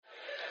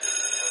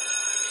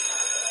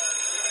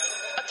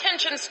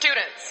Attention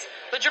students,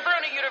 the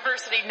Jabroni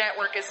University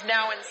Network is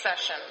now in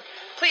session.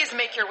 Please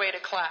make your way to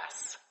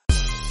class.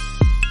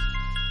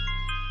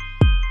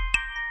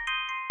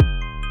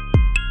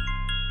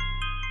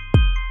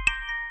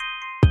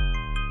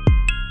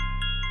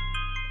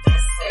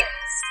 This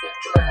is the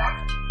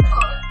Draft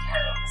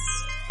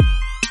Podcast.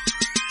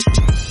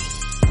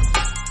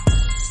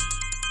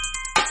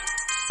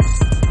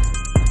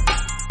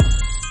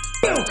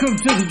 Welcome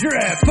to the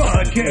Draft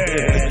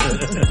Podcast.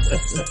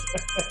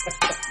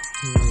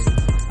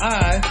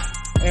 I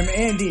am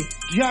Andy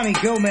Johnny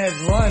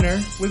Gomez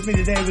Liner. With me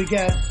today we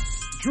got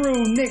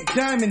Drew Nick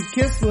Diamond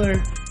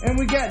Kistler, and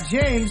we got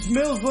James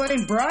Mills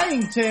Lane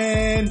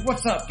Bryington.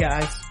 What's up,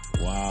 guys?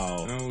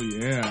 Wow. Oh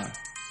yeah.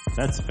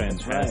 That's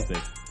fantastic.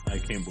 I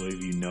can't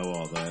believe you know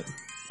all that.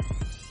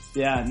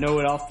 Yeah, I know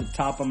it off the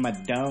top of my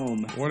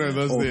dome. What are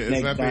those? Old Is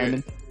Nick that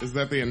Diamond. is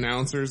that the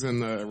announcers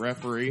and the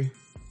referee?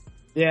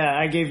 Yeah,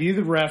 I gave you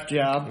the ref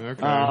job.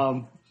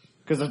 Okay.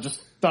 Cause I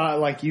just thought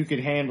like you could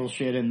handle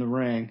shit in the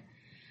ring.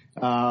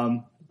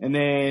 And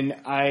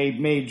then I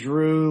made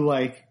Drew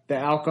like the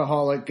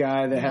alcoholic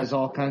guy that has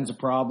all kinds of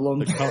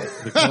problems. I'm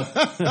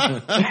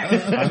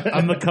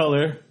the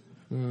color.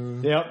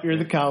 Yep, you're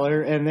the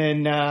color. And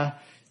then,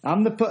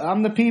 I'm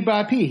the P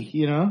by P,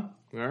 you know?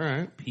 All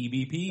right.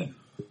 PBP.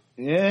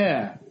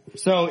 Yeah.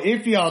 So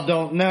if y'all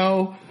don't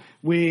know,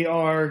 we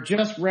are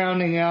just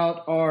rounding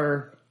out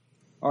our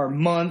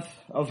month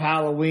of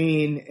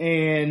Halloween,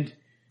 and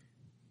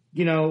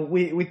you know,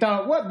 we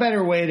thought what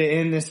better way to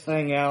end this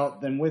thing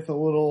out than with a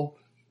little,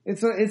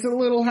 it's a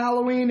little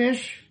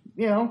Halloween-ish,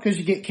 you know, cause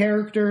you get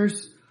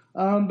characters,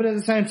 but at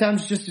the same time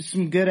it's just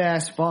some good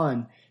ass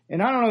fun.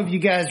 And I don't know if you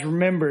guys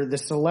remember the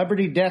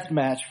Celebrity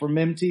Deathmatch from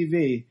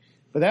MTV,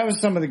 but that was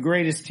some of the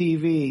greatest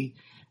TV,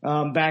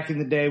 back in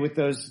the day with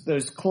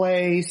those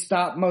clay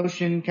stop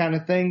motion kind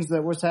of things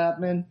that was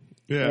happening.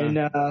 Yeah.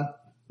 And,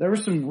 there were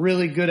some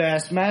really good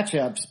ass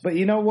matchups, but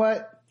you know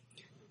what?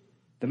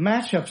 The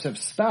matchups have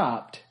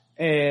stopped,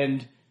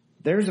 and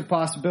there's a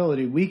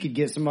possibility we could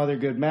get some other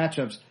good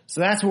matchups. So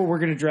that's what we're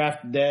going to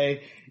draft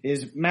today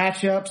is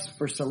matchups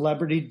for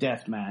Celebrity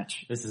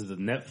Deathmatch. This is the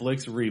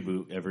Netflix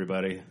reboot,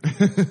 everybody.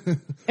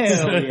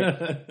 Hell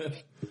yeah.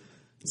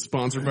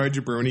 Sponsored by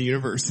Jabroni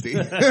University.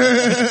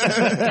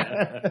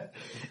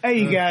 Hey,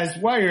 you guys,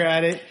 while you're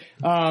at it,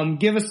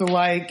 give us a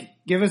like,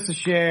 give us a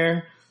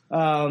share,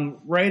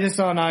 rate us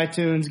on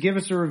iTunes, give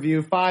us a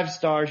review, 5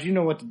 stars. You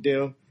know what to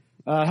do.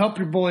 Help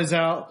your boys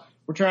out.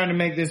 We're trying to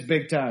make this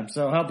big time,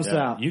 so help us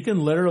out. You can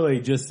literally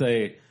just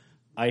say,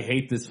 I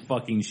hate this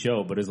fucking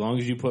show, but as long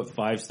as you put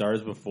 5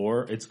 stars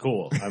before, it's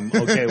cool. I'm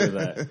okay with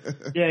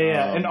that.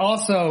 Yeah. And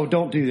also,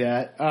 don't do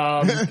that.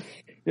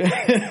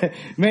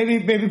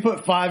 Maybe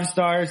put 5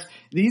 stars.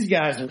 These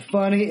guys are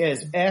funny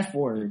as F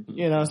word.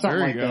 You know, something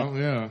There like you go. that.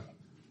 Yeah.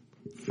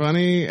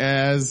 Funny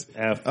as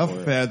F a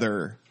word.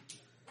 feather.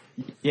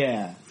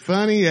 Yeah.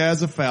 Funny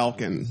as a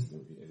falcon.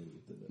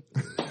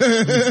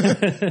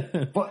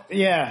 But,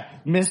 yeah,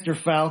 Mr.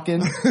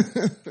 Falcon.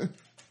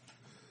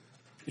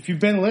 If you've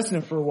been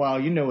listening for a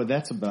while, you know what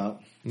that's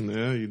about.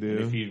 Yeah, you do.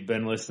 If you've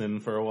been listening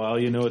for a while,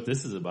 you know what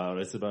this is about.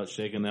 It's about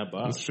shaking that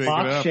Let's box. shake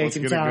Box it up. Let's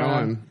shaking get it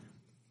time. going.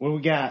 What do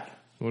we got?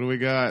 What do we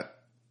got?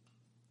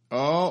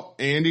 Oh,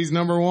 Andy's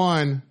number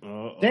 1.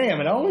 Damn,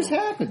 it always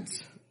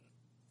happens.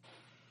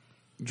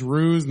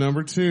 Drew's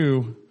number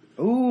 2.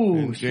 Ooh,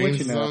 And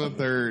James is switching on up.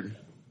 the 3rd.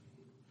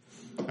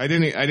 I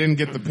didn't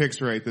get the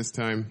picks right this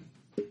time.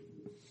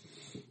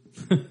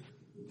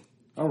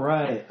 All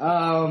right.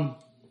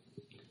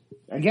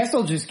 I guess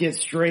I'll just get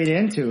straight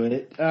into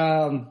it.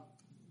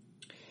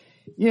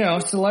 You know,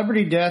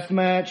 Celebrity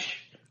Deathmatch.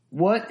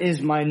 What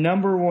is my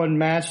number 1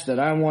 match that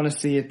I want to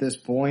see at this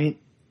point?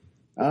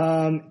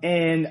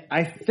 And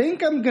I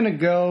think I'm gonna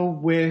go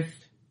with.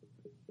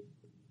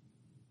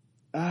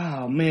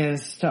 Oh man,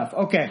 this is tough.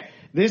 Okay,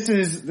 this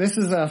is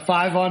a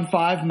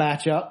 5-on-5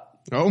 matchup.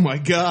 Oh my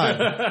God.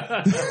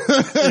 Yeah.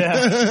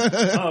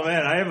 Oh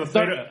man, I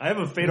have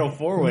a fatal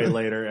 4-way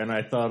later, and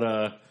I thought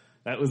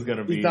that was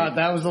gonna be. You thought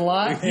that was a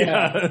lot?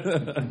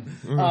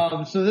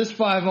 Yeah. So this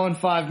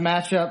 5-on-5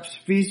 matchups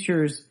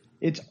features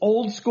it's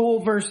old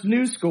school versus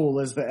new school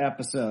is the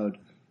episode.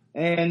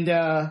 And,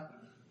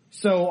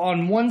 so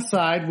on one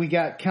side we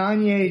got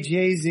Kanye,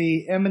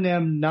 Jay-Z,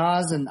 Eminem,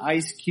 Nas, and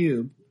Ice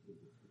Cube.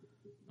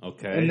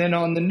 Okay. And then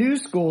on the new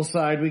school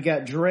side we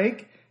got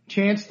Drake,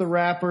 Chance the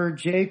Rapper,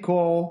 J.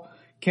 Cole,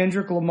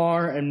 Kendrick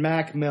Lamar, and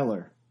Mac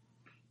Miller.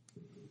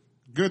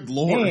 Good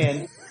Lord.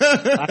 And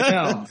I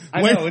know,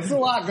 it's a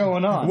lot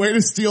going on. Way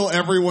to steal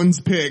everyone's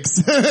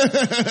picks. Well,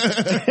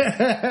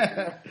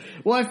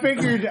 I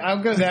figured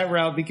I'll go that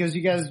route because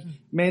you guys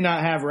may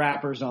not have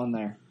rappers on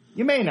there.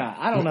 You may not.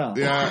 I don't know.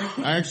 Yeah,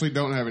 I actually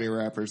don't have any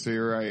rappers, so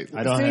you're right.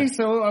 I don't. See,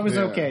 so I was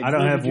Yeah. okay. I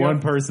don't Drew, have did you one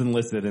person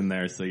listed in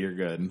there, so you're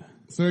good.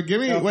 So give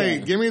me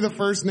the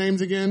first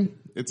names again.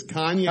 It's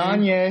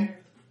Kanye,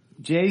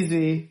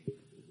 Jay-Z,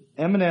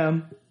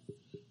 Eminem,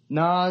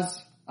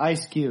 Nas,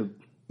 Ice Cube.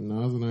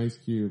 Nas and Ice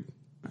Cube.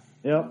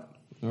 Yep.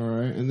 All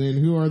right, and then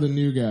who are the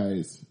new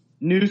guys?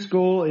 New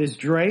school is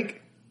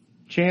Drake,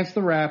 Chance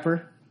the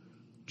Rapper,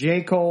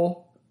 J.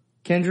 Cole,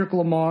 Kendrick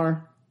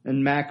Lamar,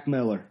 and Mac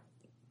Miller.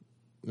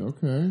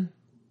 Okay.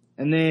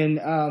 And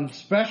then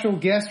special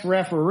guest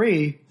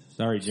referee,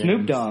 Sorry, James.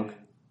 Snoop Dogg.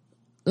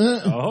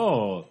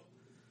 Oh.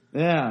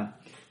 Yeah.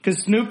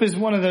 Because Snoop is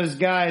one of those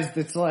guys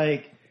that's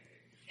like,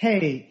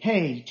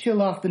 hey,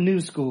 chill off the new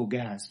school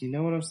guys. You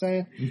know what I'm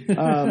saying?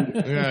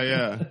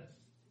 Yeah.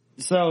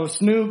 So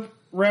Snoop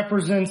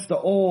represents the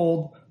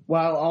old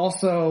while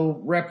also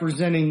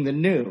representing the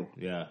new.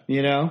 Yeah.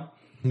 You know?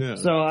 Yeah.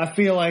 So I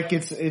feel like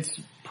it's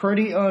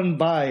pretty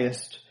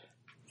unbiased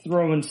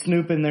throwing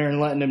Snoop in there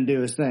and letting him do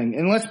his thing.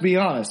 And let's be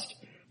honest,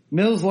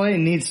 Mills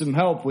Lane needs some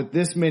help with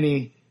this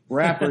many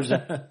rappers. You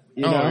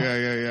know?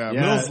 Yeah.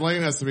 Mills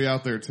Lane has to be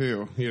out there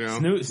too, you know?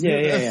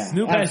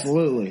 Snoop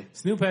Absolutely.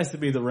 Snoop has to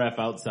be the ref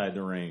outside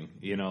the ring,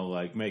 you know,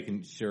 like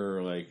making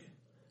sure, like,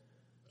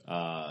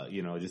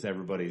 you know, just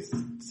everybody's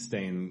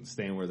staying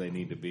where they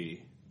need to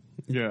be.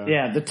 Yeah.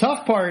 Yeah, the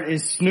tough part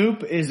is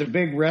Snoop is a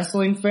big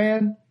wrestling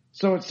fan,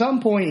 so at some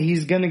point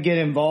he's going to get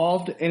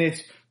involved, and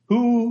it's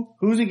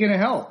who's he going to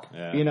help?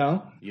 Yeah. You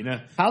know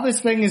How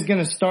this thing is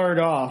going to start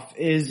off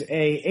is a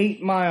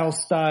 8 Mile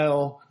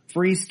style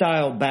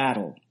freestyle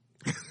battle.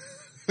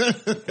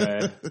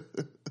 Okay.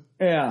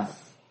 Yeah.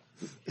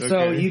 Okay.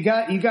 So you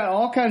got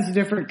all kinds of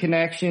different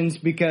connections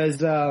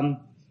because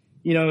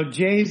you know,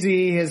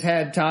 Jay-Z has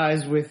had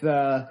ties with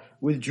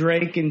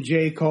Drake and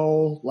J.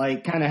 Cole,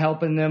 like kind of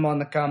helping them on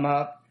the come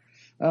up.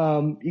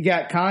 You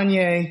got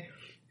Kanye,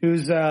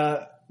 who's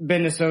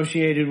been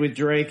associated with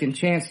Drake and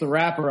Chance the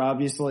Rapper,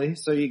 obviously.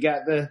 So you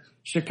got the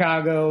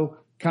Chicago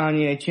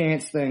Kanye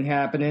Chance thing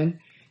happening.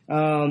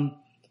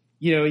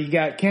 You know, you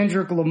got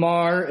Kendrick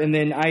Lamar and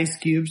then Ice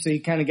Cube, so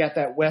you kind of got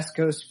that West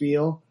Coast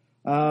feel.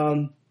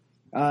 Eminem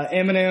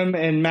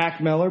and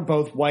Mac Miller,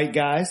 both white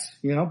guys,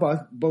 you know,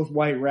 both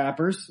white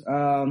rappers.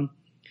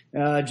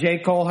 J.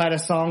 Cole had a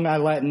song, I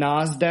Let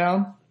Nas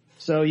Down.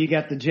 So you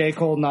got the J.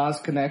 Cole Nas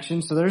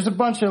connection. So there's a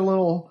bunch of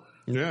little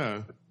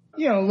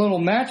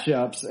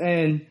matchups,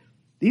 and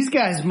these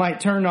guys might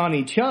turn on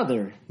each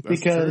other. That's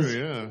because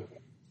true, yeah.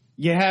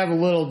 you have a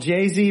little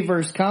Jay-Z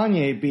versus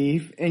Kanye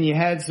beef, and you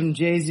had some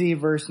Jay-Z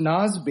versus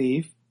Nas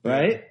beef,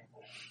 right?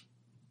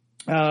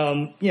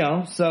 You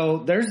know,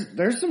 so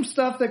there's some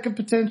stuff that could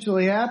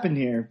potentially happen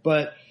here,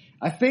 but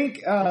I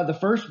think, the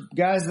first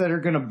guys that are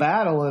going to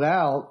battle it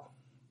out,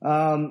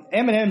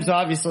 Eminem's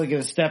obviously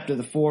going to step to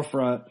the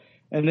forefront,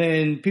 and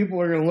then people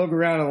are going to look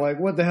around and like,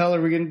 what the hell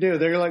are we going to do?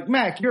 They're like,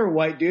 Mac, you're a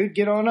white dude,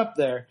 get on up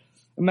there.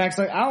 And Mac's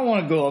like, I don't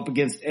want to go up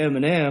against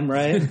Eminem,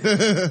 right?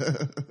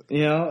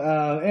 You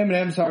know,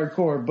 Eminem's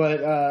hardcore,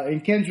 but,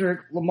 and Kendrick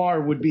Lamar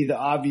would be the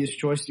obvious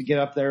choice to get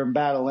up there and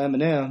battle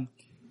Eminem.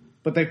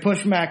 But they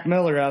push Mac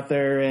Miller out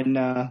there, and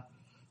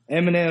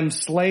Eminem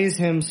slays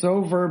him so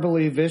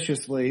verbally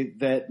viciously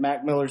that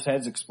Mac Miller's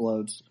head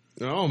explodes.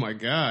 Oh my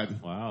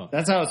God. Wow.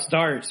 That's how it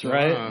starts,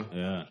 right?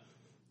 Yeah.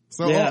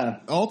 So Yeah.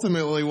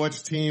 ultimately,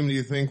 which team do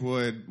you think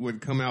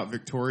would come out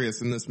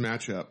victorious in this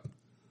matchup?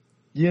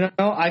 You know,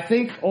 I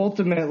think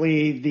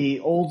ultimately the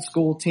old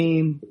school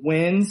team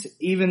wins,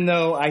 even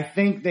though I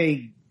think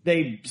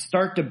they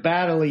start to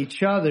battle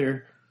each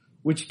other,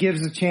 which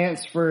gives a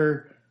chance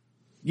for,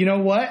 you know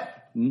what?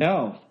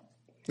 No.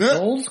 The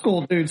old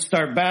school dudes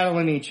start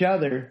battling each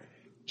other.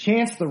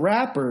 Chance the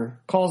Rapper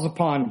calls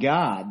upon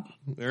God.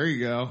 There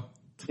you go.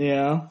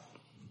 Yeah.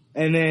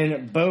 And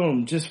then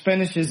boom, just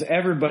finishes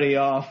everybody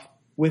off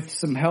with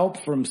some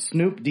help from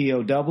Snoop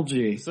D-O double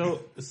G.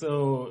 So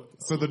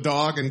the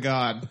dog and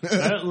God.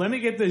 let me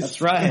get this.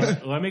 That's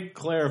right. Let me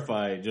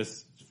clarify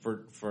just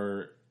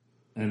for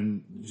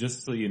and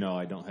just so you know,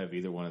 I don't have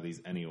either one of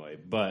these anyway,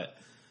 but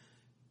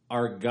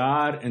are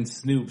God and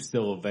Snoop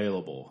still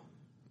available?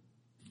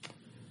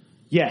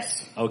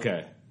 Yes.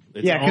 Okay.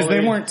 Yeah, because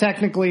they weren't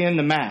technically in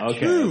the match.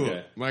 Okay. Ooh,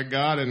 Okay. my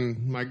God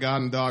and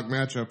dog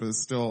matchup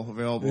is still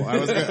available. I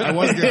was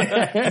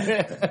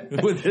gonna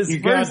With his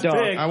You got first dog.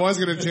 pick. I was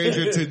gonna change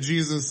it to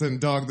Jesus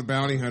and Dog the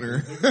Bounty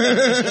Hunter.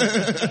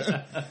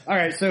 All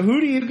right, so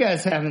who do you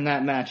guys have in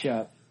that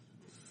matchup?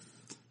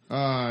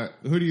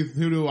 Who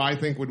do I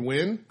think would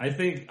win? I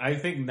think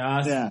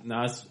Nas Yeah.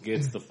 Nas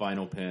gets the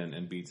final pin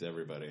and beats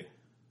everybody.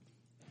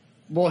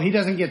 Well, he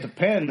doesn't get the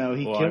pin though.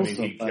 He Well, kills he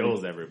somebody.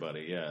 kills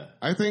everybody. Yeah,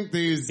 I think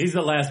he's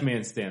the last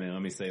man standing.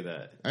 Let me say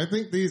that. I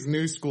think these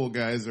new school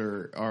guys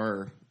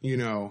are you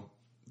know,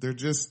 they're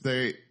just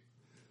they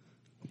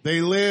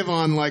live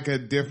on like a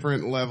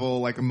different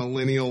level, like a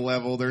millennial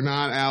level. They're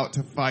not out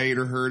to fight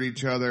or hurt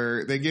each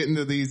other. They get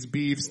into these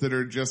beefs that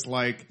are just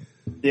like,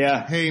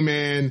 Yeah. hey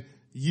man,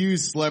 you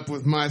slept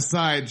with my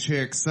side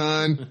chick,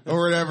 son,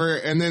 or whatever.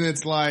 And then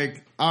it's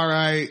like, all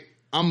right,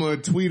 I'm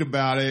going to tweet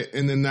about it.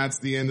 And then that's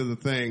the end of the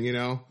thing, you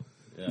know?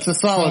 It's a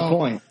solid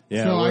point.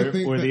 Yeah, So I where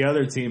think the that-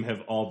 other team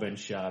have all been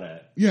shot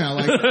at. Yeah,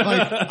 like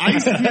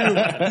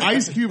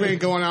Ice Cube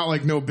ain't going out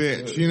like no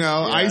bitch, you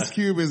know? Yeah. Ice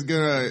Cube is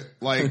gonna,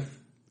 like,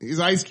 he's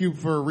Ice Cube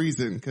for a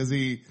reason, cause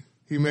he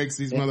makes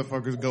these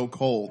motherfuckers go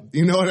cold.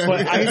 You know what I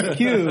mean?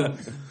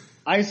 But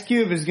Ice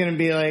Cube is going to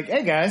be like,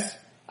 hey guys,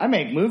 I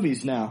make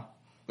movies now.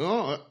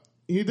 Oh,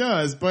 He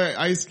does, but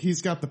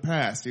he's got the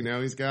past, you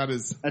know. He's got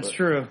his. That's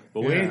true.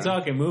 But we ain't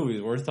talking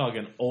movies. We're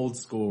talking old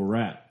school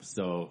rap.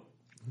 So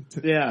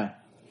Yeah.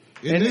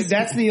 And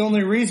that's the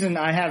only reason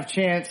I have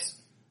Chance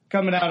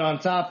coming out on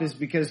top is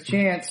because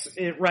Chance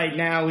right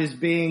now is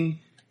being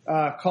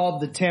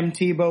called the Tim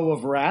Tebow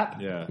of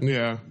rap.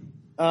 yeah.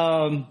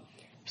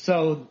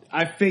 So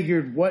I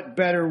figured what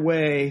better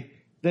way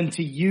than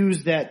to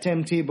use that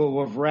Tim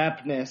Tebow of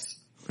rapness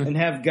and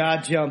have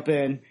God jump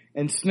in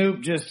and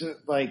Snoop just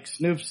like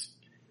Snoop's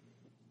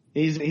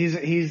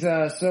he's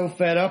so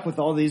fed up with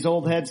all these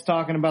old heads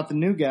talking about the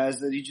new guys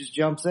that he just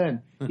jumps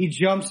in. He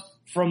jumps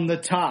from the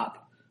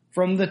top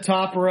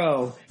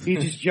row. He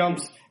just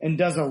jumps and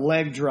does a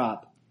leg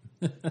drop.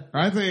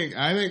 I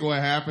think what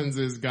happens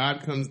is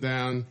God comes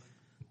down.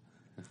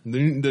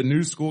 The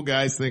new school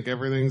guys think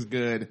everything's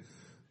good.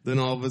 Then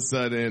all of a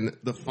sudden,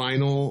 the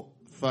final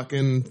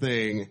fucking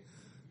thing,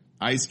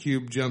 Ice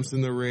Cube jumps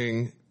in the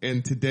ring,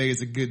 and today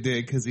is a good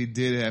day because he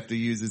did have to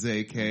use his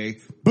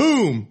AK.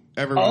 Boom!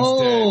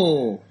 Everyone's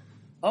dead.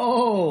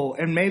 Oh,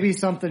 and maybe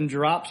something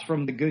drops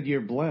from the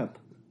Goodyear blimp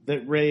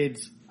that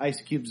raids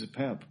Ice Cube's a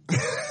pimp.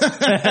 That's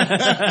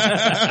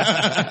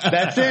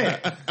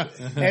it.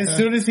 As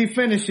soon as he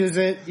finishes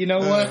it, you know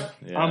what?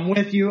 Yeah. I'm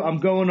with you. I'm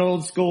going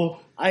old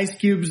school. Ice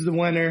Cube's the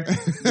winner.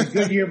 The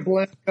Goodyear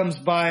blimp comes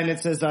by and it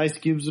says Ice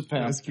Cube's a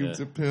pimp. Ice Cube's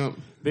a pimp.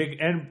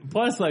 And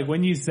plus, like,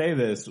 when you say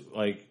this,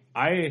 like,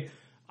 I'm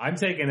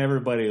taking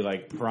everybody,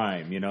 like,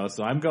 prime, you know?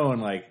 So I'm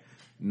going, like,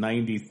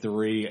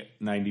 93,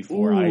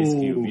 94 Ice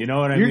Cube. You know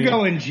what I mean? You're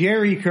going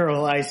Jerry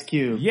Curl Ice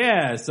Cube.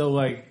 Yeah, so,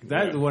 like,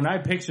 that when I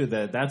picture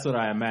that, that's what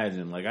I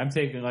imagine. Like, I'm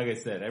taking, like I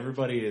said,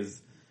 everybody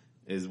is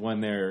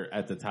when they're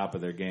at the top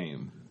of their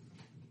game.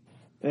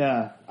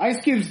 Yeah.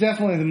 Ice Cube's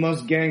definitely the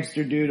most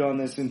gangster dude on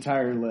this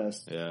entire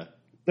list. Yeah.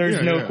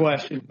 There's no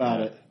question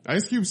about it.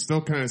 Ice Cube's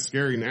still kind of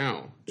scary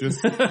now.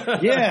 Just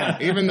Yeah.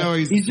 even though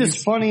he's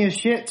just funny as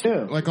shit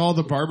too. like all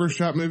the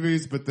barbershop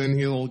movies, but then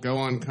he'll go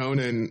on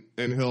Conan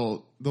and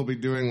they'll be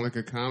doing like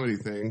a comedy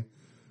thing.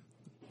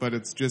 But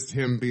it's just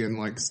him being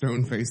like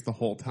stone faced the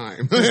whole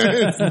time.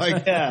 It's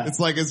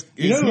like is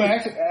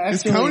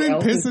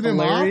Conan pissing him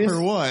off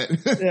or what?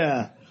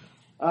 Yeah.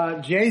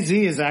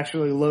 Jay-Z is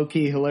actually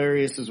low-key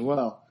hilarious as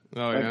well.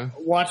 Oh, yeah?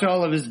 Watch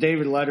all of his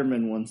David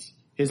Letterman ones,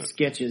 his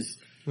sketches.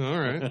 All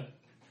right.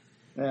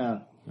 Yeah.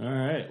 All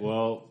right,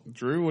 well...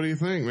 Drew, what do you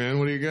think, man?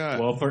 What do you got?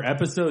 Well, for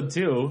episode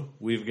 2,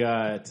 we've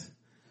got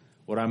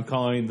what I'm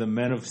calling the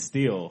Men of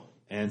Steel.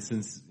 And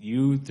since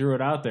you threw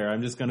it out there,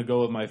 I'm just going to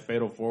go with my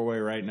fatal four-way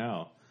right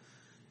now.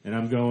 And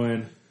I'm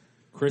going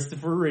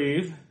Christopher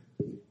Reeve,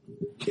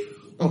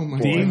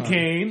 Dean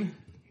Cain,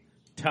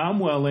 Tom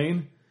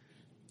Welling,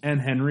 and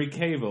Henry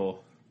Cavill.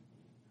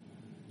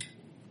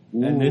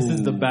 Ooh. And this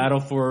is the battle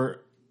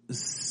for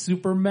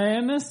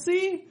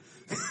Supermanacy?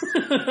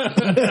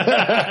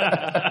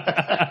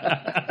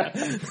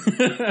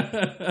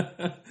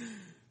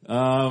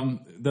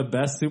 The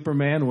best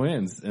Superman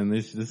wins, and they're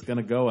just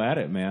gonna go at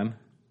it, man.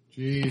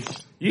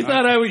 Jeez. You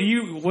thought when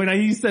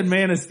you said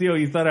Man of Steel,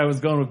 you thought I was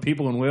going with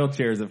people in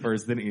wheelchairs at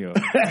first, didn't you?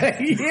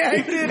 Yeah,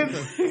 I did.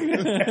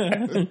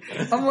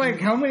 I'm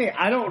like, how many?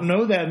 I don't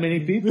know that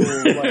many people.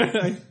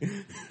 Like,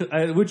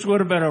 which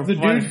would have been the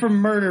dude from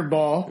Murder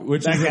Ball.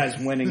 That guy's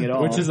winning it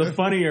all. Which is a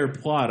funnier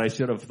plot. I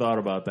should have thought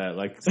about that.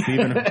 Like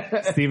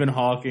Stephen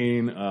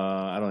Hawking.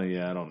 I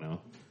don't know.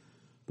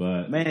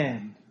 But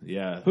man,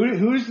 yeah.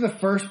 Who's the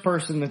first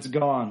person that's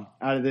gone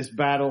out of this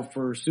battle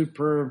for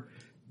Supermanacy?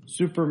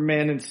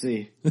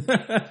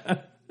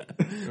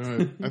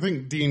 I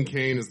think Dean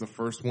Cain is the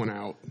first one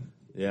out.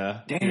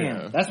 Yeah.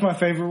 Damn, that's my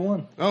favorite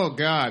one. Oh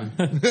God.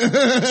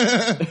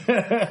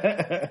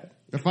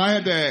 If I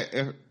had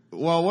to,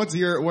 who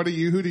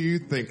do you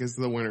think is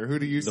the winner? Who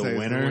do you say is the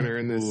winner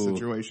in this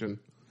situation?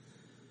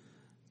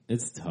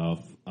 It's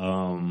tough.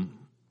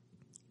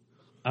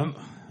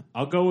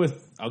 I'll go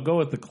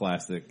with the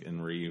classic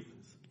and Reeve.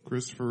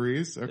 Christopher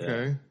Reeves.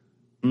 Okay.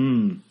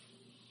 Yeah.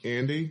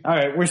 Andy. All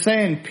right, we're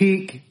saying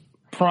peak,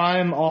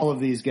 prime, all of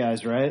these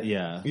guys, right?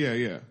 Yeah.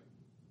 Yeah.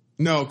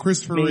 No,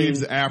 Christopher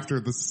Reeves after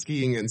the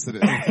skiing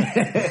incident.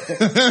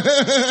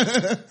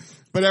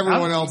 But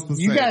everyone else the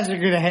same. You guys are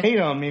going to hate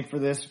on me for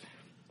this.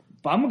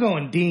 But I'm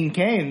going Dean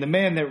Cain, the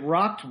man that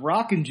rocked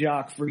Rock and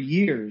Jock for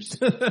years.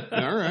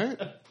 All right.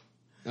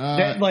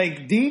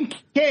 Dean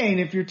Cain,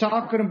 if you're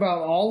talking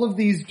about all of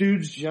these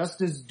dudes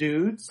just as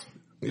dudes.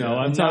 No,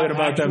 I'm talking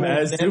about them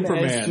as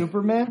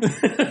Superman.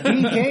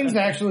 Dean Cain's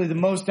actually the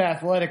most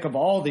athletic of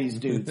all these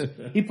dudes.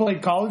 He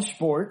played college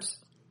sports.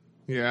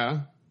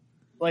 Yeah.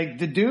 Like,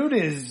 the dude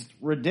is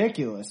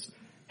ridiculous.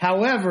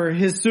 However,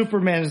 his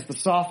Superman is the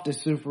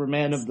softest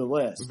Superman of the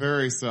list.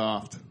 Very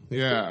soft.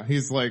 Yeah,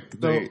 he's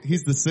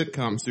he's the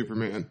sitcom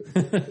Superman.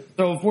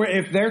 So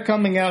if they're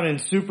coming out in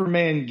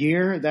Superman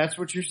gear, that's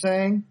what you're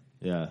saying?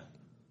 Yeah.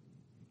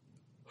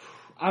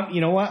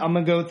 You know what? I'm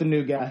going to go with the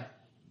new guy.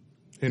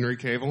 Henry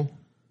Cavill?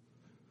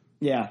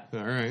 Yeah. All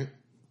right.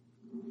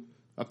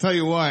 I'll tell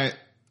you what.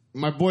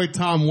 My boy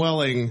Tom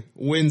Welling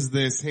wins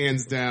this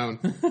hands down.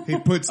 He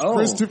puts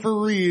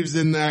Christopher Reeves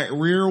in that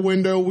rear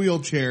window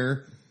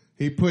wheelchair.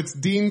 He puts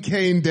Dean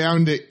Cain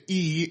down to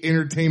E,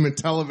 Entertainment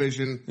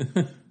Television,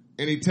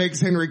 and he takes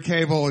Henry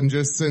Cavill and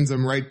just sends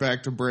him right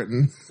back to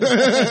Britain.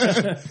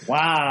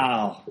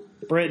 Wow.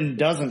 Britain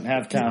doesn't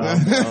have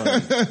talent.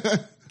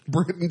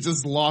 Britain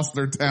just lost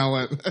their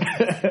talent.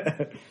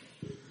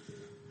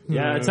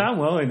 Yeah, Tom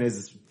Welling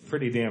is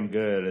pretty damn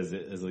good as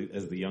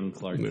the young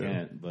Clark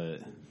Kent,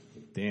 but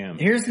damn.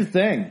 Here's the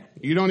thing.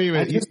 You don't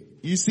even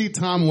you see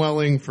Tom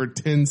Welling for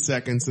 10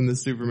 seconds in the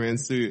Superman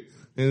suit,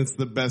 and it's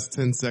the best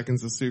 10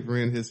 seconds of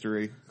Superman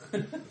history.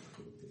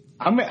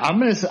 I'm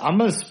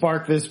gonna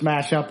spark this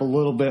match up a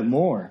little bit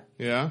more.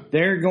 Yeah.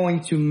 They're going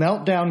to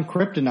melt down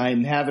kryptonite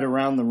and have it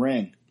around the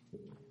ring.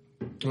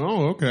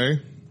 Oh, okay.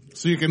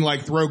 So you can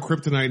like throw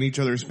kryptonite in each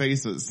other's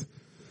faces.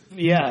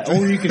 Yeah,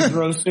 or you can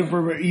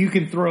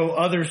throw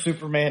other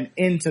Superman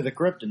into the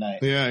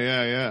kryptonite.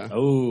 Yeah.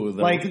 Oh,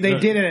 Like they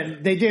did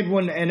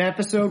an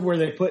episode where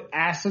they put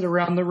acid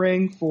around the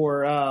ring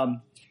for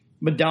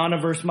Madonna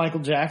versus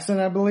Michael Jackson,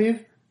 I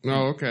believe.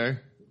 Oh, okay.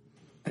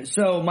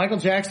 So Michael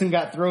Jackson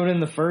got thrown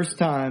in the first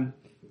time.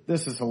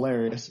 This is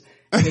hilarious.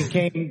 And he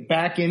came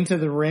back into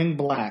the ring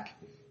black.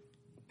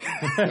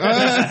 Because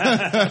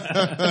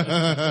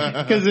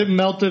it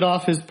melted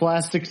off his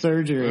plastic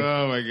surgery.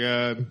 Oh my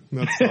God.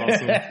 That's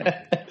awesome.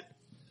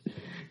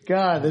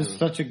 God, this is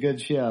such a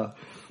good show.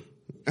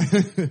 All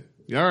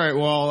right.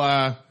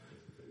 Well,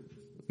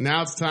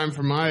 now it's time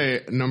for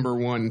my number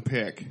one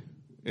pick.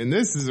 And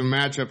this is a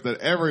matchup that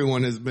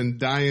everyone has been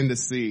dying to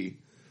see.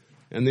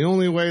 And the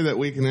only way that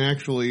we can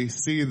actually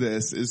see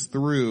this is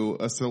through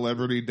a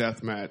celebrity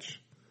death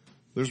match.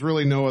 There's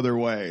really no other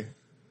way.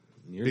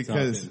 You're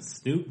talking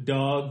Snoop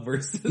Dogg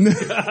versus...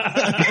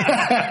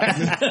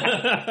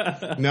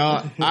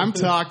 No, I'm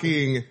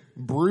talking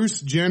Bruce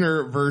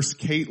Jenner versus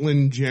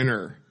Caitlyn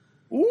Jenner.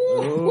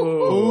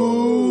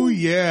 Ooh,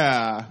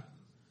 yeah.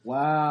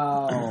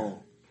 Wow.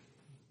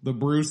 The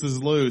Bruce is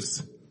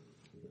loose.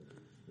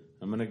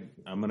 I'm gonna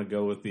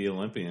go with the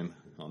Olympian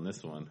on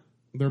this one.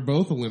 They're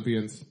both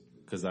Olympians.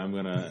 Because I'm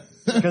gonna...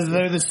 Because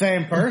they're the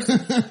same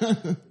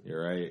person.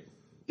 You're right.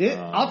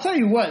 I'll tell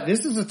you what,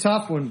 this is a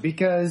tough one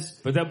because...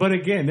 But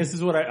again, this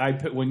is what I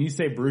when you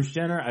say Bruce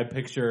Jenner, I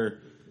picture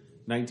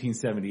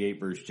 1978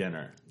 Bruce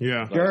Jenner.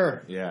 Yeah.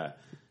 Sure. Yeah.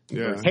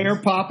 Hair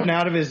popping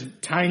out of his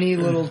tiny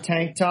little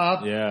tank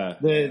top. Yeah.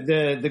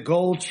 The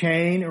gold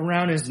chain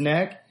around his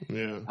neck.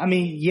 Yeah. I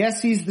mean,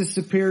 yes, he's the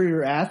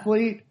superior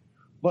athlete,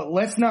 but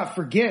let's not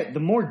forget the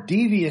more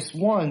devious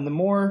one, the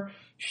more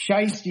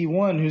shisty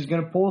one who's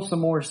going to pull some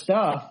more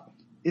stuff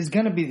is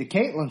going to be the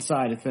Caitlyn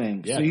side of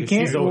things. Yeah, so you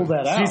can't rule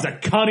that out. She's a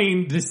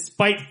cunning,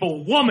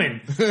 despiteful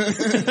woman.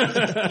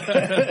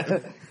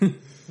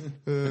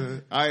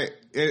 I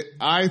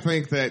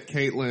think that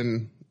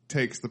Caitlyn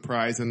takes the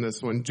prize in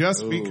this one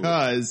just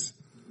because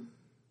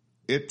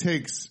it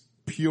takes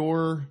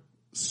pure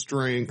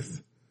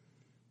strength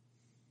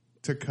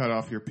to cut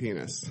off your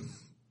penis.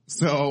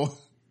 So,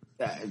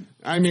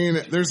 I mean,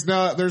 there's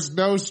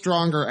no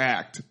stronger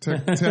act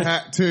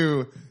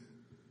to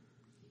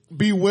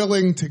be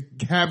willing to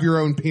have your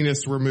own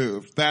penis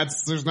removed.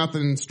 There's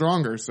nothing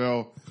stronger.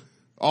 So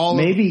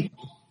maybe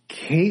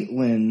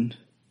Caitlyn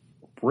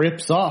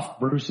rips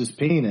off Bruce's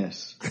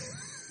penis.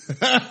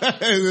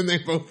 And then they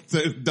both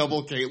say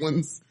double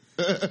Caitlyn's.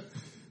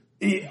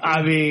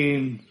 I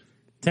mean,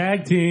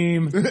 tag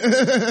team.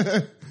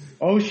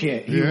 Oh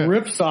shit. He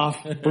rips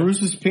off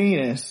Bruce's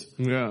penis.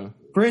 Yeah.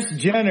 Kris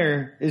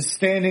Jenner is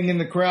standing in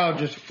the crowd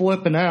just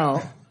flipping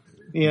out,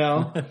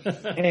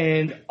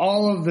 and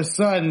all of a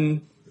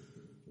sudden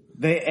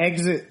they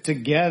exit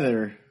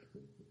together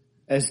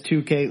as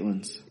two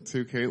Caitlyns.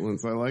 Two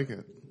Caitlyns. I like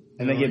it.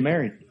 And they get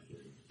married.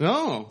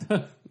 Oh.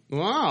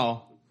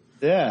 Wow.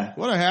 Yeah.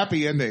 What a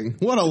happy ending.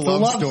 What a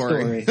love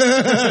story.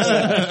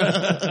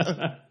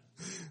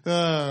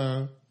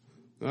 All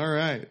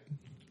right.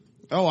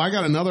 Oh, I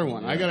got another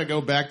one. I got to go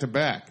back to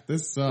back.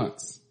 This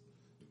sucks.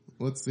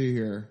 Let's see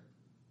here.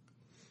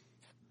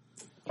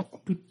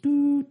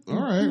 All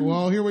right.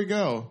 Well, here we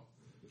go.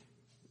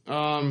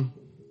 I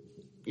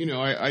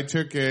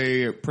took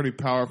a pretty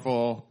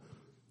powerful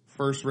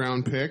first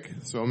round pick,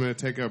 so I'm going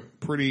to take a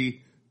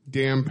pretty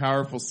damn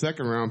powerful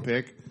second round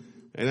pick,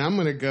 and I'm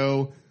going to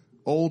go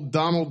old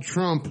Donald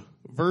Trump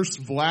versus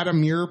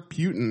Vladimir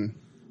Putin.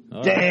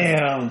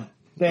 Damn.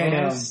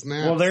 Oh,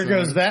 snap, well, there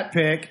goes that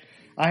pick.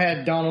 I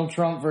had Donald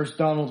Trump versus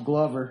Donald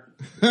Glover.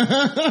 I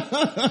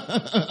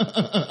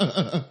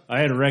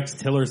had Rex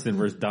Tillerson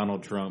versus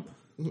Donald Trump.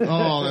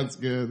 Oh, that's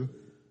good.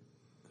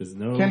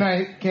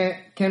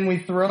 Can we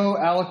throw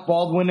Alec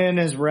Baldwin in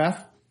as ref?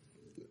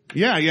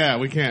 Yeah,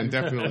 we can,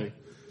 definitely.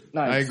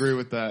 Nice. I agree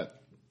with that.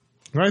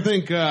 I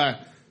think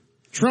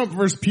Trump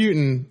versus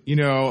Putin,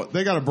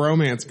 they got a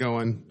bromance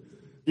going.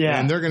 Yeah.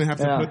 And they're going to have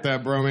to put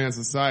that bromance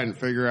aside and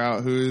figure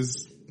out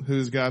who's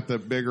got the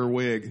bigger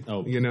wig.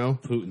 Oh,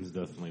 Putin's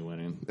definitely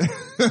winning.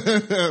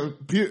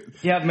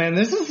 Yeah, man,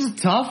 this is a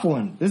tough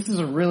one. This is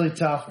a really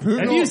tough one.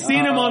 Have you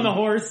seen him on the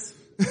horse?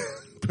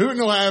 Putin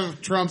will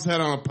have Trump's head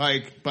on a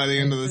pike by the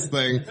end of this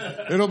thing.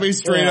 It'll be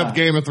straight up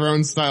Game of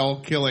Thrones style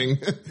killing.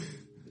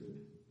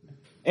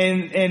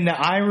 And the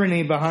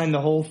irony behind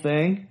the whole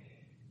thing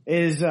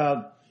is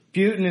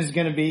Putin is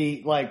going to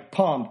be like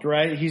pumped,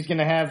 right? He's going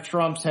to have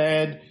Trump's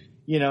head,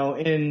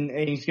 and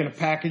he's going to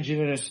package it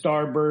in a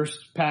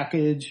Starburst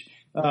package,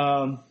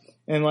 and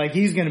like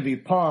he's going to be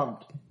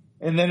pumped.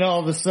 And then all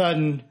of a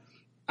sudden,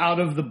 out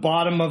of the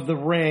bottom of the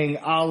ring,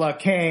 a la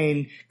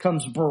Kane,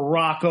 comes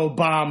Barack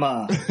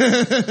Obama.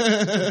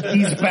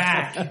 He's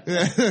back.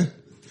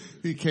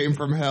 He came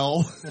from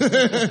hell.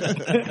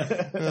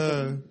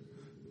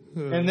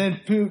 And then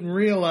Putin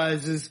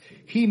realizes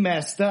he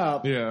messed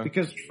up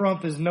because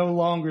Trump is no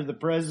longer the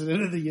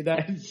president of the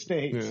United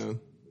States. Yeah.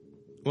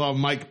 Well,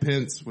 Mike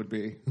Pence would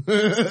be.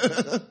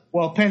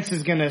 Well, Pence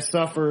is going to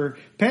suffer.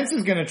 Pence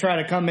is going to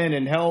try to come in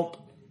and help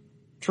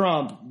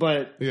Trump,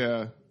 but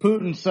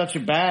Putin's such a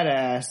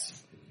badass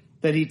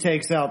that he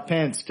takes out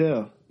Pence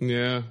too.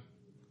 Yeah.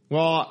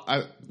 Well,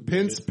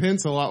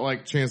 Pence, a lot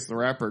like Chance the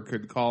Rapper,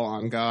 could call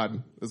on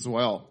God as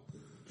well.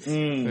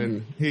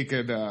 And he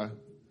could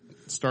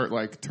start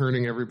like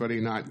turning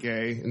everybody not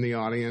gay in the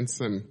audience.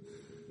 And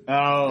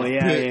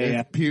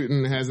if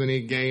Putin has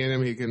any gay in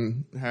him, he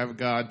can have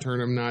God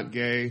turn him not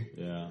gay.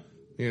 Yeah.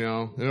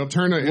 It'll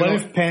turn. What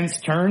if Pence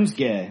turns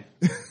gay?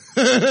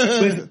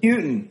 With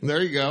Putin.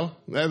 There you go.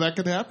 That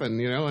could happen,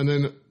 and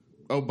then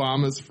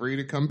Obama's free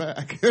to come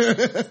back.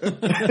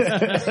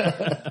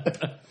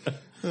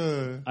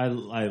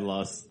 I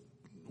lost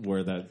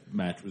where that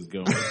match was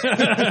going.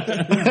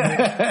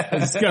 I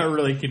just got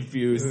really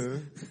confused.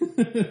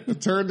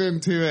 It turned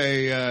into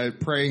a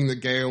praying the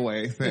gay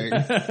away thing.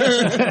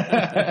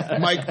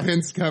 Mike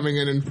Pence coming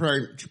in and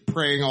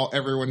praying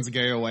everyone's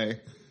gay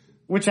away.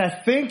 Which I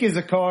think is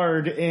a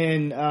card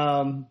in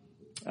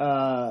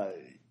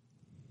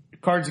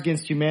Cards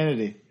Against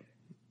Humanity.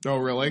 Oh,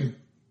 really?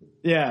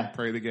 Yeah.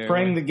 Pray the gay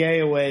Praying away. the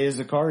gay away is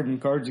a card in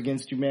Cards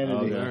Against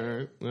Humanity.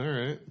 Okay. All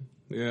right.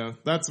 Yeah,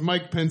 that's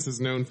Mike Pence is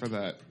known for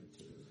that.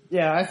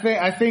 Yeah, I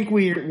think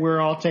we're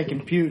all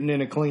taking Putin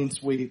in a clean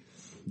sweep.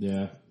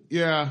 Yeah.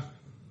 Yeah.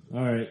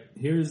 All right.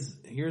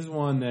 Here's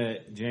one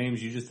that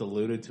James, you just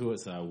alluded to it,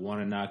 so I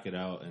want to knock it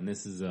out. And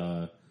this is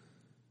a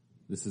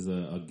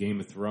Game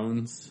of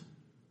Thrones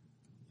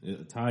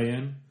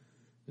tie-in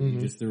that you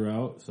just threw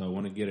out, so I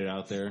want to get it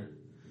out there.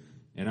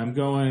 And I'm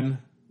going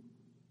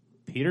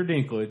Peter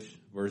Dinklage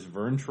versus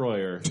Vern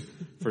Troyer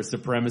for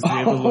Supremacy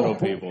of the Little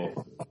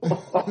People.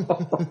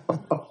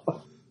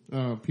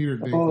 Peter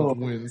Dinklage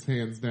wins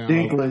hands down.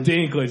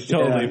 Dinklage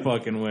totally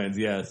fucking wins,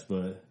 yes,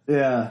 but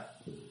yeah.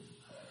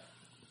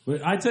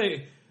 But I tell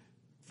you,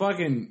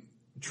 fucking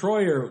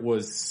Troyer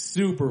was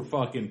super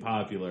fucking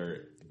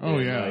popular.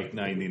 In like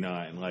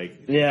 99,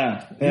 like he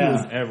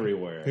was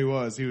everywhere. He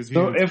was huge.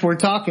 So if we're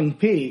talking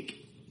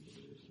peak,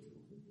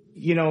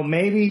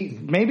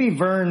 maybe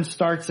Vern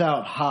starts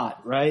out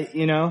hot, right?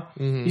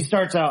 He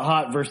starts out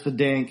hot versus the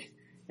Dink,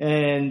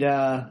 and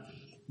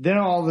then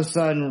all of a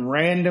sudden,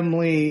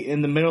 randomly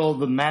in the middle of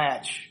the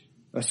match,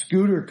 a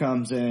scooter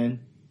comes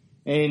in,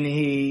 and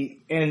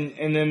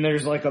and then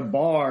there's like a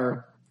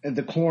bar at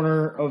the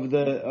corner of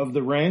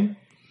the ring.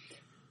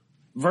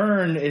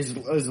 Vern is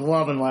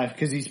loving life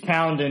because he's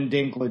pounding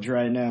Dinklage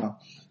right now.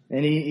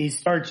 And he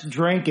starts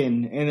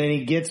drinking, and then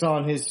he gets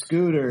on his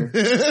scooter.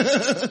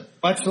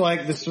 Much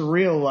like the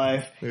Surreal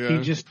Life, he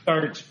just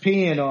starts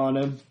peeing on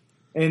him.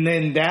 And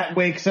then that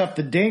wakes up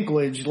the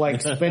Dinklage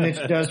like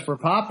spinach does for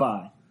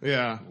Popeye.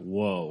 Yeah.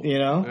 Whoa.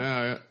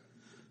 Yeah.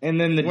 And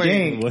then the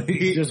Dink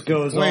just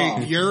goes off.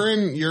 Wait,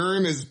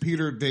 urine is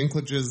Peter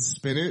Dinklage's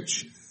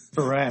spinach?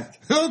 Correct.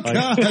 Oh,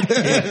 God.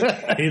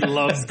 He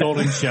loves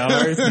golden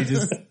showers. He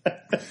just...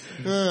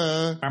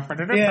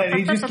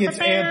 he just gets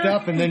amped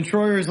up, and then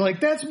Troyer's like,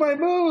 that's my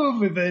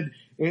move! And then,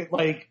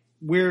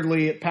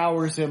 weirdly, it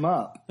powers him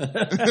up. Oh,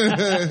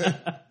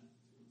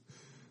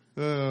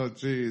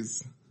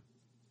 jeez.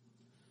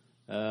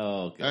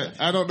 Oh, gosh.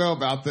 I don't know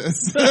about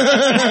this.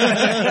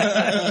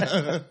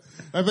 I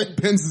think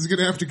Pence is going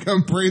to have to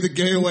come pray the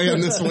gay away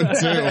on this one,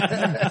 too.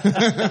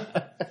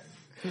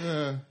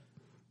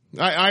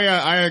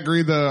 I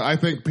agree. I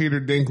think Peter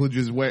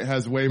Dinklage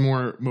has way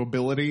more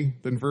mobility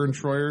than Vern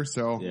Troyer.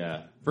 So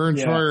Vern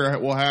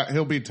Troyer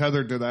he'll be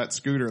tethered to that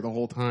scooter the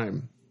whole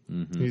time.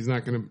 Mm-hmm. He's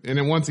not going to. And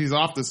then once he's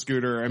off the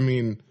scooter, I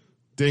mean,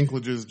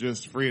 Dinklage is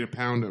just free to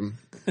pound him.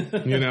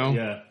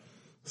 Yeah.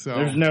 So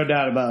there's no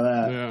doubt about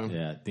that.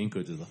 Yeah.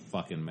 Dinklage is a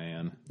fucking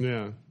man.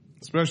 Yeah.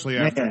 Especially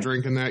after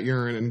drinking that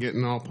urine and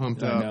getting all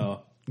pumped up. I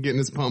know. Getting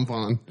his pump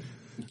on.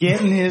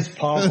 Getting his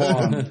pump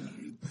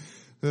on.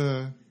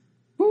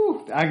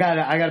 Whew, I got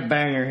a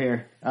banger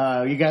here.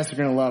 You guys are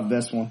gonna love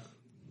this one.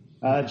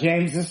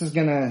 James, this is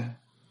gonna.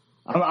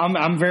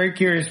 I'm very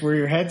curious where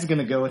your head's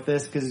gonna go with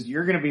this because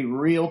you're gonna be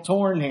real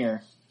torn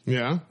here.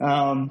 Yeah.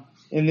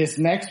 In this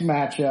next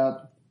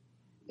matchup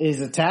is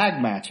a tag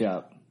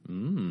matchup.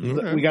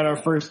 Okay. We got our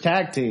first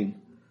tag team,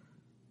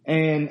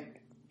 and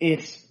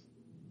it's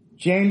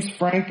James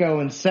Franco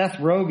and Seth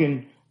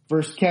Rogen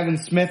versus Kevin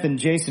Smith and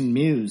Jason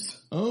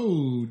Mewes.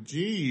 Oh,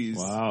 jeez.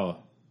 Wow.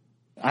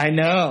 I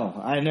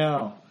know.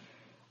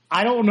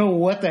 I don't know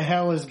what the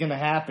hell is going to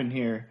happen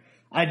here.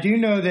 I do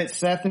know that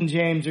Seth and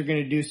James are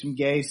going to do some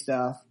gay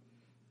stuff,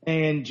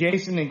 and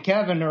Jason and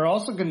Kevin are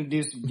also going to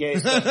do some gay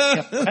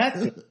stuff.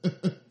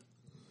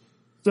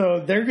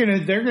 So they're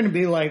gonna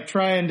be like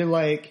trying to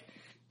like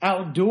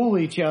outduel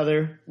each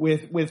other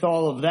with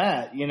all of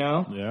that, you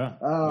know.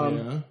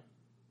 Yeah.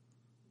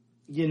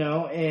 You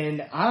know,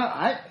 and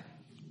I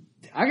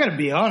got to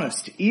be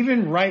honest.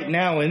 Even right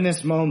now in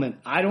this moment,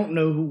 I don't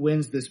know who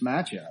wins this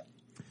matchup.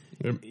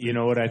 You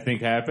know what I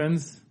think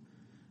happens?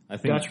 I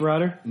think Dutch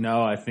Rudder?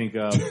 No, I think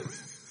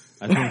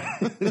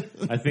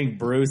I think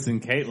Bruce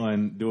and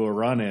Caitlin do a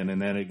run in,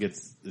 and then it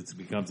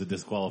becomes a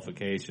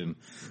disqualification.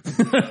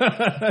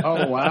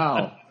 Oh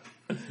wow!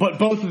 But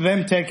both of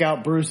them take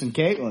out Bruce and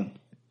Caitlin.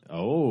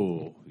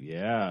 Oh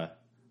yeah.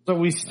 So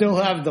we still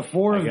have the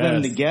four of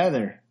them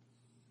together.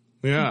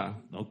 Yeah.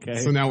 Okay.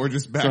 So now we're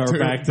just back So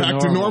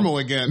to normal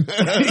again.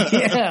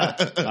 Yeah.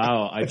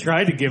 Wow, I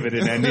tried to give it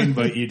an ending,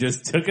 but you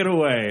just took it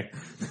away.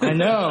 I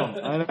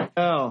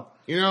know.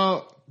 You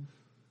know,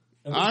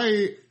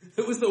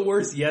 It was the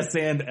worst yes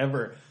and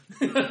ever.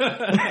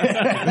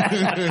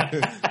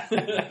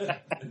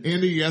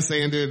 Andy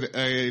yes-anded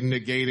a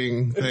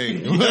negating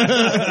thing.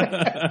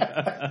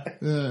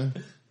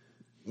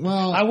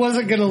 Well, I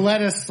wasn't going to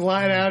let us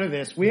slide out of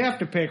this. We have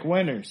to pick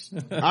winners.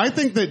 I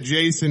think that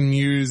Jason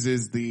Mewes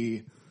is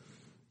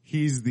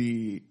he's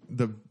the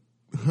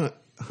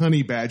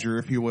honey badger,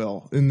 if you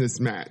will, in this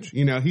match.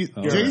 You know,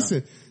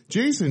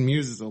 Jason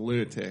Mewes is a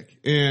lunatic,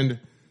 and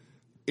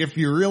if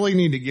you really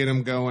need to get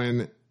him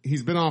going,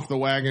 he's been off the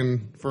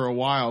wagon for a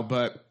while,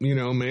 but you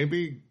know,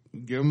 maybe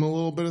give him a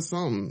little bit of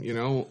something, you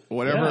know,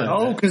 whatever. Yeah.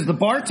 Oh, because the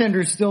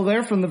bartender's still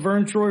there from the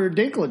Vern Troyer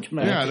Dinklage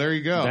match. Yeah, there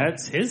you go.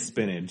 That's his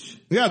spinach.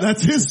 Yeah,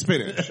 that's his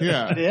spinach.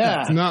 Yeah.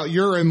 Yeah. It's not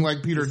urine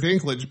like Peter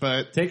Dinklage,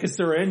 but Take a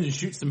syringe and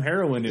shoot some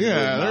heroin in his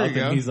Yeah, there mouth, you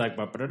go. and he's like,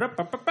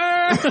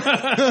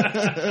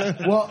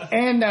 Well,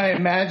 and I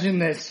imagine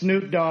that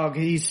Snoop Dogg,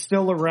 he's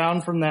still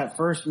around from that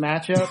first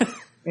matchup,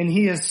 and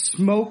he has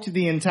smoked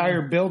the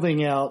entire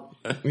building out,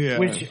 yeah,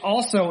 which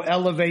also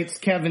elevates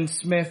Kevin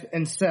Smith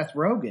and Seth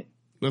Rogen.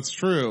 that's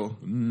true.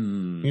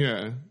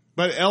 Yeah.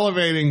 But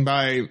elevating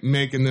by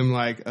making them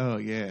like, oh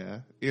yeah,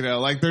 you know,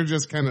 like they're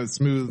just kind of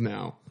smooth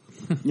now.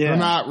 Yeah. They're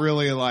not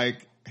really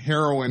like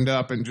heroined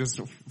up and just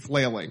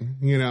flailing,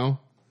 you know?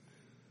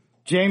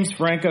 James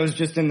Franco's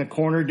just in the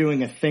corner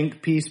doing a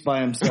think piece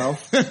by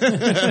himself.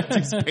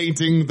 Just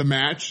painting the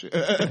match.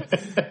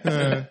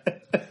 So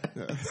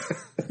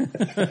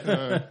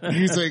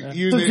Using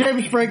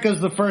James Franco's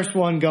the first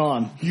one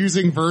gone.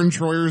 using Vern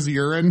Troyer's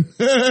urine.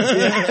 But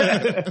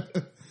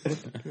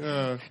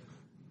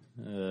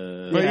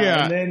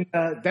yeah, And then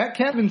that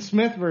Kevin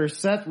Smith versus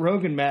Seth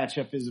Rogen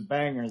matchup is a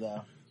banger,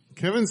 though.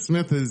 Kevin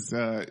Smith is,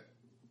 I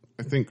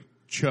think,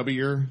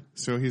 chubbier,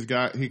 so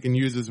he can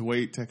use his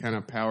weight to kind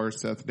of power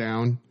Seth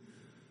down.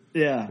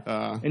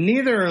 Yeah. And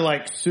neither are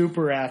like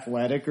super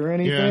athletic or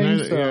anything.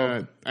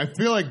 Yeah, I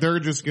feel like they're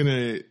just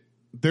gonna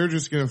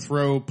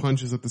throw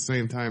punches at the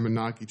same time and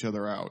knock each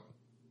other out.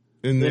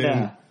 And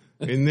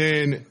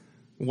then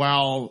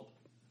while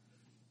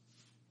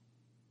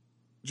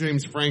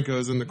James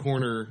Franco's in the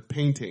corner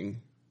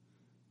painting,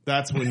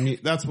 that's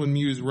when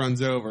Mewes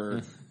runs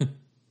over,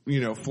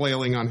 you know,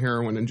 flailing on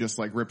heroin and just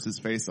like rips his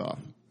face off.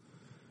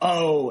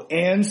 Oh,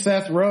 and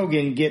Seth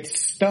Rogen gets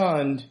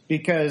stunned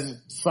because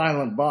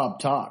Silent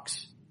Bob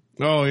talks.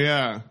 Oh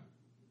yeah.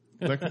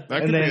 That could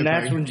And be then a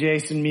that's thing. when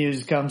Jason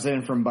Mewes comes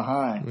in from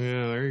behind.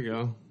 Yeah, there you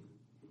go.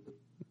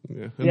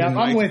 Yeah, and Yeah, then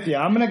I'm Mike- with you.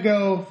 I'm gonna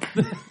go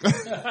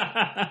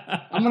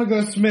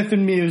Smith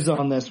and Mewes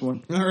on this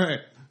one. All right.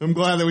 I'm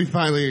glad that we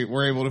finally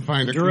were able to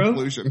find a Drew?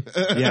 conclusion.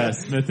 yeah,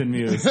 Smith and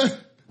Mewes.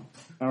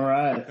 All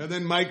right. And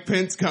then Mike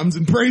Pence comes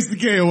and prays the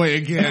gay away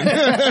again.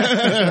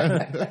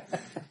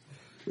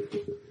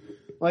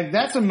 Like,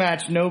 that's a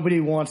match nobody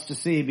wants to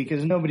see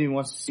because nobody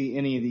wants to see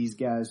any of these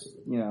guys,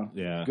 you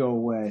know, go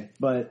away.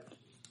 But,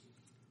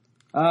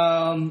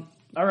 all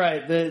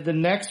right. The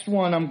next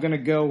one I'm going to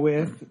go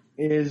with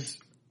is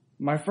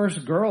my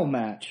first girl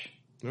match.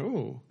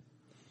 Oh.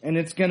 And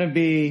it's going to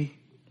be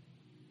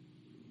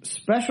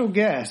special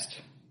guest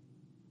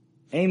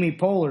Amy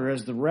Poehler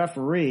as the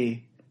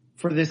referee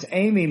for this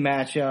Amy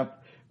matchup,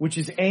 which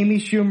is Amy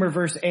Schumer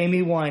versus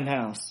Amy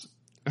Winehouse.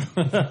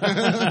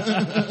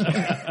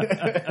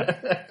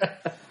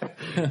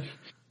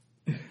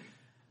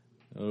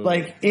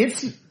 Like,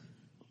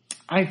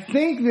 I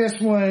think this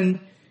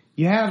one,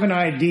 you have an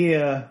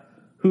idea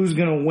who's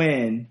gonna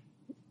win,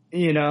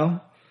 you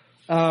know?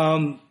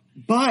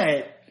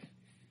 But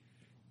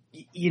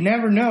you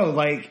never know.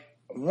 Like,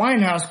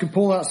 Winehouse could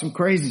pull out some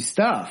crazy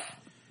stuff.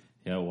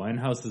 Yeah,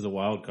 Winehouse is a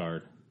wild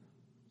card.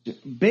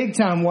 Big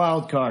time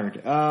wild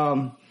card.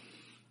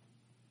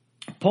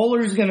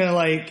 Poehler's gonna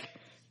like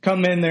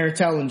come in there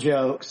telling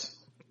jokes,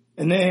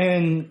 and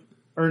then,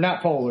 or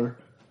not Poehler,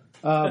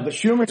 but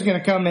Schumer's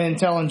gonna come in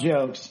telling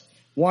jokes.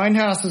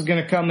 Winehouse is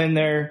gonna come in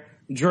there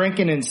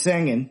drinking and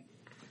singing,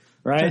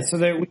 right? So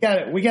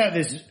that we got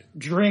this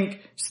drink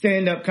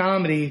stand up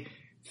comedy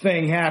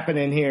thing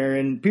happening here,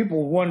 and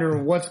people wonder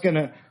who's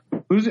gonna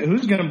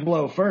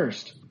blow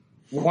first.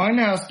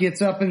 Winehouse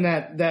gets up in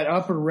that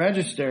upper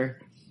register,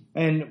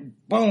 and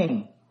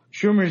boom,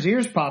 Schumer's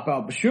ears pop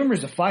out. But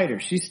Schumer's a fighter;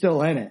 she's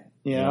still in it,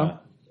 you know.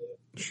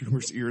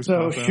 Schumer's ears.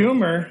 So pop out.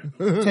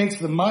 Schumer takes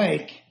the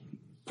mic,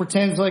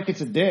 pretends like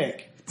it's a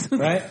dick,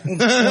 right,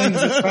 and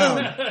swings it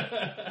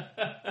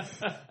around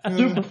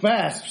super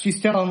fast. She's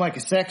telling like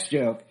a sex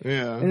joke,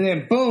 and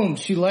then boom,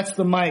 she lets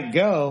the mic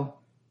go.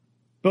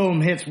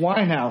 Boom, hits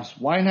Winehouse.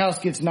 Winehouse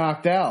gets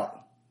knocked out.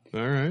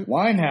 All right.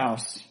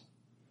 Winehouse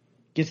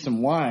gets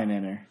some wine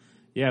in her.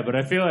 Yeah, but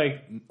I feel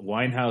like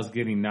Winehouse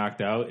getting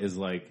knocked out is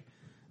like,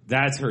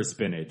 that's her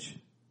spinach.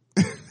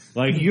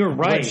 Like, you're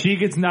right. When she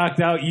gets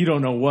knocked out, you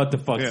don't know what the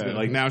fuck's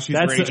like. Now she's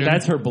that's raging.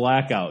 That's her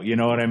blackout. You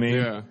know what I mean?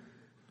 Yeah.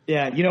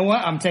 Yeah, you know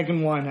what? I'm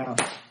taking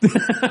Winehouse.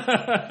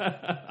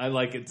 I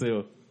like it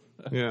too.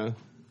 Yeah.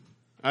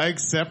 I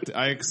accept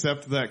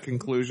that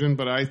conclusion,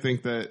 but I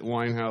think that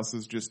Winehouse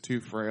is just too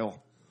frail.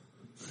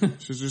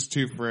 She's just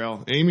too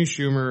frail. Amy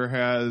Schumer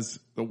has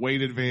the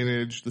weight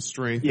advantage, the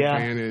strength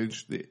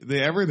advantage, the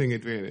everything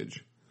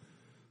advantage.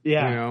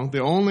 Yeah. You know,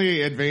 the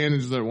only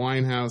advantage that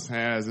Winehouse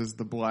has is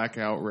the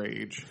blackout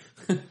rage.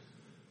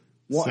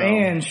 Well,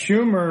 and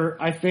Schumer,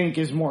 I think,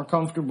 is more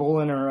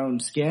comfortable in her own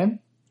skin.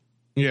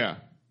 Yeah.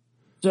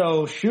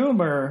 So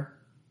Schumer,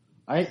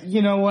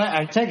 you know what?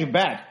 I take it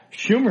back.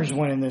 Schumer's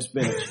winning this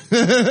bitch.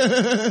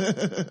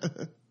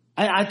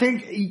 I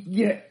think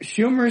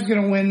Schumer's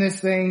going to win this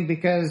thing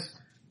because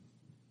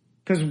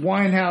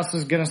Winehouse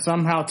is going to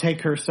somehow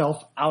take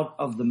herself out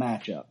of the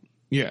matchup.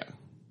 Yeah.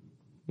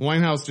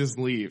 Winehouse just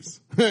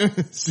leaves.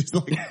 She's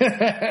like,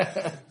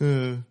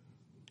 I'm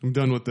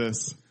done with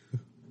this.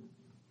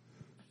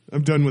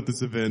 I'm done with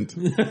this event.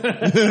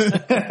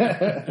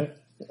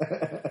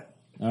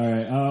 All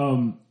right.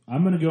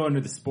 I'm going to go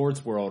into the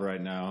sports world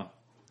right now.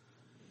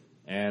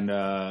 And,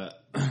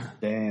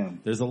 damn,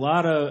 there's a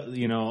lot of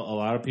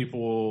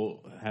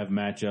people have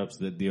matchups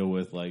that deal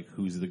with like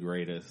who's the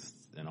greatest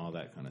and all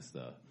that kind of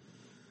stuff.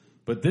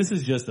 But this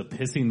is just a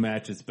pissing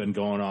match that's been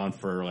going on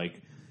for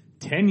like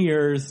 10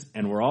 years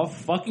and we're all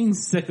fucking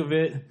sick of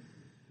it.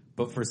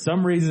 But for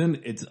some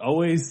reason, it's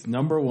always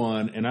number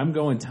one. And I'm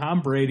going Tom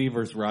Brady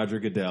versus Roger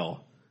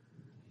Goodell.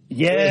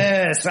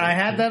 Yes, I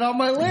had that on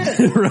my list.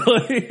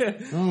 Really?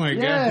 Oh my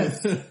God.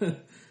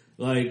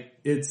 Like,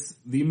 it's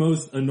the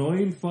most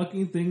annoying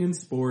fucking thing in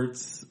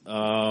sports.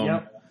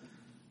 Yep.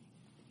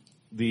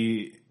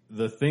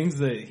 The things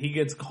that he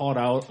gets called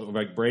out,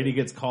 like Brady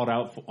gets called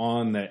out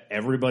on that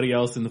everybody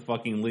else in the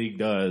fucking league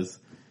does.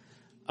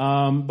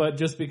 But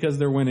just because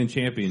they're winning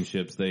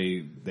championships,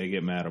 they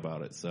get mad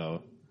about it.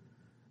 So,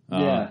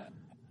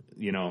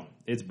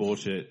 it's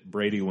bullshit.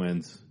 Brady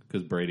wins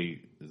because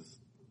Brady is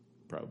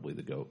probably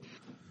the GOAT.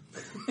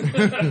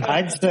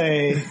 I'd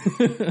say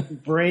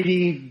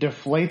Brady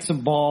deflates a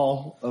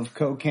ball of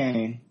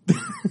cocaine,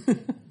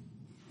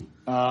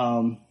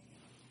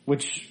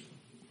 which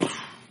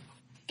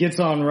gets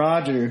on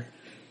Roger,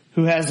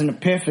 who has an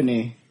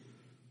epiphany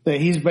that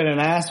he's been an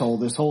asshole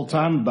this whole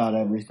time about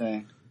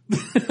everything.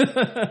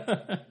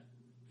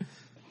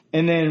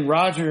 And then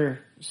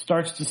Roger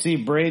starts to see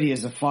Brady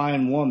as a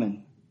fine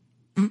woman.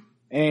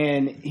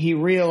 And he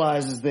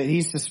realizes that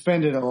he's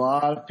suspended a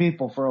lot of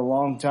people for a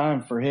long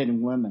time for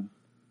hitting women.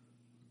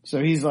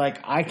 So he's like,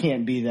 I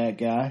can't be that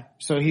guy.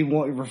 So he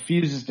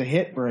refuses to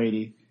hit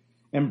Brady.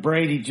 And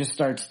Brady just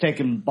starts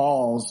taking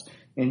balls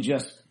and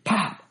just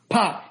pop,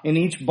 pop. And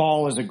each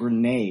ball is a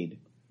grenade.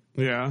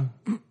 Yeah.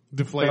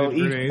 Deflated so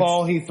grenades. Each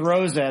ball he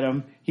throws at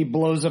him, he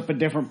blows up a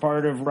different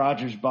part of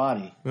Roger's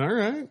body. All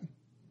right.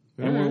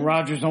 And when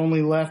Roger's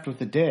only left with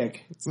the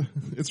dick.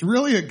 It's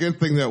really a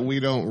good thing that we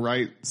don't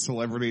write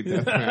celebrity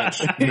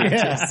deathmatch.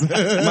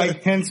 Yeah.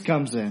 Mike Pence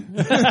comes in.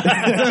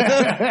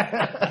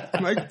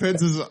 Mike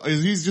Pence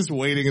he's just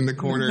waiting in the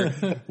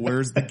corner.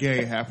 Where's the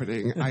gay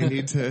happening? I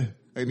need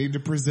to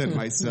present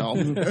myself.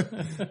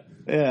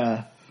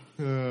 Yeah.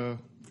 All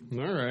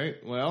right.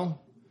 Well,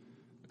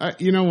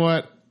 you know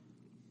what?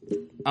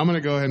 I'm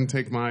going to go ahead and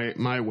take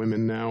my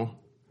women now.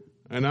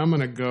 And I'm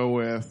going to go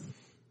with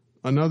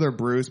another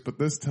Bruce, but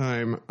this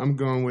time I'm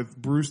going with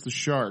Bruce the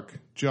Shark,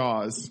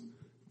 Jaws,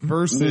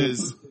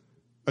 versus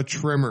a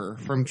Trimmer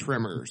from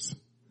Tremors.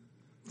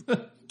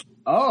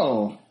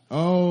 Oh,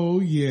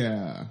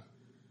 yeah.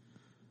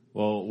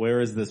 Well,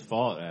 where is this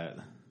fought at?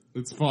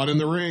 It's fought in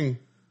the ring.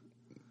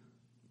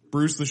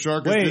 Bruce the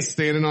Shark is just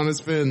standing on his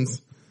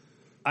fins.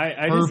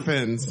 Her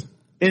fins.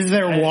 Is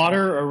there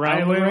water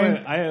around the ring?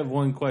 Wait. I have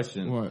one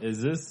question. What? Is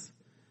this...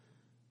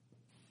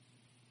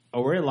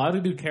 Are we allowed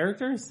to do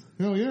characters?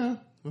 Hell yeah.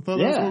 I thought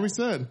that's what we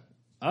said.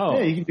 Oh.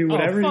 Yeah, you can do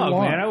whatever you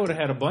want. Man, I would have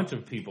had a bunch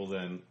of people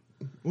then.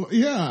 Well,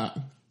 yeah.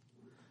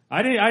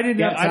 I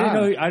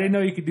didn't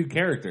know you could do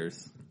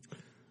characters.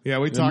 Yeah,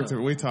 we talked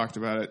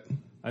about it.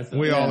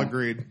 We all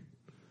agreed.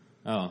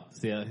 Oh,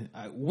 see,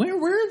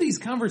 where are these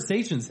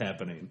conversations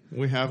happening?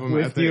 We have them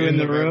with at the you end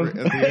in the room at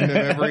the end of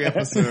every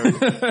episode.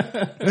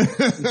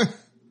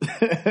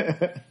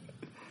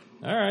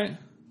 All right.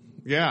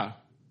 Yeah.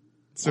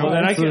 So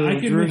then I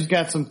can Drew's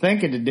got some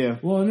thinking to do.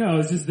 Well, no,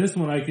 it's just this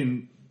one I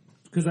can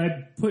because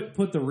I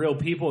put the real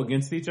people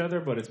against each other,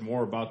 but it's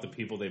more about the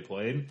people they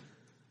played.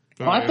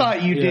 Well, I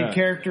thought you Yeah. did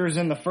characters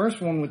in the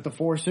first one with the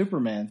 4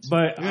 Supermans.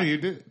 But Yeah, you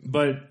did.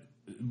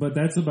 But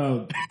that's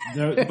about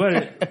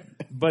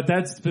but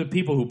that's the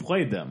people who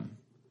played them.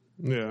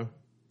 Yeah.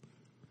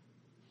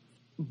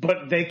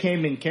 But they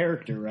came in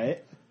character,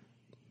 right?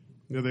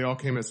 Yeah, they all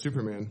came as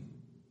Superman.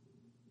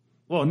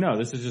 Well, no,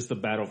 this is just the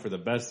battle for the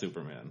best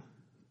Superman.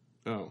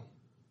 Oh.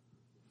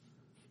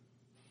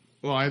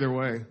 Well, either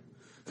way.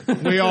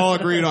 We all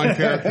agreed on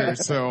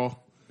characters, so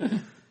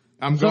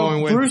I'm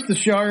going with Bruce the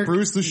Shark.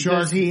 Bruce the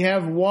Shark. Does he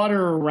have water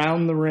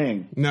around the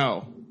ring?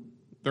 No.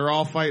 They're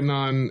all fighting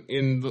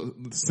in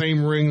the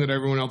same ring that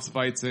everyone else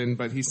fights in,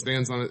 but he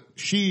stands on it.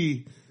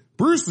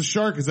 Bruce the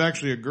Shark is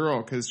actually a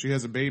girl because she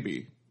has a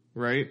baby,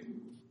 right?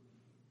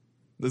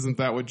 Isn't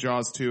that what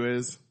Jaws 2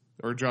 is?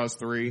 Or Jaws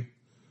 3?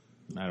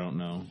 I don't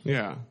know.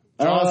 Yeah.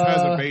 Jaws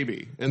has a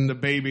baby, and the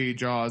baby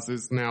Jaws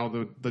is now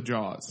the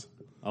Jaws.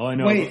 All I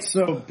know. Wait,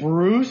 so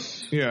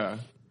Bruce Yeah.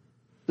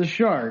 the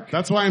Shark.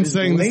 That's why I'm is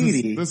saying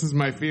lady. this is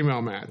my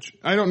female match.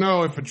 I don't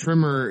know if a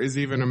trimmer is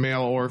even a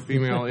male or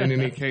female in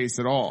any case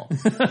at all.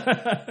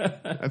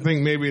 I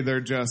think maybe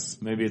they're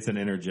just, Maybe it's an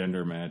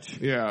intergender match.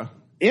 yeah.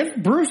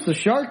 If Bruce the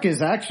Shark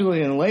is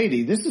actually a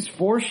lady, this is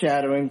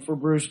foreshadowing for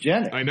Bruce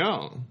Jenner. I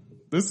know.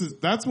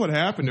 That's what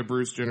happened to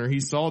Bruce Jenner.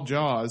 He saw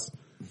Jaws,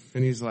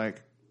 and he's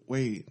like,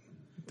 wait,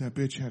 that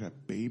bitch had a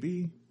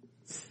baby?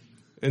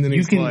 And then You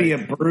he's can like, be a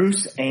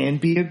Bruce and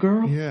be a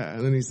girl? yeah.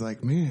 And then he's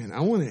like, man,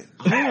 I want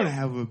to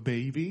have a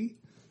baby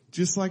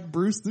just like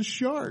Bruce the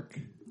Shark.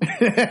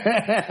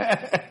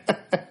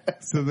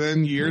 So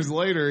then years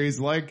later, he's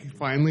like,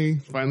 finally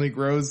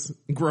grows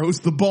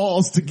the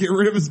balls to get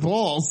rid of his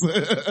balls.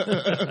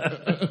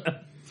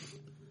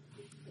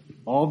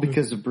 All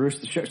because of Bruce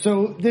the Shark.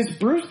 So this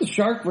Bruce the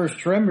Shark versus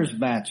Tremors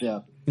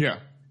matchup, Yeah.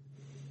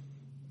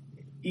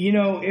 you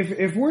know,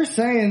 if we're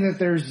saying that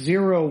there's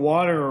zero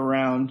water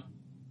around,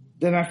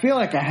 then I feel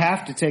like I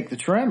have to take the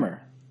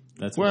Tremor.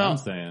 That's what I'm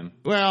saying.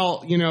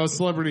 Well, you know,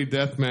 celebrity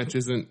deathmatch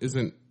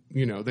isn't,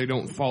 you know, they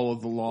don't follow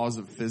the laws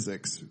of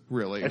physics,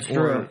 really. That's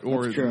true.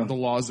 Or That's true. the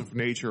laws of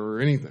nature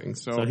or anything.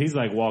 So he's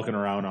like walking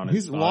around on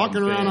his he's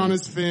walking around on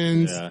his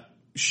fins. Yeah.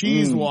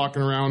 She's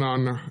walking around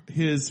on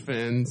his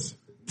fins.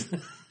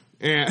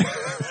 And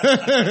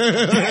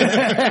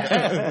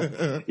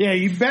Yeah,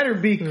 you better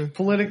be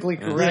politically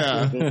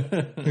correct with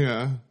it.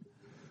 yeah.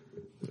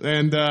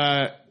 And,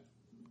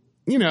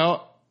 you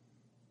know,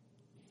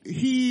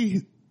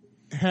 he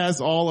has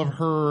all of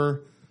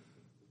her,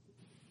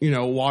 you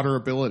know, water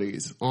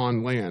abilities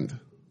on land.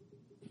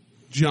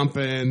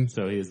 Jumping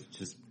So he's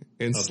just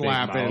and a big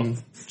slapping,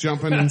 mouth.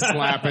 jumping and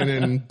slapping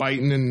and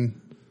biting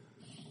and,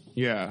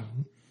 yeah.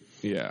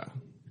 Yeah.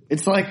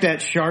 It's like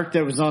that shark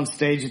that was on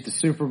stage at the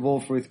Super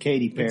Bowl with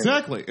Katy Perry.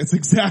 Exactly. It's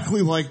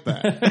exactly like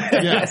that.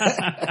 Yes.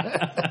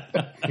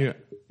 Yeah.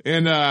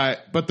 And,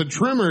 but the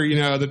Trimmer, you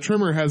know, the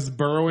Trimmer has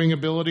burrowing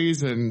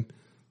abilities and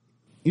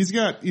he's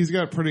got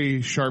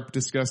pretty sharp,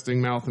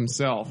 disgusting mouth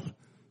himself.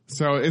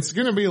 So it's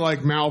going to be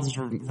like mouths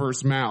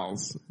versus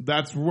mouths.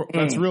 That's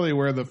really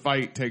where the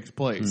fight takes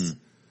place.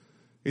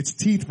 It's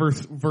teeth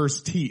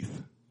versus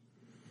teeth.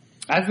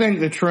 I think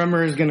the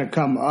Tremor is going to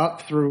come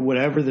up through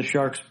whatever the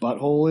shark's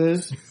butthole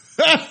is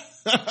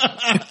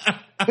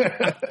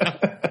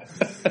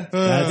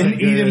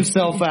and eat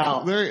himself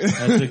out.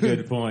 That's a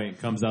good point.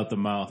 Comes out the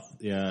mouth.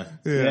 Yeah.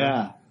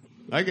 Yeah.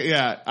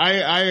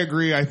 I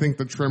agree. I think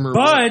the Trimmer.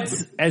 But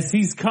as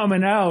he's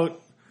coming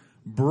out,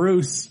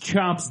 Bruce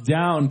chops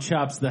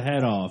the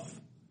head off.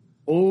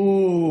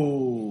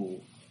 Oh.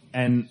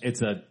 And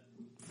it's a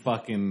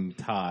fucking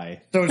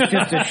tie. So it's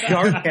just a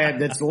shark head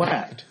that's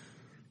left.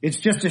 It's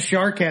just a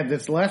shark head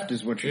that's left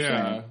is what you're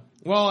saying.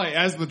 Well,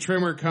 as the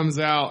Trimmer comes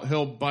out,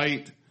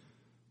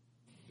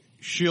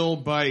 she'll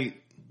bite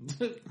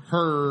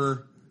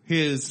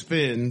his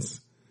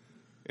fins,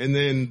 and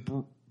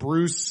then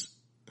Bruce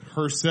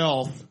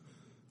herself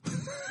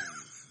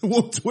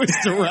will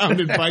twist around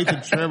and bite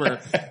the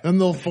Trimmer,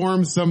 and they'll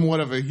form somewhat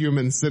of a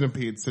human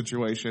centipede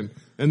situation.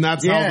 And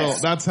that's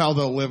how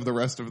they'll live the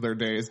rest of their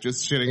days,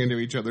 just shitting into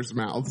each other's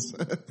mouths.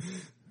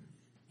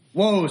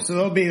 Whoa, so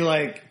they'll be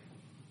like...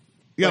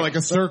 Yeah, like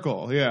a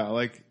circle. Yeah,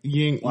 like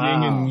yin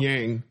and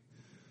yang.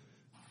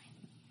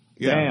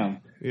 Yeah. Damn.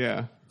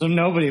 Yeah. So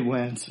nobody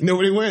wins.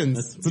 Nobody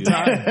wins. That's It's a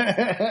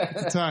tie.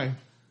 It's a tie.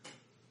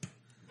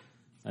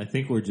 I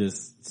think we're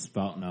just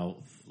spouting out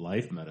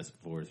life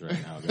metaphors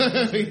right now,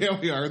 guys. Yeah,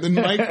 we are. Then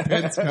Mike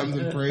Pence comes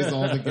and prays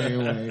all the gay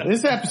away.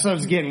 This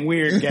episode's getting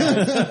weird,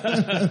 guys.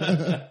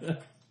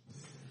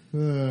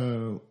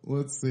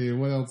 Let's see.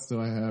 What else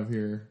do I have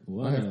here?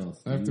 I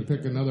have to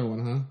pick another one,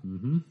 huh?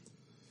 Mm-hmm.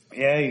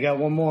 Yeah, you got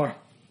one more.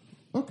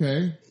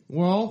 Okay.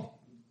 Well.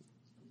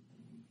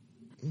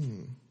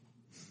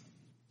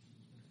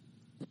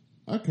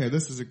 Okay,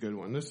 this is a good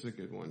one.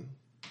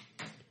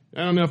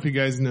 I don't know if you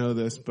guys know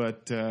this,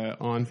 but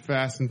on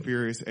Fast and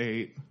Furious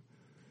 8,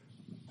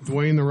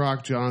 Dwayne "The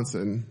Rock"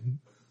 Johnson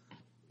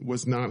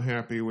was not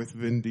happy with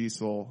Vin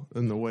Diesel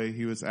and the way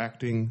he was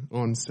acting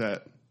on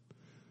set.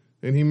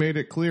 And he made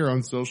it clear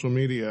on social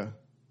media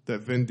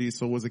that Vin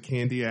Diesel was a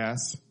candy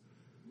ass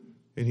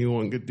and he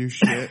wasn't going to do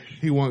shit.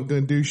 He wasn't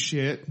going to do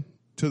shit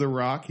to The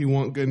Rock. He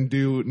wasn't going to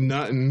do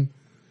nothing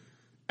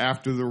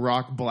after The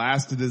Rock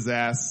blasted his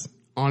ass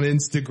on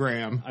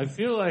Instagram. I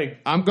feel like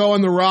I'm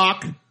going The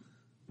Rock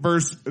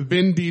versus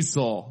Vin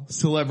Diesel,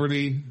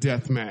 celebrity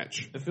death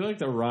match.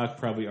 The Rock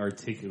probably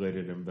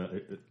articulated him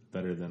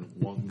better than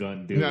One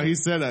Gun Dude. No, he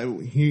said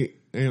he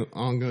ain't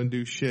gonna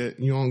do shit.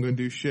 You aren't gonna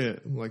do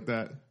shit like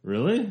that.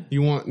 Really?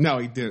 No,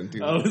 he didn't do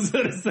that. I was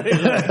gonna say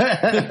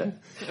that.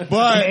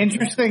 But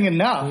interesting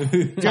enough,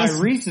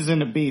 Tyrese is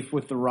in a beef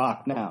with The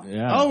Rock now.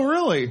 Yeah. Oh,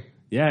 really?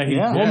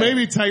 Yeah. Well,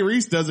 maybe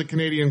Tyrese does a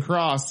Canadian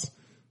cross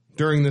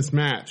during this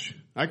match.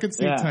 I could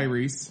see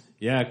Tyrese.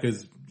 Yeah,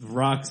 because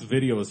Rock's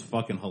video is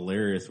fucking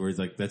hilarious where he's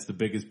like, that's the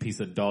biggest piece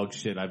of dog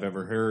shit I've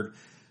ever heard.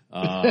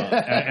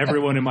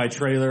 Everyone in my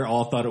trailer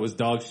all thought it was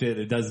dog shit.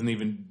 It doesn't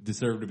even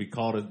deserve to be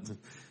called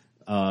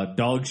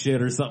dog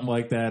shit or something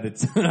like that.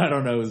 It's, I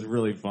don't know, it was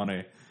really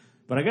funny.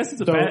 But I guess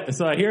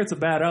so I hear it's a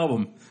bad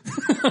album.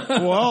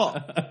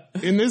 Well,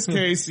 in this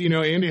case,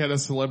 Andy had a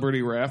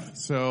celebrity ref,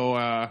 so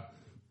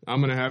I'm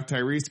going to have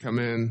Tyrese come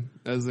in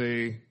as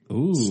a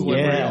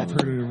celebrity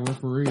alternative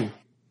referee.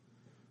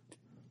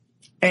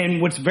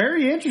 And what's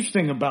very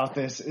interesting about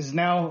this is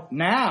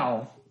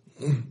now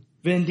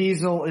Vin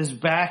Diesel is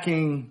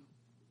backing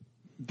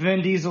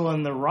Vin Diesel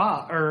and The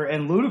Rock,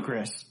 and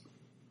Ludacris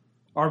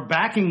are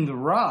backing The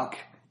Rock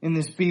in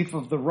this beef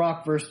of The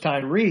Rock versus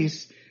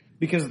Tyrese,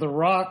 because The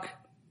Rock,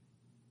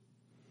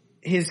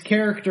 his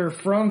character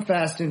from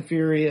Fast and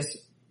Furious,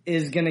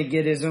 is going to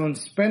get his own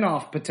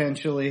spinoff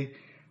potentially,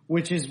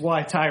 which is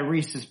why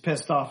Tyrese is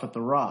pissed off at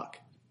The Rock.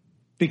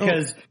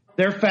 Because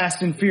they're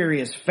Fast and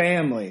Furious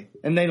family,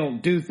 and they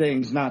don't do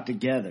things not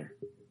together.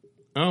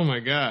 Oh my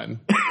God.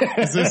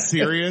 Is this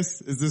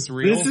serious? Is this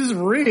real? This is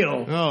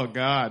real. Oh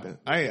God.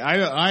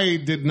 I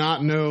did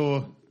not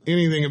know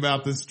anything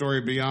about this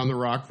story beyond The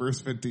Rock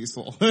versus Vin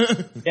Diesel.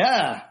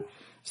 Yeah.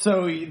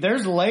 So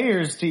there's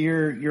layers to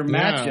your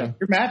matchup. Yeah.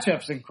 Your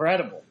matchup's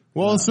incredible.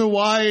 Well, so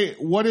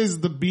what is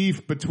the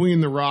beef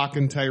between The Rock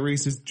and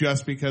Tyrese? Is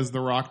just because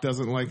The Rock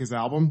doesn't like his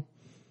album?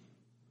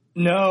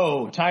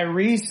 No,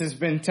 Tyrese has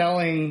been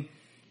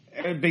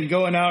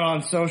going out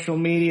on social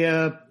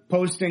media,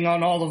 posting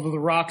on all of The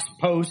Rock's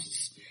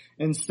posts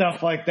and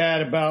stuff like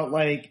that about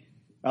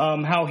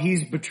how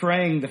he's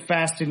betraying the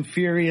Fast and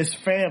Furious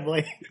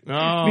family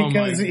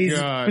because he's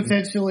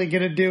potentially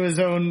going to do his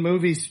own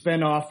movie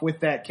spinoff with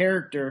that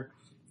character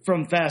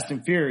from Fast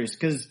and Furious,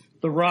 because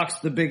The Rock's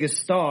the biggest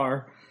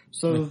star.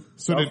 So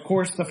of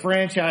course the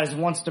franchise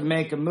wants to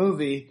make a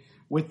movie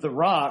with The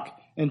Rock,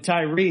 and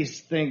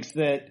Tyrese thinks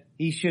that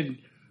he should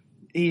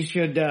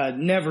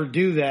never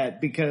do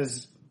that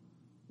because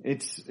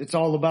it's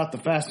all about the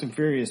Fast and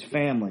Furious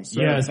family.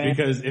 So yes,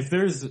 because if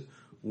there's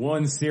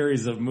one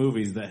series of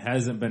movies that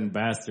hasn't been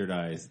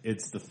bastardized,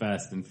 it's the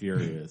Fast and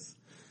Furious.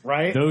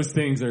 Right? Those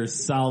things are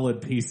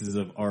solid pieces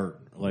of art,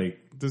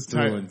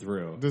 through and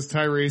through. Does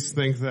Tyrese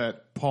think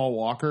that Paul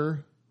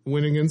Walker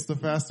went against the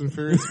Fast and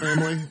Furious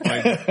family?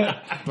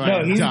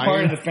 No, he's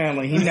part of the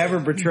family. He never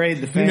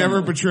betrayed the family. He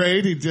never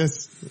betrayed. He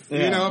just,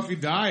 if you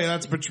die,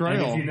 that's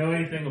betrayal. And if you know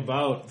anything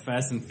about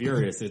Fast and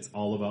Furious, it's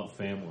all about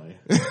family.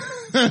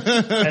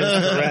 That's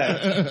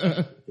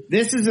correct.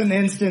 This is an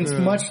instance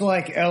much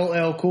like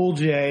LL Cool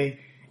J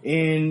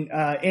in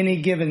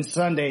Any Given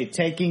Sunday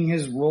taking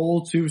his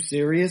role too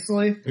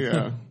seriously.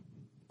 Yeah.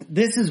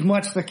 This is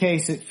much the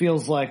case, it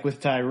feels like,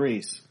 with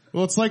Tyrese.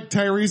 Well, it's like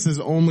Tyrese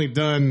has only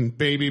done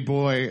Baby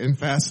Boy and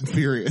Fast and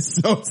Furious,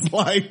 so it's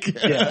like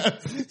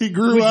he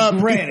grew up.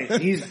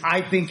 Granted,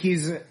 I think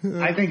he's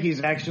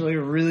actually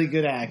a really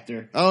good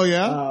actor. Oh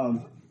yeah,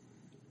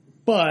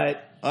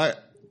 but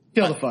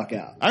chill the fuck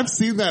out. I've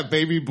seen that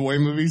Baby Boy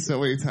movie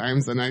so many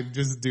times, and I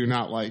just do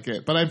not like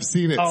it. But I've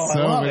seen it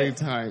so many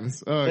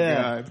times. Oh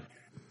God,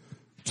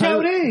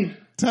 Jody.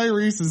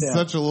 Tyrese is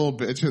such a little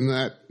bitch in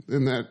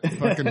that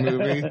fucking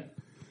movie.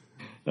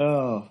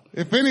 Oh.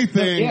 If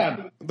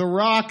anything, The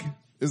Rock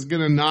is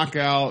going to knock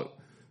out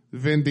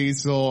Vin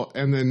Diesel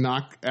and then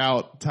knock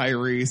out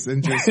Tyrese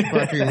and just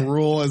fucking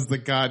rule as the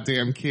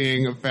goddamn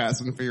king of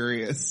Fast and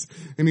Furious.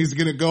 And he's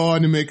going to go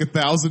on to make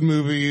 1,000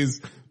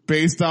 movies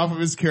based off of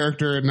his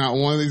character, and not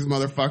one of these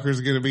motherfuckers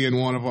is going to be in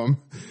one of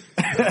them.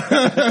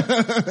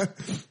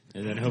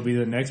 And then he'll be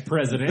the next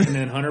president, and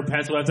then Hunter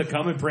Pence will have to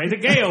come and pray the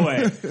gay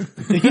away.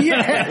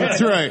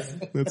 That's right.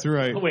 That's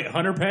right. Oh, wait,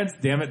 Hunter Pence?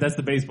 Damn it, that's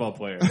the baseball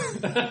player.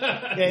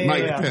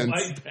 Mike Pence.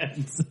 Mike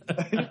Pence.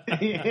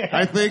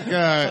 I think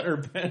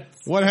Hunter Pence.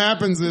 What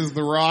happens is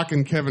The Rock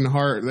and Kevin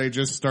Hart, they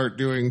just start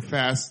doing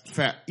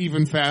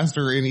even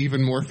faster and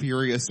even more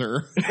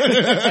furiouser.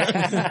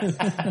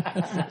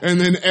 And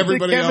then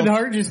everybody else. Kevin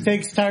Hart just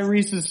takes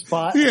Tyrese's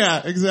spot.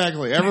 Yeah,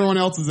 exactly. Everyone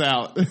else is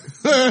out.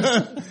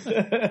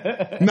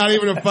 Not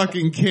even a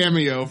fucking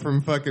cameo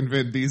from fucking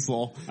Vin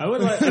Diesel.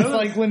 It's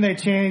like when they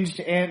changed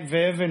Aunt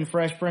Viv in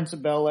Fresh Prince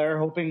of Bel-Air,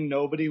 hoping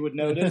nobody would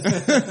notice.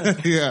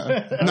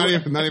 Yeah, not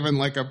even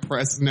like a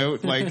press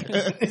note. Like,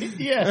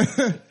 yeah.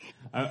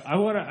 I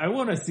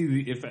want to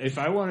see if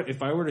I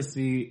were to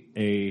see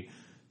a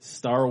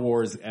Star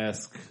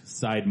Wars-esque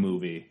side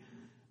movie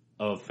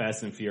of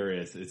Fast and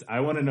Furious.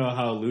 I want to know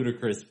how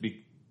Ludacris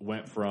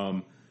went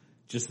from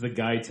just the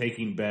guy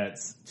taking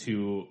bets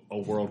to a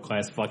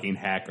world-class fucking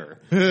hacker.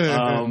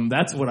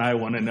 That's what I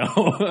want to know.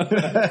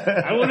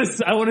 I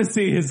want to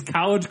see his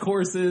college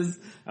courses.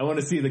 I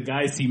want to see the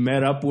guys he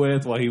met up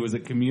with while he was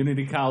at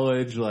community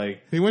college.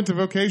 Like, he went to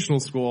vocational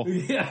school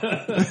yeah.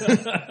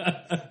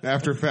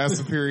 after Fast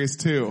and Furious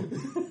 2.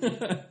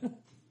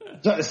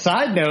 So, a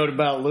side note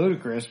about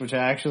Ludacris, which I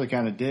actually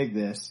kind of dig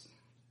this.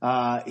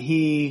 I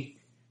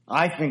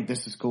think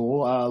this is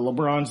cool.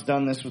 LeBron's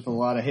done this with a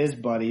lot of his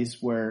buddies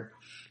where,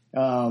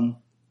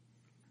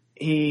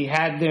 he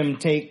had them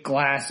take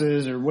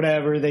classes or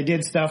whatever. They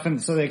did stuff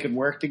and so they could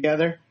work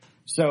together.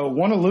 So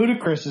one of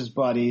Ludacris's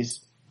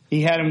buddies,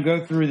 he had him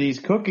go through these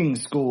cooking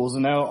schools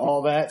and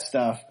all that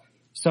stuff.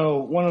 So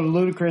one of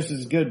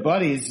Ludacris's good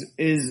buddies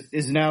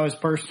is now his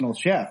personal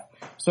chef.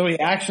 So he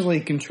actually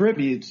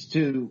contributes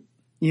to,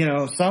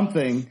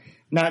 something,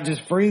 not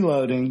just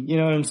freeloading. You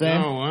know what I'm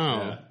saying? Oh,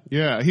 wow.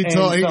 Yeah. He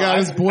So got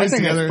his boys I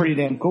think together. that's pretty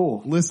damn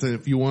cool. Listen,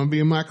 if you want to be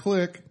in my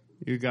clique,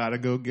 you gotta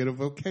go get a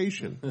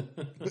vocation.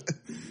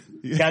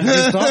 Gotta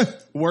do something.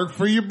 Work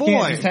for your boy.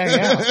 Can't just hang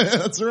out.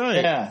 That's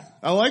right. Yeah.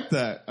 I like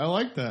that.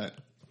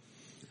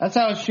 That's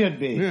how it should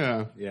be.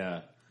 Yeah.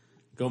 Yeah.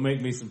 Go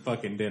make me some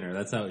fucking dinner.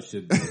 That's how it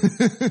should be.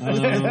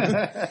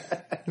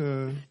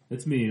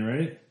 It's me,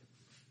 right?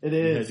 It You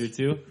is. had you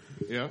too?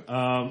 Yeah.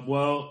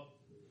 Well,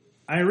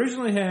 I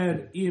originally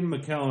had Ian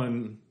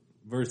McKellen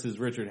versus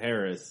Richard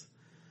Harris,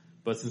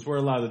 but since we're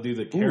allowed to do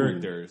the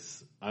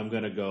characters, I'm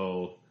gonna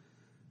go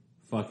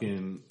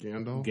fucking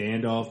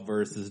Gandalf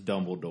versus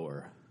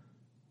Dumbledore.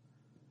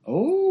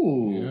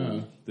 Oh.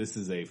 Yeah. This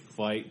is a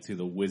fight to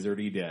the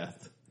wizardy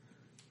death.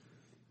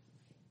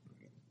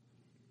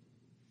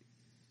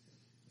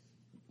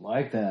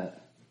 Like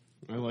that.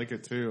 I like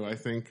it too. I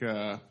think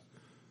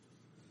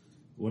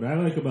What I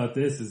like about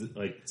this is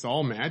like, it's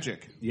all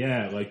magic.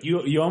 yeah, like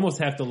you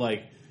almost have to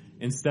like,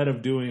 instead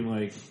of doing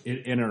like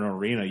in an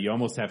arena, you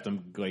almost have to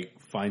like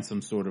find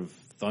some sort of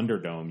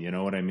Thunderdome. You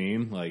know what I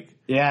mean? Like,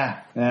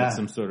 Yeah. like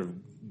some sort of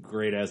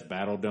great ass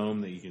battle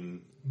dome that you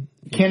can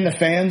Can the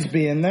fans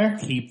be in there?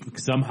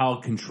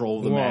 somehow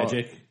control the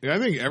magic. Yeah, I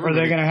think Or everybody.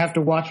 they're going to have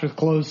to watch with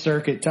closed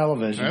circuit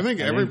television? I think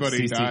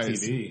everybody CCTV.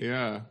 dies.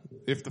 Yeah.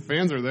 If the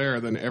fans are there,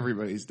 then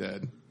everybody's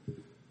dead.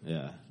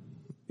 Yeah.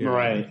 Yeah.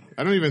 Right.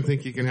 I don't even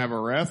think you can have a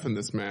ref in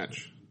this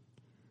match.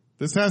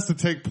 This has to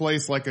take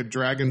place like a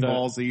Dragon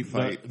Ball Z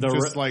fight.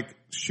 Just like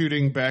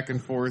shooting back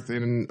and forth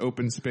in an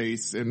open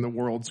space and the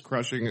world's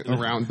crushing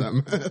around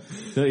them.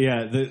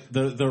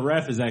 The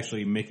ref is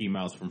actually Mickey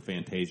Mouse from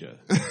Fantasia.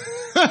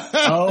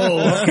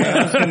 Oh, okay.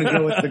 I was going to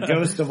go with the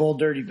ghost of Old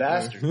Dirty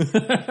Bastard.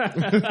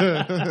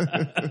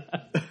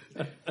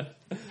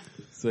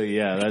 So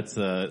yeah, that's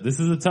this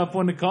is a tough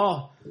one to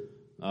call.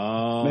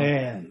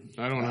 Man.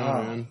 I don't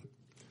know, man.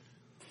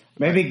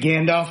 Maybe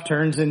Gandalf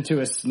turns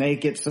into a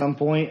snake at some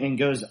point and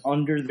goes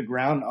under the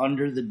ground,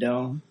 under the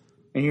dome.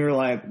 And you're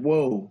like,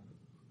 whoa.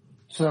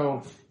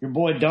 So your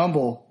boy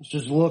Dumble is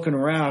just looking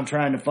around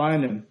trying to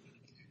find him.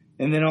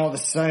 And then all of a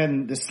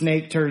sudden the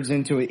snake turns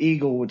into an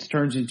eagle, which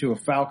turns into a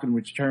falcon,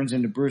 which turns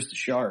into Bruce the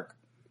Shark.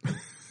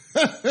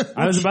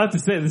 I was about to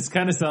say, this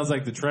kind of sounds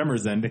like the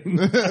Tremors ending.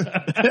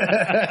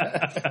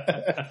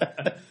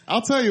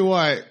 I'll tell you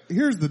what.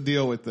 Here's the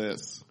deal with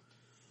this.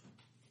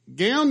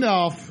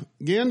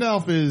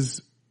 Gandalf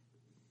is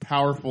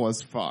powerful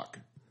as fuck.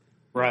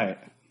 Right.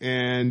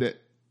 And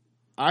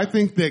I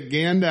think that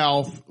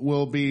Gandalf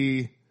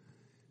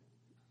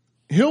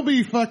he'll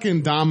be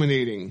fucking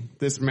dominating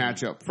this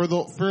matchup for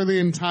the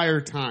entire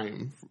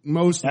time.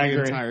 Most of the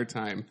entire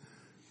time.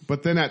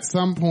 But then at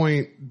some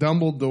point,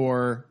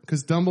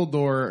 because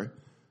Dumbledore,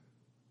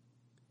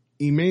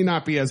 he may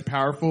not be as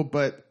powerful,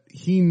 but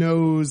he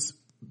knows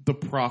the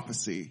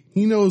prophecy.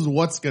 He knows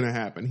what's going to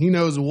happen. He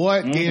knows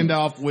what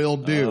Gandalf will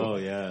do. Oh,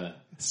 yeah.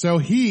 So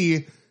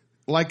he,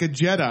 like a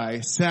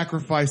Jedi,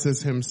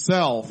 sacrifices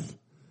himself,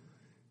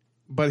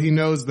 but he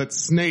knows that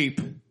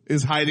Snape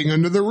is hiding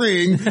under the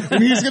ring,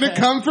 and he's going to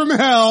come from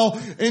hell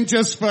and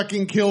just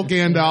fucking kill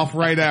Gandalf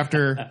right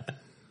after.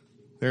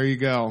 There you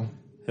go.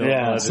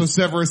 Yeah. So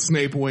Severus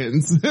Snape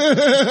wins.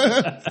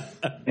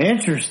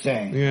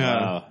 Interesting. Yeah.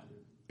 Wow.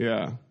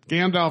 Yeah.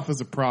 Gandalf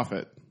is a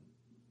prophet.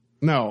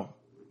 No.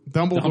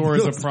 Dumbledore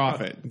is a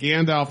prophet.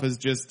 Gandalf is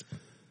just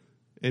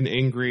an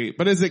angry...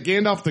 But is it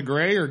Gandalf the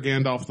Grey or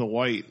Gandalf the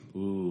White?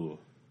 Ooh.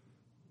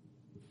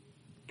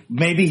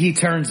 Maybe he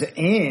turns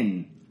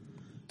in.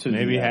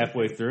 Maybe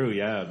halfway through,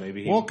 yeah.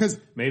 Maybe he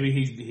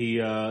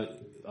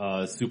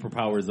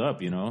superpowers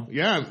up, you know?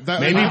 Yeah.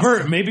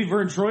 Maybe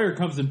Vern Troyer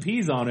comes and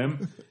pees on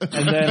him,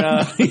 and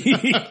then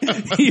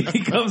he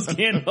becomes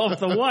Gandalf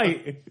the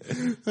White.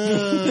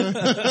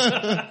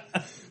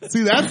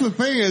 See, that's the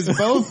thing is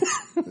both...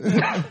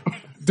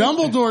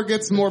 Dumbledore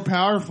gets more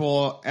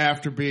powerful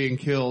after being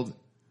killed,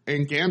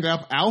 and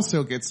Gandalf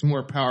also gets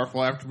more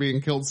powerful after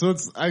being killed. So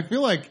I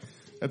feel like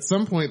at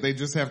some point they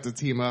just have to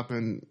team up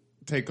and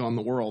take on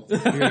the world,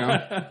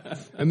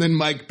 and then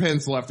Mike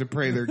Pence will have to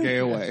pray their gay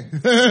away.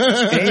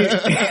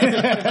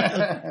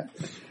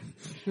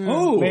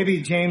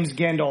 Maybe James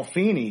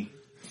Gandolfini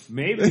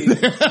Maybe.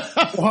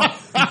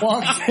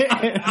 walks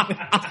in.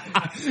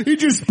 He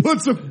just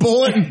puts a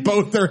bullet in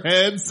both their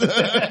heads.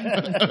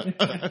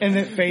 And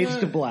it fades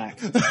to black.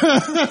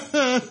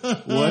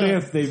 What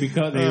if they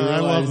realize I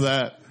love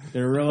that.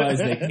 They realize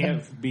they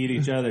can't beat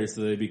each other,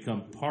 so they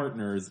become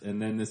partners,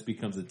 and then this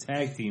becomes a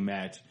tag team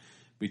match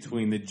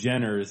between the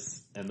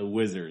Jenners and the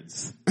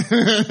Wizards. And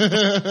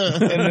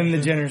then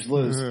the Jenners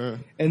lose.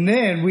 And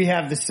then we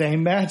have the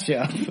same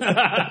matchup.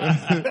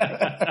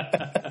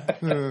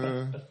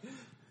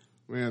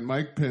 Man,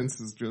 Mike Pence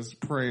is just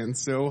praying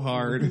so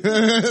hard.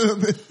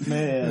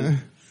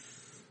 Man.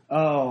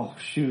 Oh,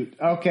 shoot.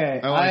 Okay.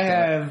 I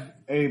have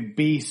a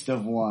beast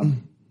of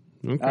one.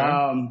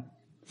 Okay.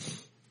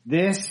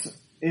 This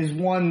is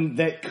one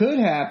that could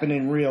happen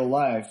in real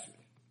life.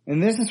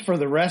 And this is for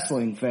the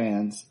wrestling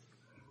fans.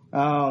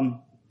 And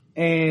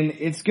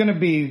it's going to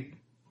be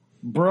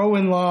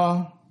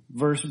bro-in-law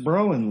versus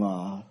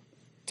bro-in-law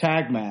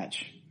tag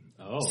match.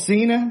 Oh.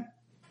 Cena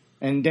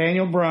and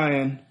Daniel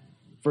Bryan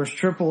versus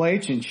Triple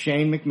H and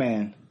Shane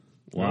McMahon.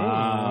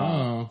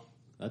 Wow.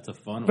 That's a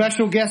fun one.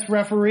 Special guest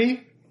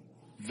referee,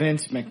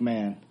 Vince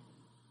McMahon.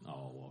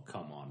 Oh, well,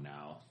 come on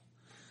now.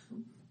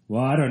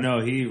 Well, I don't know.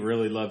 He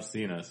really loves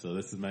Cena, so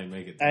this might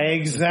make it tough.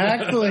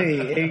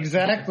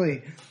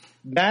 Exactly.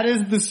 That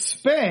is the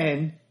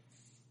spin,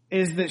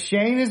 is that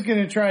Shane is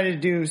going to try to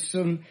do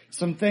some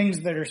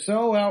things that are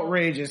so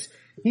outrageous.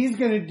 He's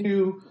going to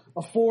do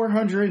a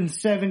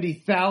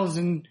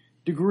 470,000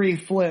 degree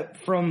flip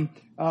from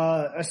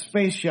a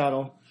space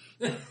shuttle.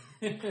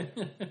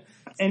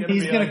 And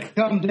he's going to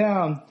come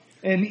down,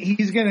 and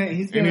he's going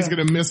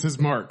to miss his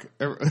mark.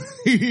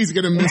 He's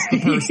going to miss the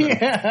person.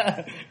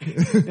 Yeah.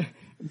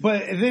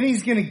 But then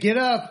he's going to get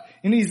up,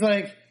 and he's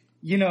like,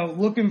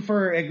 looking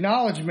for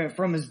acknowledgement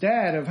from his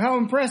dad of how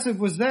impressive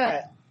was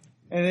that?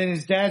 And then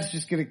his dad's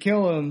just going to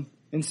kill him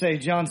and say,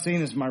 John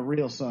Cena's my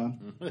real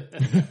son.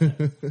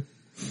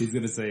 He's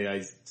going to say,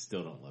 I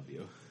still don't love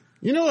you.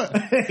 You know what?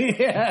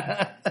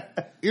 Yeah.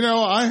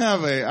 I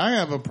have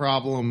a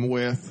problem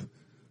with,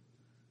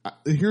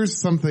 here's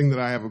something that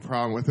I have a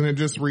problem with, and it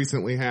just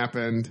recently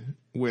happened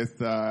with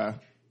my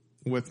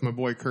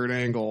boy Kurt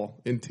Angle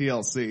in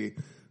TLC,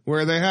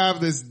 where they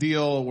have this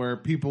deal where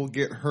people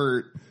get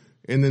hurt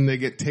and then they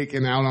get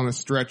taken out on a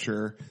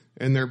stretcher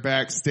and they're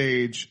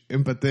backstage,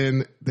 but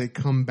then they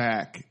come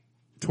back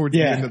toward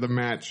the end of the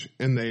match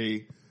and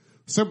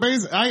so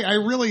basically, I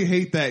really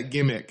hate that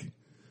gimmick.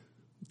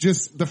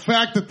 Just the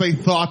fact that they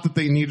thought that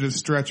they needed a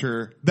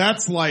stretcher,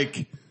 that's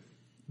like,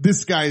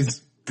 this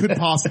guy's could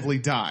possibly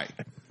die.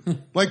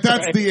 Like,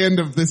 that's the end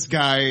of this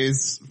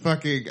guy's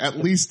fucking, at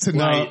least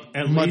tonight,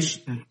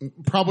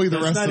 probably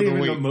the rest of the week. That's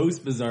not even the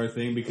most bizarre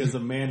thing, because a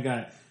man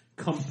got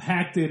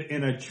compacted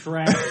in a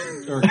trash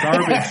or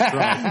garbage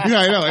truck. Yeah,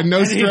 I know, and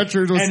no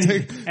stretchers was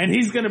taken. And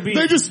he's gonna be...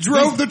 They just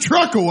drove the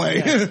truck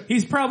away. Yeah,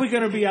 he's probably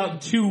gonna be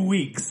out 2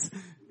 weeks.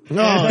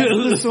 That's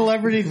the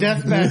celebrity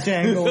deathmatch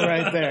angle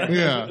right there.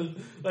 Yeah.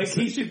 Like,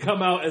 he should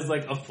come out as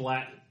like a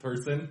flat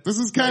person. This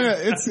is kind of,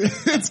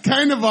 it's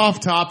kind of off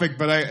topic,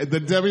 but the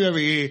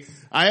WWE,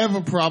 I have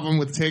a problem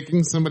with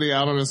taking somebody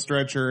out on a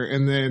stretcher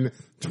and then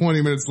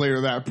 20 minutes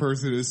later that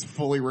person is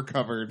fully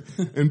recovered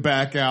and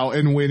back out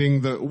and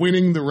winning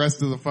the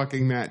rest of the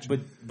fucking match.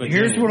 But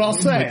here's what I'll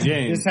say.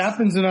 James, this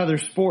happens in other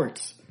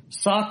sports.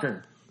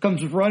 Soccer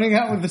comes running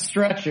out with a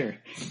stretcher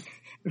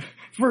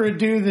for a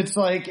dude that's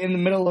like in the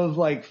middle of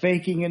like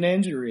faking an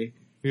injury.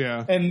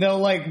 Yeah. And they'll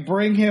like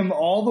bring him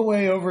all the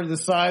way over the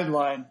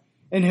sideline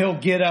and he'll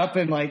get up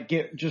and like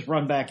just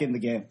run back in the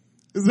game.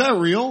 Is that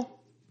real?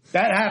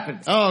 That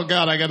happens. Oh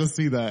God, I gotta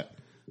see that.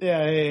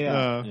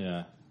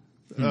 Yeah.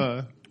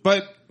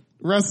 But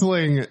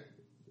wrestling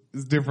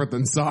is different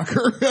than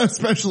soccer,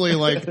 especially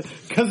like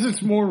because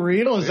it's more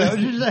real. Is that what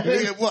you're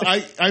saying? Well,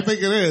 I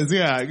think it is.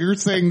 Yeah, you're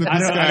saying that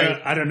this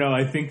guy. I don't know.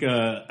 I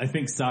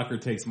think soccer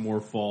takes more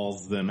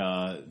falls than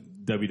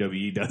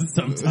WWE does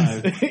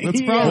sometimes.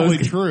 That's probably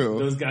true.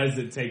 Those guys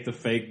that take the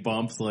fake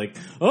bumps, like,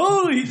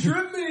 oh, he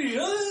tripped me.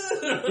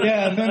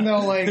 Yeah, and then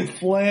they'll like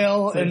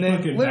flail, It's and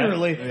like then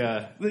literally,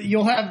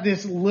 you'll have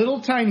this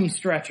little tiny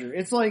stretcher.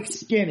 It's like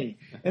skinny,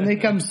 and they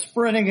come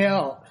sprinting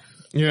out.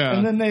 Yeah.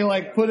 And then they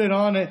like put it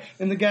on it,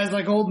 and the guy's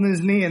like holding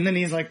his knee, and then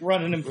he's like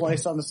running in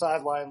place on the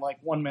sideline like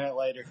 1 minute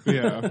later.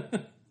 Yeah.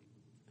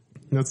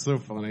 That's so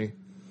funny.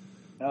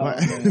 Oh,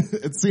 man.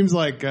 It seems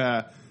like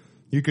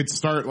you could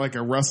start like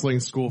a wrestling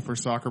school for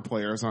soccer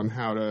players on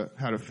how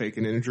to fake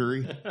an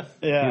injury.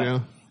 Yeah. You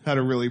know, how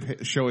to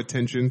really show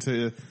attention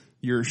to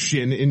your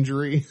shin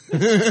injury. So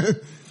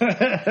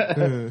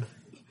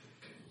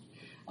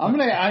I'm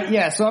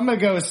gonna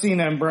go with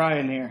Cena and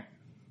Bryan here.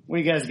 What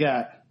do you guys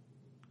got?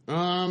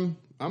 I'm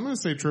gonna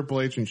say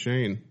Triple H and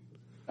Shane.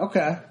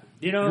 Okay.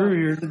 Drew,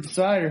 you're the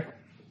decider.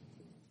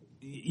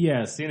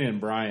 Yeah, Cena and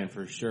Bryan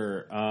for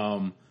sure.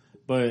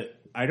 But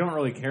I don't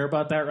really care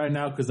about that right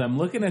now because I'm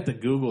looking at the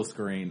Google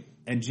screen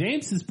and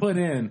James has put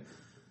in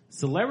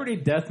Celebrity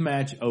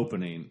Deathmatch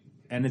opening,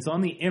 and it's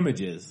on the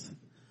images.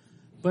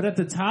 But at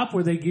the top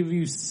where they give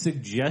you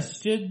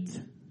suggested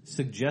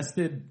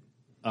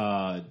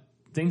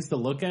things to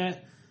look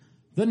at,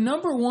 the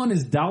number one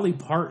is Dolly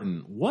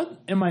Parton. What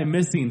am I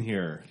missing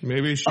here?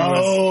 Maybe she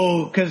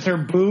was... because her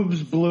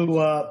boobs blew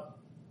up.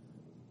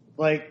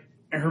 Like,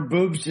 her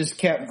boobs just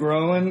kept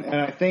growing,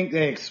 and I think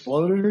they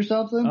exploded or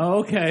something. Oh,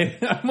 okay.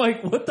 I'm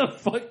like, what the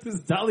fuck does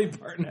Dolly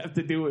Parton have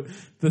to do with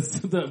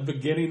the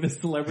beginning of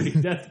Celebrity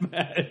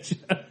Deathmatch?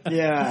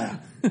 Yeah.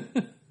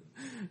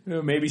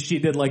 Maybe she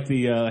did like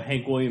the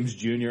Hank Williams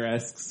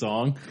Jr.-esque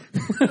song.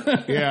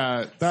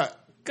 Yeah, that...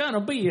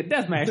 Gonna be a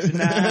deathmatch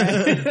tonight.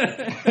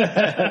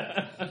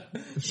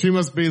 She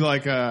must be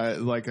like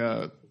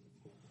a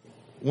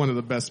one of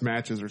the best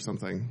matches or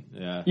something.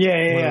 Yeah.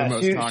 Yeah.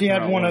 She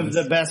had one of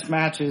the best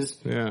matches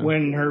Yeah.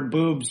 when her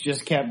boobs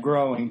just kept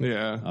growing.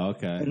 Yeah.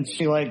 Okay. And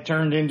she like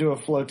turned into a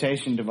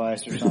flotation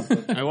device or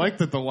something. I like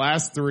that the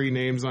last three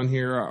names on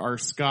here are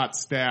Scott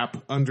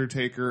Stapp,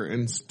 Undertaker,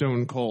 and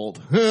Stone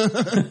Cold.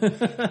 Stone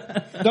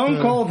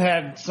Cold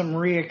had some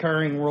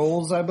reoccurring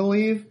roles, I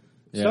believe.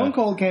 Yeah. Stone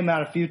Cold came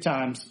out a few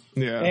times.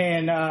 Yeah.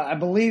 And I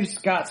believe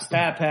Scott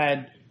Stapp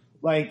had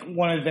like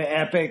one of the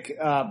epic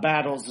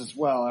battles as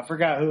well. I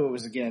forgot who it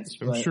was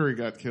against. I'm sure he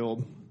got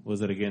killed.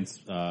 Was it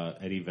against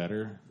Eddie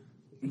Vedder?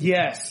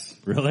 Yes.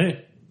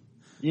 Really?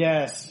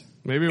 Yes.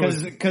 Maybe it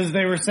was... Because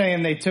they were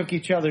saying they took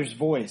each other's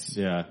voice.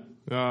 Yeah.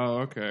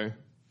 Oh, okay.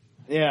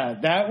 Yeah,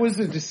 that was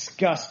a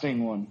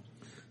disgusting one.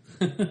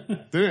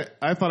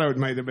 I thought it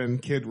might have been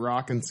Kid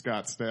Rock and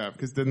Scott Stapp,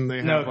 because didn't they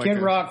have No, like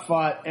Kid Rock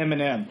fought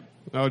Eminem.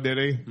 Oh, did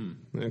he?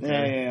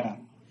 Okay. Yeah.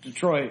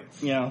 Detroit,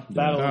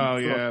 battle. Oh, of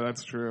Detroit. yeah,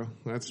 that's true.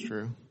 That's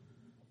true.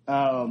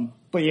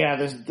 But yeah,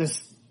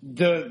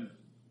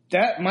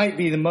 that might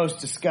be the most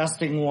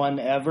disgusting one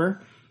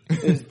ever.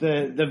 Is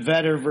the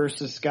Vedder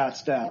versus Scott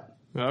Stapp.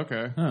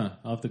 Okay. Huh.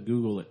 I'll have to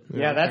Google it.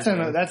 Yeah, that's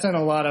in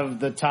a lot of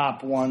the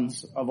top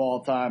ones of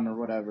all time or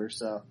whatever.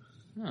 So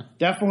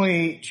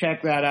definitely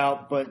check that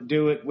out, but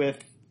do it with,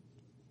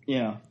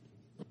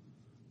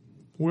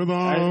 with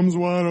arms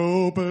wide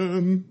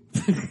open.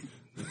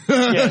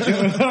 Yeah, do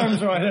it with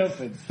arms wide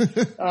open.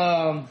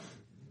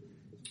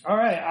 All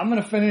right, I'm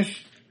gonna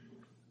finish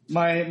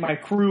my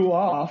crew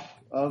off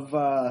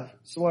of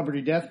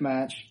Celebrity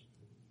Deathmatch.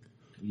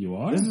 You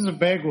are? This is a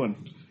big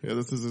one. Yeah,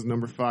 this is his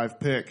number 5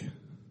 pick.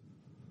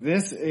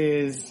 This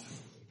is,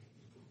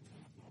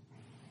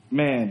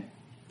 man,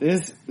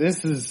 this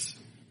is,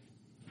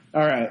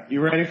 all right,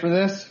 you ready for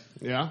this?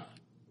 Yeah?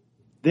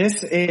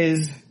 This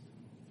is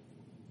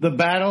the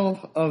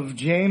battle of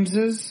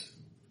James's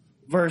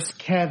versus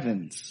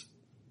Kevin's.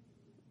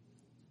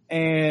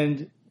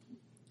 And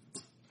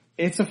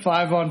it's a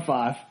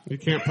 5-on-5. You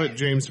can't put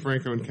James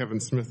Franco and Kevin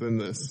Smith in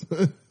this.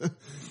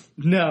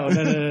 No.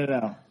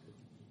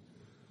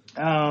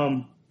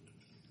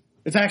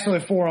 It's actually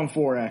a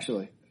 4-on-4,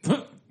 actually.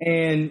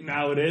 And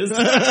now it is. So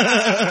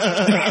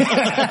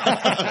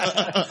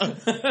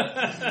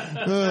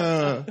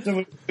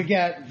we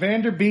got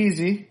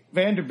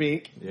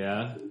Vanderbeek.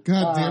 Yeah.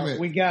 God damn it.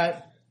 We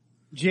got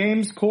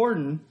James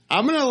Corden.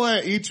 I'm going to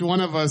let each one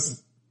of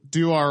us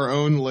do our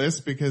own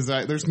list, because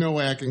there's no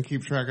way I can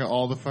keep track of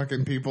all the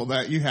fucking people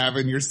that you have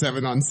in your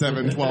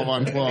 7-on-7,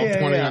 12-on-12,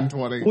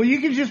 20-on-20. Well,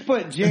 you can just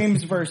put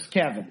James versus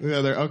Kevin.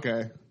 Yeah, they're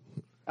okay.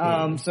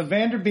 So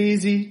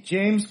Vanderbeek,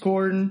 James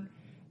Corden.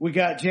 We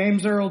got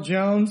James Earl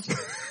Jones,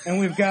 and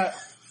we've got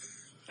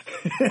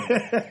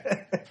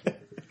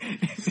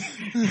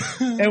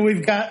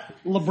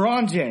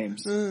LeBron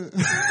James.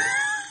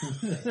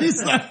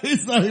 He's not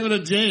even a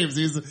James.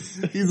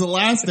 He's a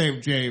last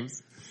name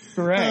James.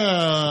 Correct.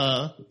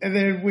 And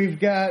then we've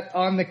got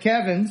on the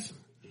Kevins,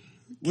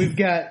 we've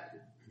got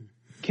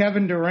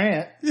Kevin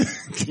Durant,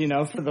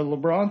 for the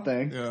LeBron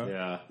thing.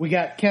 Yeah. We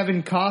got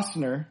Kevin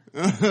Costner.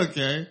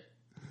 Okay.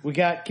 We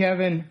got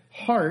Kevin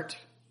Hart.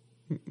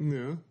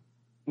 Yeah.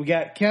 We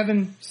got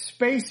Kevin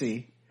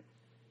Spacey.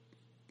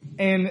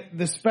 And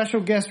the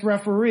special guest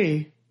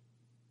referee,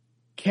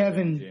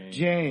 Kevin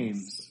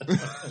James.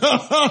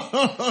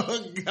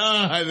 Oh,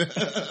 God.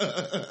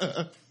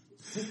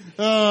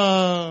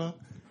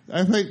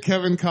 I think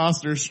Kevin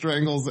Costner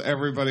strangles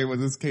everybody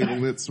with his cable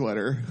knit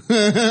sweater.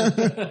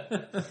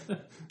 And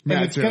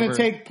it's going to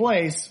take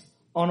place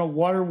on a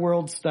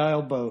Waterworld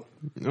style boat.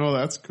 Oh,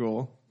 that's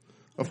cool.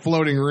 A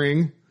floating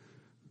ring.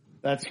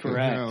 That's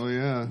correct. Hell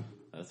yeah.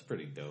 That's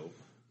pretty dope.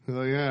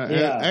 Hell yeah.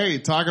 Yeah. Hey,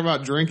 talk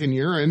about drinking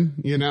urine,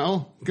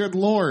 Good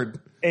Lord.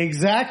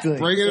 Exactly.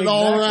 Bringing it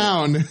all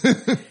around.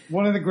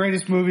 One of the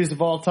greatest movies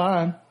of all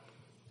time.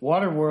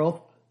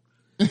 Waterworld.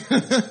 I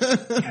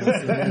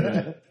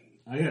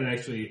gotta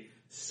actually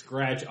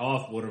scratch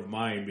off one of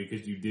mine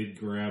because you did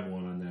grab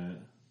one on that.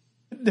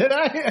 Did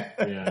I?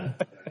 Yeah.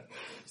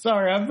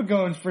 Sorry, I've been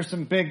going for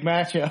some big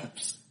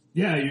matchups.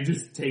 Yeah, you're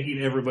just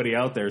taking everybody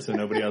out there so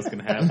nobody else can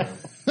have them.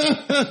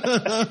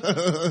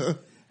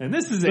 And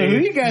this is So who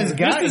you guys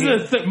got This here?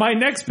 is my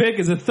next pick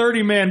is a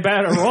 30-man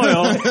battle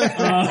royal.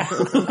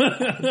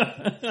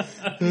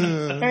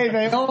 Hey,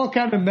 they all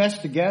kind of mesh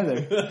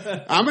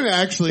together. I'm going to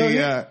actually,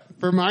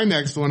 for my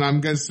next one, I'm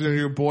going to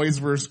do boys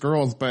versus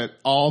girls, but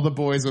all the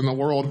boys in the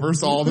world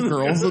versus all the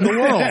girls in the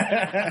world.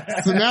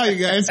 So now you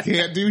guys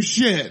can't do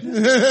shit.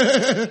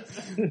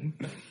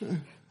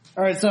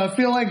 All right, so I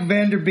feel like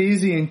Vander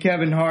Beese and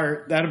Kevin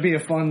Hart, that'll be a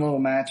fun little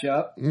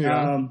matchup.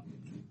 Yeah.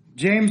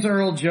 James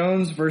Earl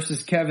Jones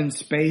versus Kevin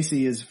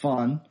Spacey is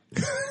fun.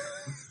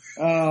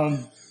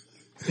 James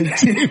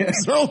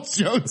Earl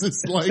Jones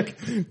is like,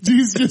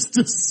 he's just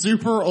a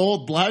super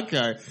old black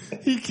guy.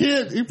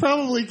 He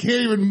probably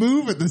can't even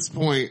move at this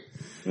point.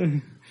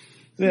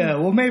 Yeah,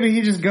 well maybe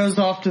he just goes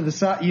off to the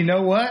side. You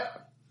know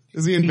what?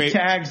 Is he in He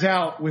tags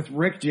out with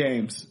Rick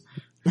James.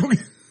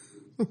 God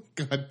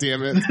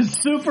damn it.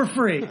 Super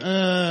free.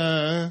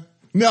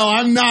 No,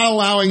 I'm not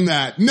allowing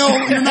that. No,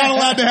 you're not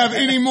allowed to have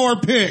any more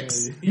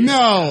picks.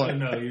 No.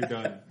 No, you're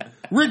done.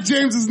 Rick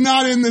James is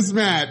not in this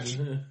match.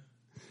 All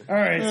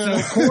right, so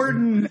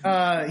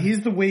Corden, he's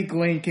the weak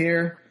link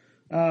here.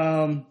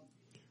 The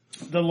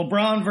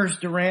LeBron versus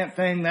Durant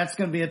thing, that's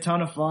going to be a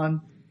ton of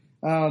fun.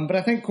 But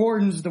I think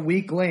Corden's the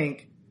weak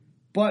link.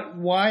 But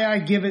why I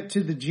give it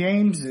to the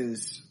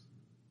Jameses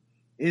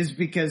is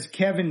because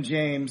Kevin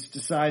James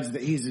decides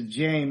that he's a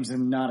James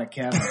and not a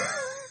Kevin.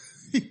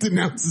 He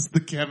denounces the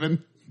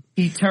Kevin.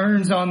 He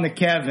turns on the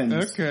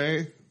Kevins.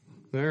 Okay.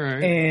 All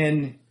right.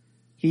 And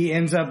he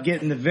ends up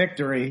getting the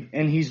victory,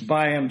 and he's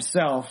by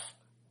himself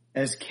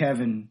as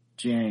Kevin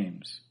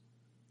James.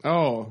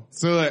 Oh,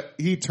 so that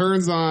he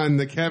turns on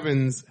the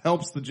Kevins,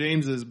 helps the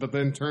Jameses, but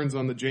then turns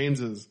on the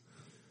Jameses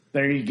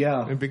There you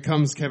go. and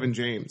becomes Kevin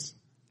James.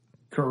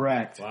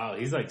 Correct. Wow,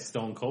 he's like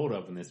stone cold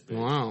up in this bitch.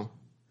 Wow.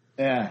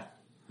 Yeah.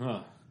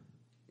 Huh.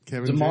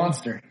 Kevin It's a James.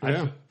 monster.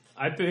 Yeah.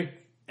 I pick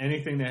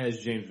anything that has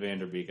James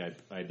Vanderbeek.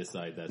 I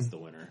decide that's the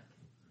winner.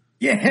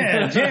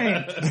 Yeah,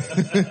 James.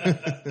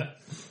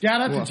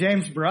 Shout out to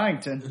James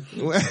Bryington.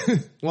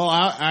 Well,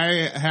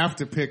 I have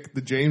to pick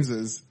the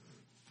Jameses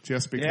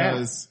just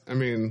because, I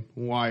mean,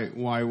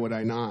 why would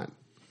I not?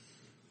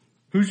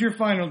 Who's your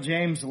final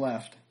James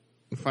left?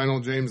 The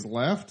final James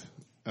left?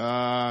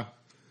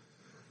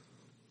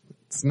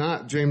 It's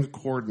not James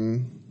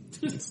Corden.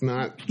 It's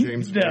not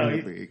James No,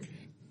 Vanderbeek.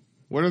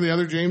 What are the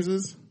other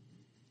Jameses?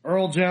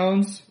 Earl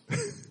Jones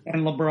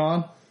and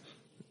LeBron.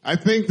 I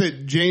think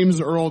that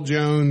James Earl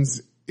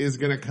Jones is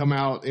going to come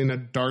out in a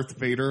Darth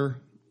Vader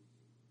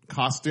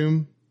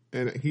costume,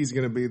 and he's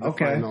going to be the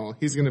final.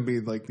 He's going to be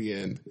like the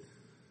end.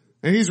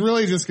 And he's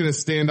really just going to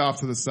stand off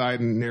to the side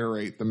and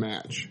narrate the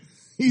match.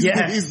 He's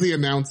the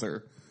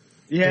announcer.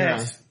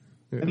 Yes.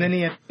 Yeah. And then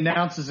he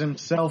announces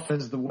himself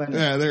as the winner.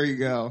 Yeah, there you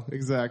go.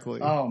 Exactly.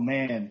 Oh,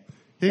 man.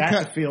 He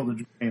That's a field of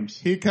dreams.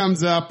 He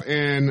comes up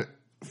and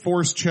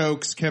force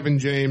chokes Kevin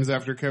James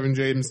after Kevin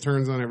James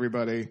turns on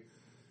everybody.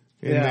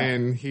 And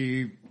then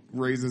he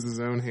raises his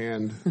own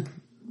hand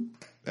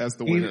as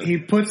the winner. He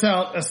puts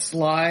out a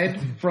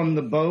slide from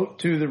the boat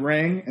to the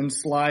ring and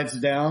slides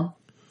down.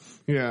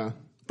 Yeah.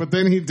 But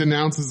then he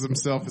denounces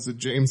himself as a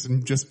James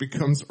and just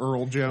becomes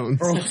Earl Jones.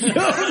 Earl Jones. He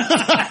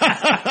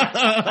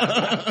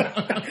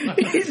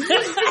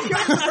just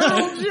becomes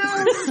Earl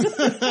Jones.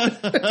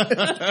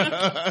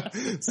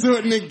 So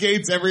it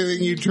negates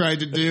everything you tried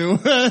to do.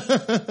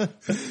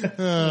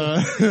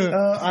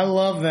 I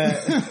love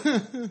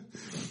that.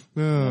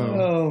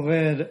 Oh,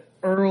 man.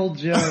 Earl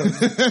Jones.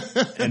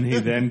 And he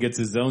then gets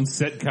his own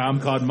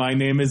sitcom called My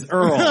Name is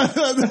Earl.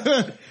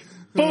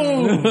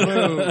 Boom.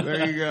 Boom.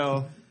 There you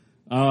go.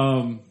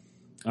 All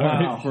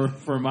right,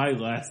 for my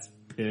last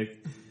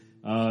pick,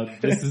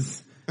 this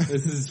is,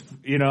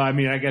 you know, I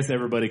mean, I guess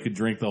everybody could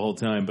drink the whole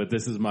time, but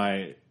this is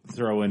my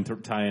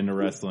tie into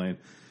wrestling.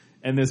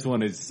 And this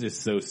one is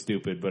just so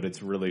stupid, but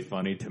it's really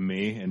funny to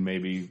me and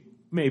maybe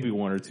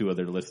one or two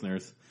other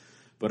listeners.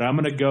 But I'm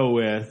going to go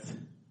with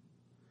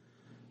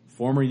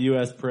former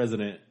U.S.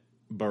 President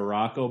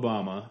Barack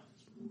Obama.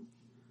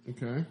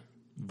 Okay.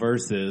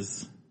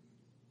 Versus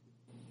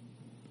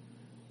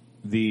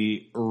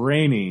the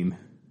reigning,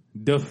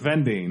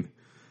 defending,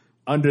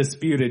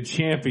 undisputed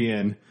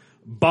champion,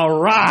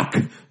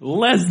 Barack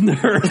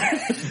Lesnar.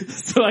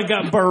 So I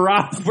got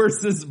Barack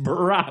versus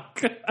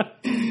Barack.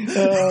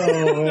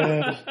 Oh,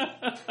 man.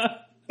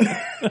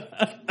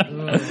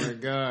 Oh my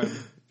God.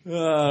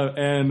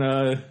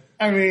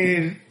 I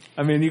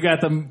mean, you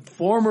got the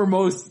former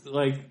most,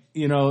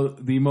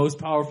 the most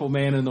powerful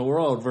man in the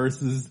world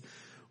versus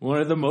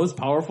one of the most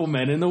powerful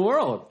men in the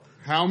world.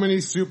 How many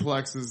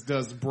suplexes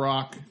does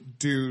Brock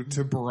do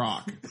to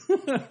Barack?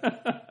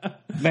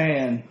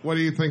 man. What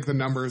do you think the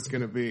number is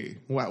going to be?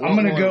 What I'm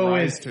going to go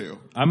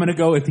I'm going to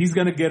go with he's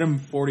going to get him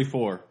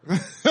 44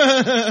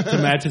 to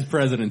match his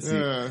presidency.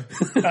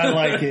 I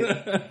like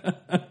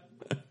it.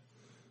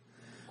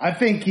 I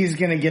think he's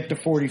going to get to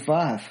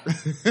 45.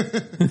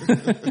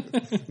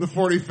 The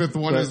 45th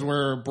one is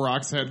where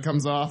Brock's head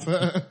comes off.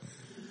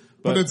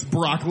 But it's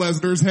Brock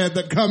Lesnar's head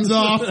that comes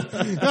off.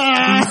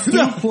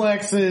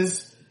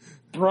 Suplexes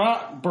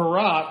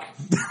Barack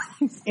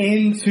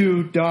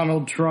into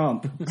Donald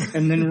Trump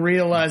and then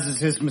realizes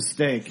his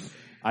mistake.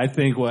 I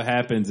think what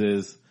happens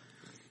is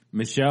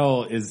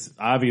Michelle is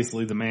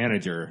obviously the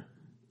manager.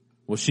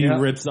 Well, she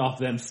rips off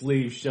them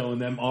sleeves, showing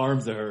them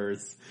arms of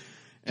hers.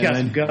 Got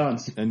some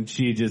guns. And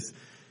she just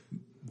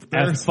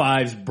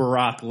F5's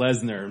Barack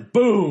Lesnar.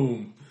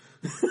 Boom!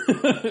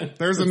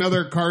 There's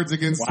another Cards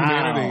Against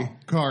Humanity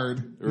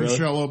card. Really?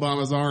 Michelle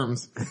Obama's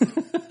arms.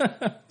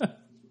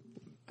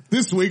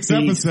 This week's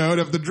episode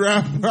of the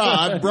Draft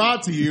Pod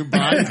brought to you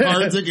by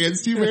Cards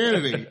Against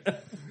Humanity.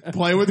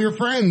 Play with your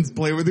friends.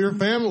 Play with your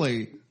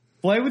family.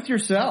 Play with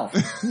yourself.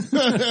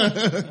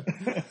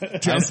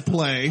 Just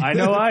play. I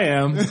know I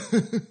am.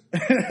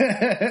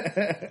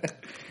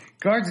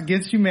 Cards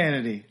Against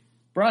Humanity.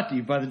 Brought to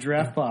you by the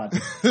Draft Pod.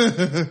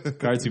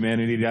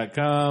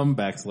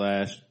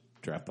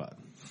 cardshumanity.com/draftpod.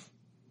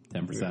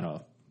 10%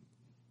 off.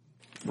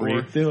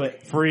 Free. Do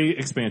it. Free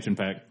expansion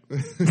pack.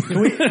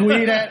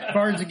 Tweet at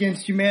Cards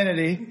Against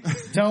Humanity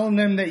telling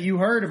them that you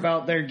heard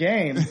about their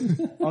game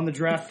on the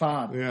Draft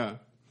Pod. Yeah.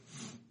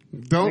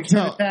 Make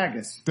sure to tag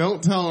us.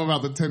 Don't tell them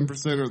about the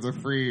 10% of the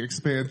free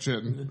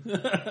expansion.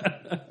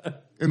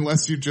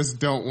 Unless you just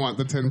don't want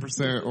the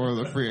 10% or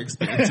the free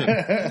expansion.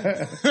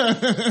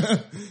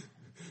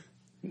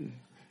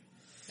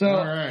 So,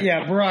 right.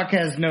 yeah, Barack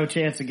has no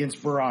chance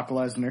against Barack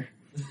Lesnar.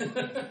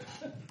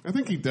 I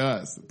think he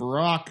does.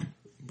 Barack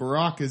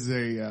is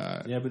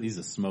a... Yeah, but he's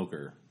a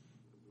smoker.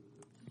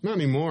 Not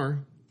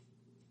anymore.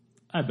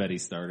 I bet he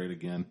started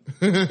again.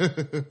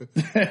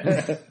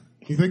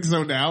 You think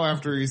so now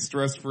after he's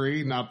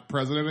stress-free, not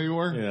president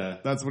anymore? Yeah.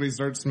 That's when he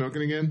starts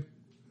smoking again?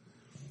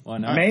 Why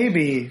not?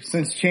 Maybe,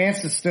 since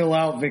Chance is still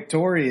out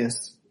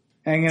victorious,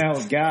 hanging out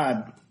with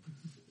God.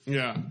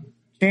 Yeah.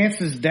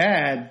 Chance's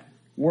dad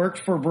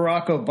worked for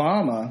Barack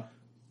Obama.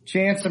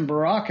 Chance and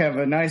Barack have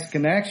a nice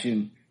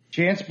connection.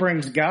 Chance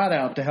brings God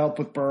out to help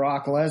with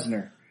Barack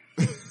Lesnar.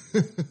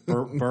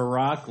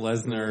 Barack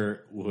Lesnar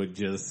would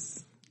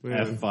just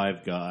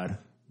F5 God.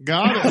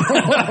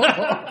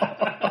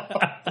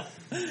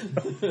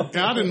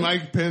 God and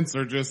Mike Pence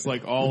are just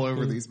like all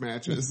over these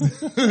matches.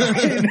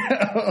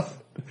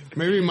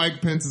 Maybe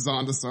Mike Pence is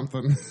onto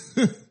something.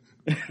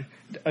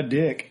 A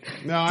dick.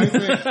 No, I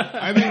think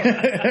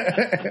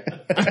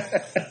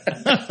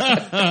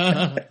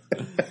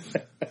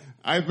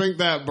I think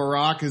that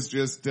Barack is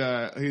just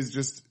he's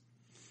just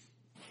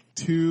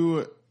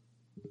too,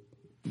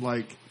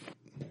 like,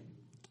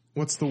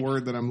 what's the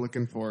word that I'm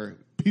looking for?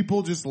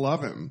 People just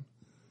love him.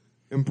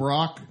 And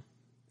Barack,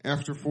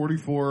 after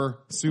 44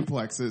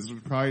 suplexes,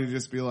 would probably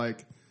just be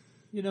like,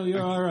 You know,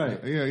 you're all right.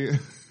 yeah.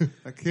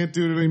 I can't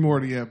do it anymore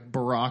to you,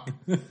 Barack.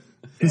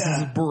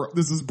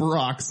 This is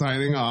Barack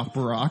signing off,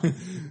 Barack.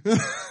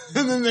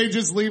 And then they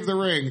just leave the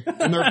ring,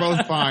 and they're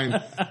both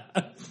fine.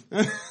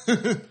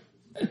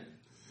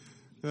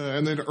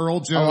 And then Earl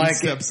Jones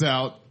steps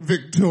out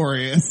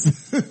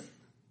victorious.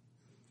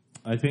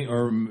 I think,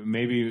 or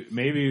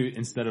maybe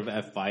instead of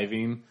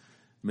F5ing,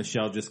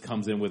 Michelle just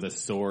comes in with a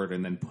sword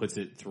and then puts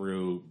it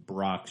through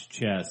Brock's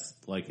chest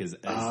like his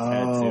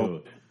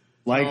tattoo.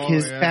 Like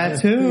his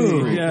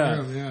tattoo.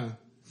 Yeah.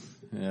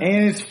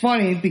 And it's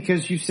funny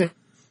because you said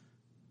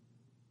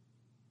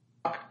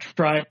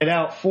tried it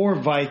out for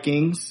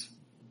Vikings.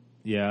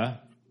 Yeah.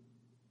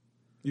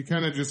 You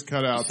kind of just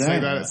cut out. Say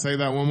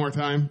that one more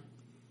time.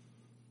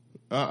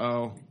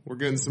 Uh-oh. We're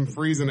getting some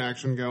freezing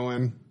action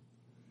going.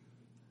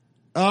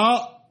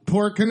 Oh,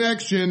 poor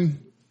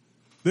connection.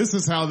 This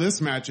is how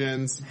this match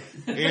ends.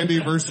 Andy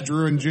versus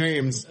Drew and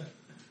James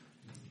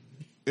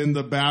in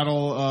the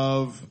battle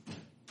of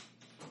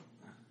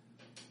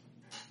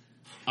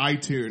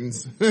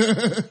iTunes.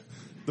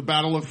 The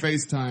battle of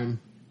FaceTime.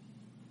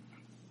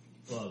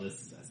 Well,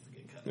 this has to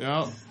get cut.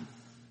 Yep.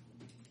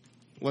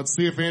 Let's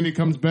see if Andy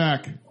comes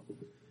back.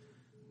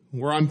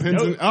 We're on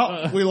pins and...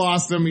 Oh, we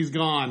lost him. He's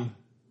gone.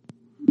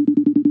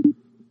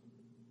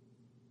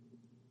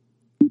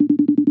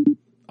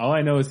 All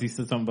I know is he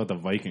said something about the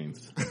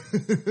Vikings.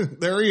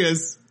 There he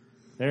is.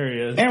 There he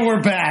is. And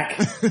we're back.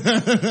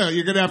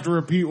 You're going to have to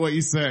repeat what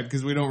you said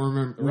because we don't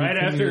remember. Right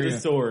after the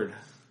sword.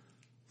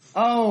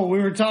 Oh,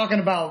 we were talking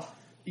about,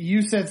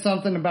 you said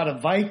something about a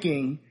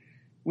Viking,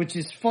 which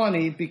is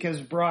funny because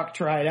Brock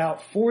tried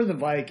out for the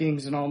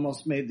Vikings and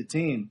almost made the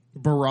team.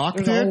 Barack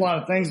There's did? a whole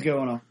lot of things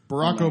going on.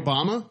 Barack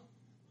Obama?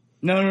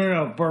 No.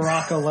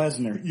 Barack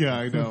Lesnar. Yeah,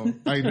 I know,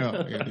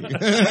 Andy.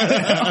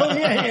 Oh,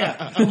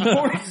 yeah. Of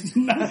course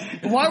not.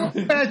 Why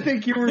would I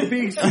think you were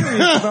being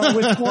serious about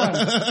which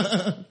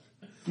one?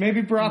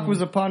 Maybe Brock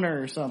was a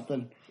punter or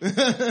something.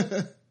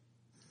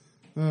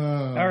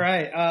 All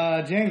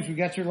right, James, we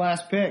got your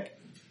last pick.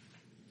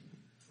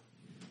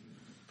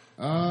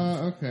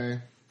 Okay.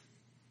 Do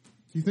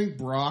you think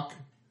Brock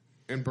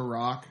and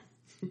Barack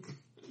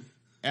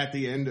at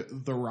the end,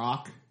 The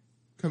Rock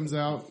comes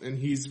out and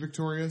he's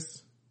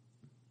victorious?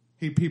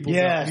 He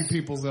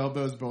people's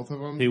elbows, both of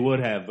them. He would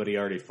have, but he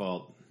already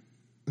fought.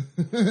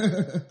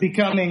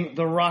 Becoming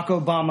the Rock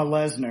Obama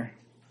Lesnar.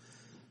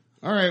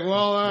 All right,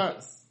 well,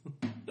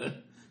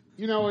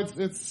 you know,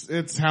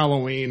 it's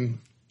Halloween,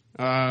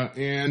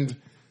 and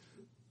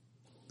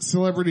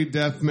celebrity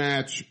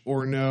deathmatch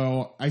or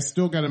no, I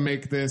still got to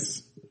make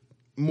this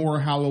more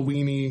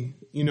Halloween-y.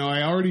 You know,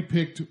 I already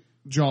picked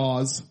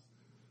Jaws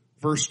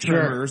versus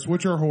Tremors,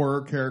 which are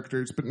horror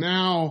characters, but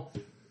now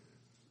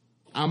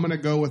I'm going to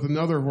go with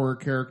another horror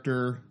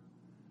character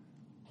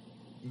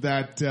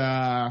that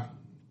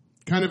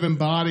kind of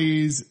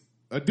embodies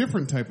a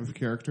different type of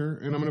character,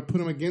 and I'm going to put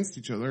them against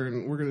each other,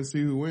 and we're going to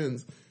see who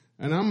wins.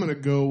 And I'm going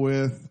to go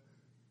with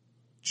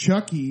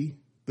Chucky,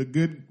 the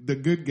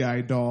good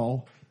guy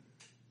doll,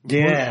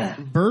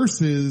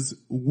 versus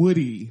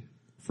Woody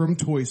from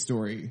Toy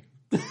Story.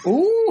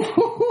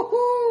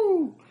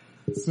 Ooh.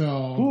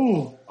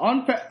 So,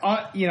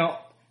 You know,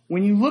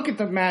 when you look at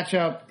the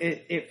matchup,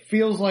 it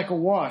feels like a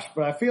wash,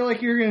 but I feel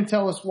like you're going to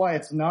tell us why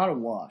it's not a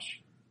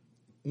wash.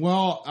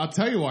 well, I'll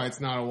tell you why it's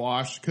not a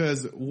wash,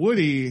 because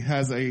Woody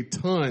has a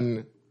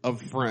ton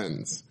of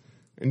friends,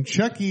 and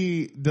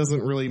Chucky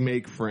doesn't really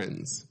make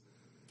friends.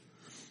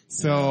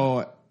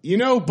 So, you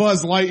know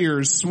Buzz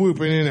Lightyear is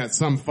swooping in at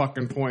some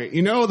fucking point.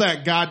 You know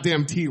that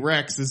goddamn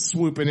T-Rex is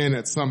swooping in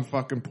at some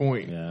fucking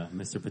point. Yeah,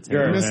 Mr.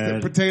 Potato Mr.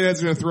 Head. Potato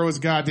Head's gonna throw his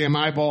goddamn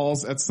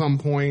eyeballs at some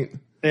point.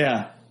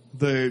 Yeah.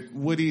 The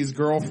Woody's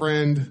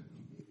girlfriend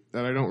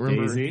that I don't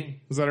remember.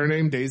 Daisy? Is that her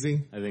name?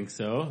 Daisy? I think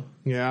so.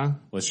 Yeah.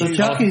 So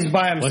Chucky's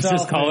by himself. Let's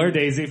just call her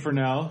Daisy for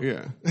now.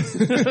 Yeah.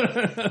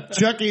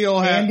 Chucky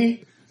will have...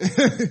 Andy?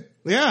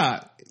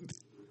 Yeah.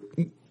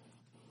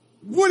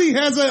 Woody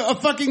has a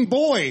fucking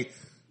boy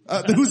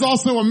who's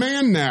also a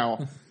man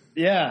now.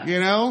 Yeah. You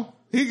know?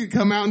 He could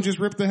come out and just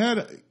rip the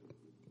head.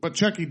 But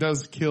Chucky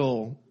does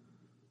kill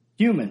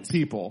Humans.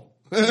 people.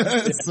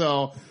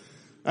 So,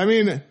 I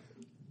mean,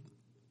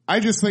 I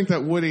just think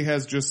that Woody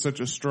has just such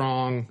a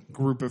strong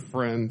group of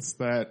friends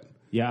that...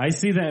 Yeah, I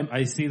see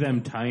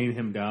them tying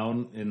him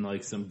down in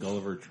like some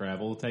Gulliver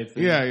Travel type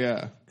thing.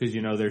 Yeah. Because,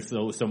 you know, they're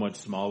so much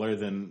smaller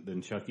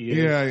than Chucky is.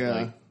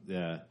 Yeah.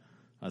 Yeah,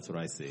 that's what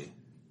I see.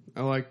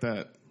 I like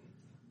that.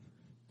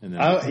 And then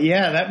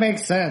That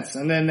makes sense.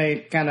 And then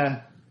they kind of,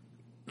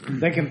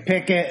 they can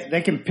pick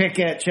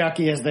at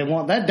Chucky as they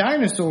want. That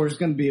dinosaur is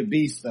going to be a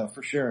beast though,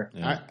 for sure.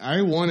 Yeah.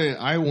 I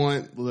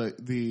want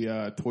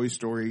the Toy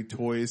Story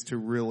toys to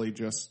really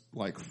just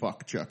like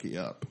fuck Chucky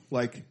up.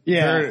 Like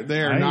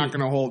they're not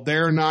going to hold.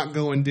 They're not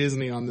going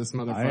Disney on this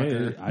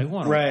motherfucker. I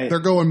want Right. They're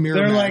going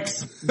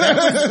Miramax. They're like,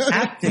 that was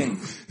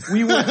acting.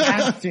 We were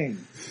acting.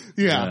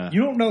 Yeah.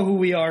 You don't know who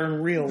we are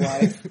in real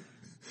life.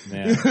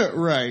 Man.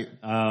 Right.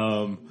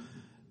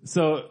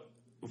 So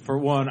for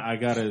one, I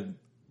gotta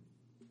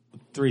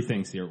 3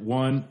 things here.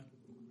 1,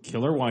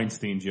 Killer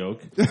Weinstein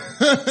joke. 2,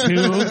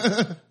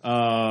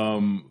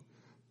 I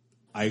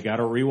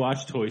gotta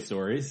rewatch Toy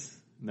Stories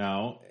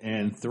now.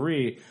 And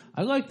 3,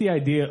 I like the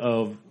idea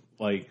of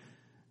like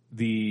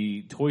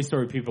the Toy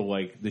Story people,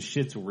 like the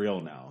shit's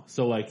real now.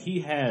 So like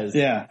he has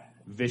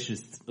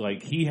vicious,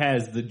 like he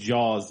has the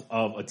jaws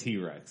of a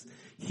T-Rex.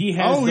 He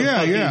has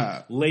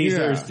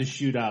lasers to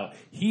shoot out.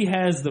 He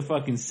has the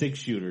fucking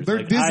 6-shooters. They're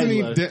like,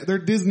 they're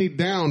Disney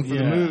down for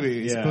the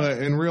movies,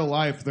 but in real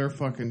life they're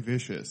fucking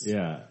vicious.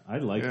 Yeah, I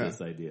like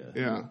this idea.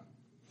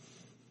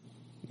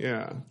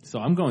 Yeah. So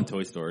I'm going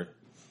Toy Story.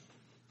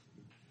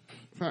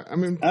 I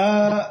mean,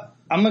 I'm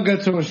gonna go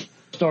to a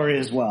story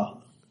as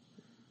well.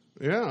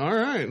 Yeah, all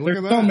right. Look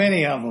at that. So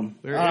many of them.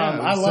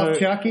 I love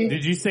Chucky.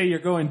 Did you say you're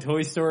going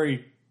Toy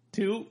Story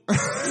 2?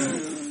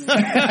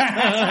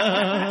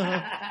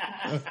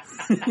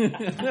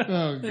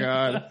 Oh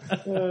God!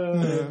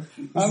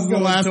 I'm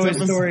going Toy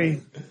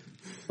Story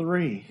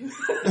 3.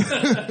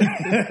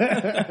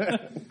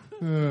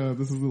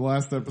 This is the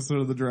last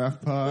episode of the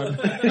Draft Pod.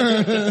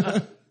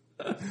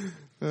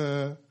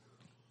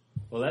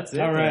 Well, that's it.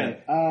 All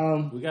right.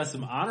 We got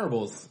some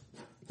honorables.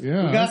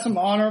 Yeah, we got some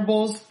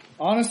honorables.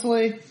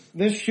 Honestly,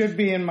 this should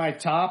be in my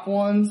top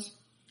ones.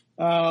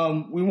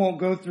 We won't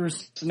go through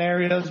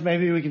scenarios.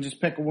 Maybe we can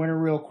just pick a winner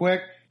real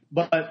quick.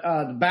 But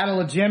the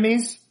Battle of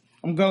Jimmy's,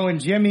 I'm going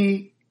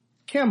Jimmy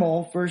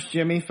Kimmel versus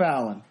Jimmy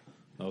Fallon.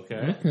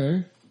 Okay.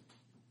 Who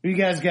you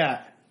guys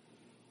got?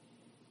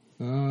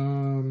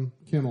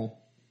 Kimmel.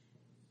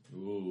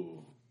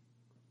 Ooh.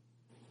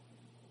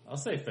 I'll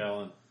say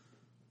Fallon.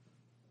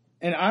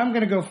 And I'm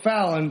going to go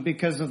Fallon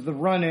because of the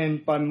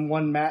run-in by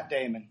one Matt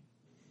Damon.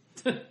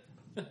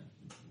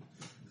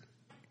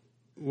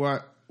 Why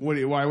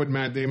would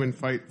Matt Damon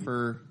fight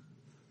for...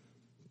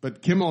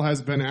 But Kimmel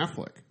has Ben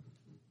Affleck.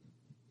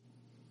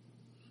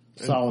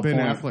 Solid Ben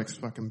point. Affleck's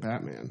fucking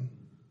Batman.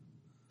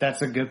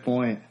 That's a good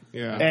point.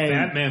 Yeah. And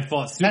Batman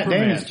fought Superman. Matt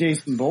Damon's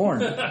Jason Bourne.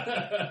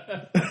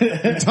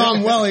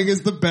 Tom Welling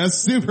is the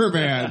best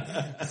Superman.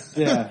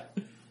 Yeah.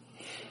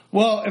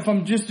 Well, if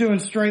I'm just doing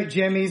straight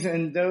Jimmys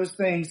and those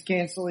things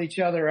cancel each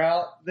other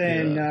out,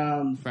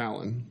 then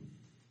Fallon.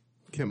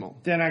 Kimmel.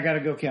 Then I got to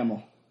go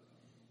Kimmel.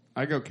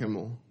 I go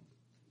Kimmel.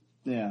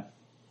 Yeah.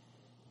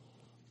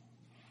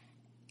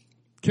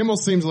 Kimmel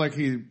seems like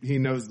he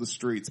knows the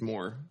streets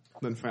more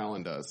than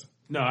Fallon does.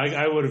 No,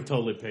 I would have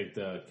totally picked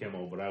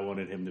Kimmel, but I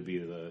wanted him to be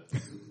the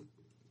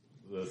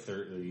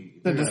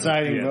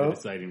deciding vote. The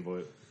deciding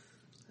vote.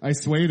 I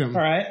swayed him.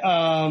 All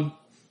right.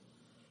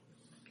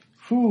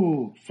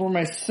 For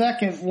my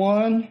second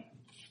one,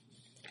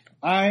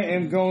 I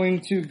am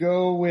going to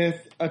go with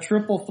a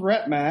triple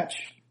threat match,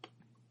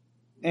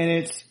 and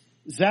it's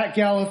Zach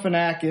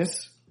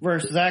Galifianakis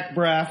versus Zach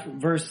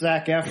Braff versus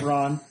Zach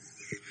Efron,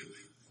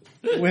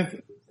 with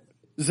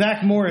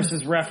Zach Morris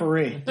as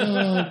referee.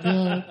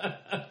 Oh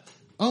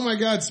my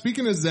God!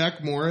 Speaking of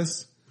Zach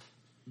Morris,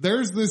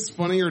 there's this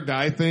Funny or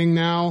Die thing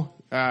now.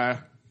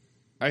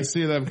 I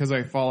see them because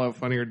I follow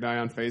Funny or Die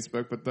on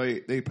Facebook, but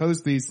they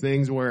post these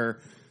things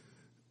where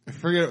I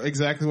forget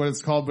exactly what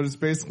it's called, but it's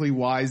basically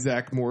why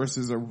Zach Morris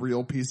is a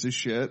real piece of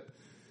shit.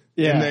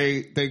 Yeah. And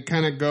they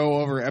kind of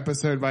go over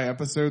episode by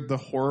episode the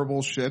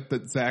horrible shit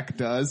that Zach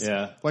does.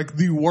 Yeah. Like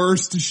the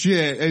worst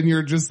shit. And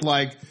you're just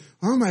like,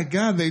 oh my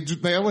God,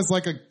 they almost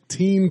like a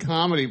teen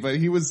comedy, but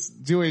he was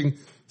doing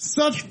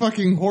such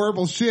fucking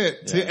horrible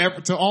shit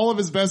to all of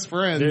his best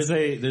friends.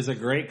 There's a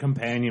great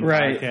companion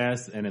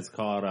podcast, and it's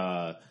called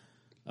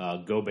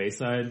Go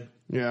Bayside.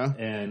 Yeah.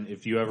 And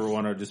if you ever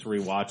want to just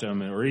rewatch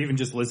them or even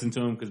just listen to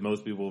them, because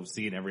most people have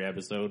seen every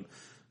episode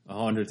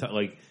 100 times,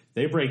 like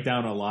they break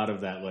down a lot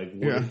of that, like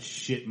what a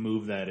shit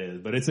move that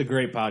is. But it's a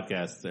great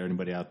podcast to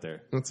anybody out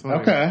there. That's fine.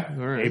 Okay.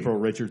 All right. April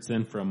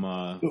Richardson from,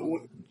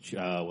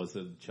 what's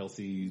it,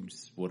 Chelsea,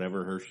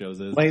 whatever her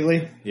shows is.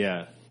 Lately?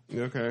 Yeah.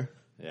 Okay.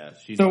 Yeah.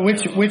 She's So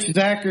which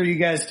Zach are you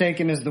guys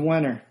taking as the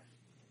winner?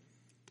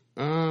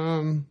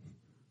 I'm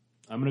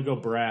going to go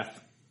Braff.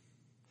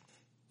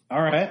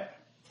 All right.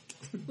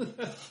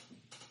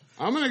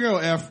 I'm going to go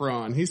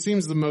Efron. He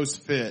seems the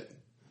most fit.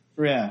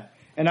 Yeah.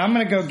 And I'm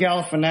going to go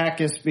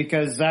Galifianakis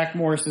because Zach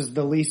Morris is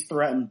the least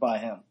threatened by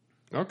him.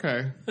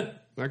 Okay.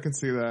 I can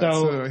see that.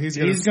 So he's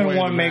going to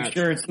want to make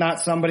sure it's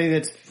not somebody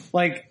that's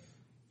like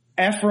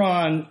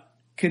Efron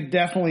could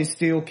definitely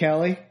steal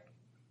Kelly.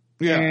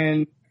 Yeah.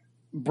 And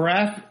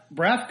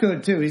Braff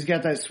could too. He's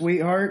got that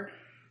sweetheart.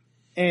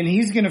 And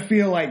he's going to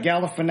feel like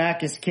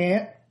Galifianakis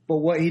can't. But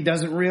what he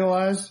doesn't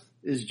realize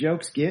is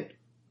jokes get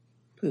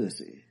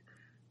pussy.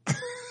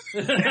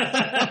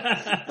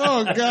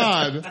 Oh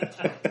God.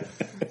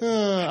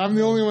 I'm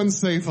the only one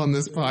safe on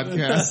this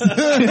podcast.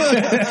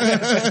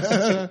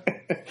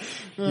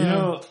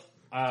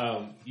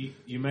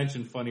 You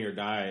mentioned Funny or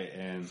Die,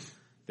 and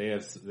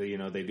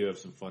they do have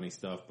some funny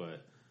stuff,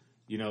 but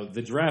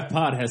the Draft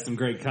Pod has some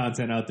great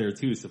content out there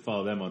too, so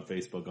follow them on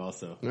Facebook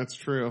also. That's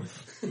true.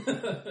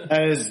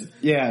 That is,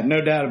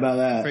 no doubt about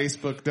that.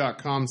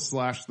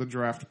 Facebook.com/The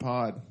Draft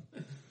Pod.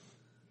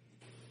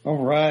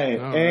 All right.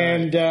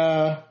 And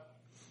I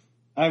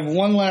have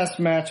one last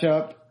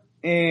matchup,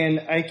 and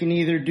I can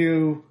either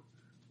do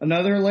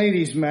another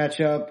ladies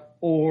matchup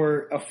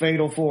or a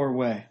fatal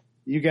four-way.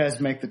 You guys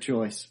make the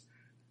choice.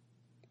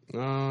 I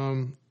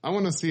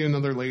want to see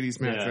another ladies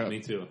matchup. Yeah, me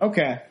too.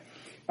 Okay.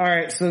 All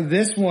right. So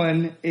this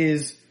one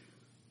is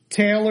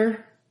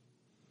Taylor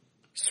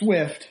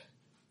Swift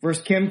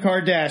versus Kim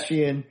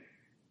Kardashian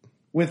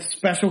with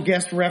special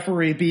guest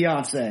referee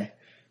Beyonce.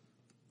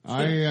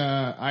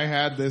 I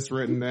had this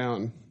written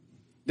down.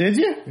 Did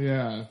you?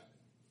 Yeah.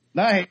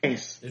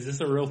 Nice. Is this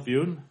a real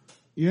feud?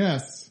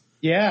 Yes.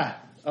 Yeah.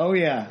 Oh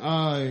yeah.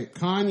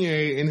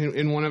 Kanye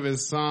in one of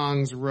his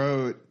songs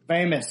wrote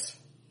Famous.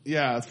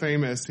 Yeah,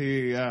 famous.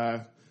 He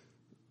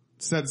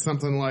said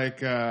something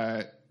like,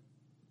 I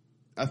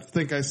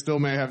think I still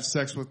may have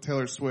sex with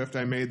Taylor Swift.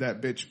 I made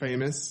that bitch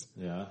famous.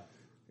 Yeah.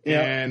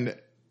 And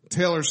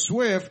Taylor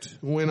Swift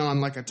went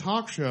on like a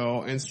talk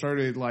show and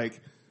started like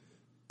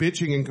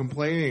bitching and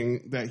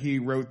complaining that he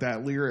wrote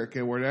that lyric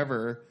and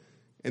whatever.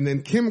 And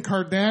then Kim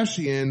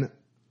Kardashian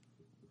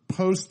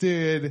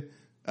posted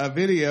a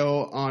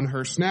video on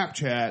her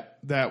Snapchat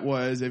that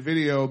was a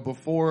video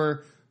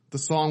before the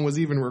song was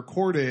even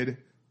recorded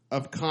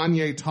of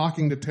Kanye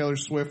talking to Taylor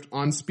Swift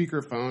on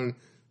speakerphone,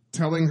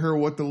 telling her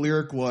what the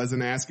lyric was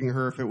and asking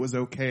her if it was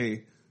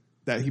okay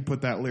that he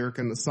put that lyric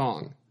in the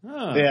song.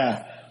 Oh.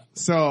 Yeah.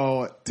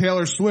 So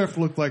Taylor Swift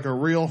looked like a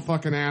real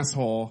fucking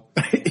asshole,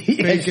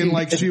 thinking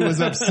like she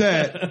was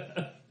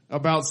upset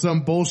about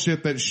some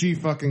bullshit that she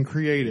fucking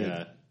created.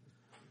 Yeah.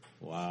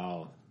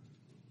 Wow.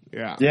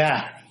 Yeah.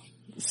 Yeah.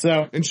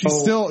 So And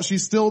she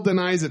still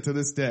denies it to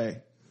this day.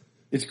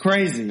 It's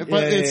crazy.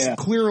 But it's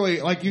clearly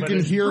like you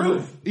can hear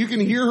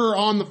her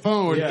on the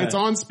phone. Yeah. It's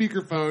on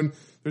speakerphone.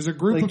 There's a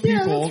group of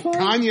people. that's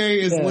fine. Kanye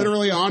is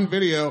literally on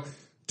video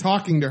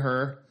talking to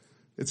her.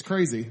 It's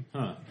crazy.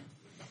 Huh.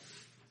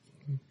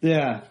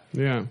 Yeah.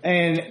 Yeah.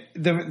 And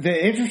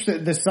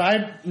the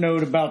side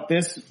note about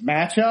this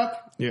matchup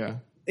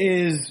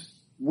is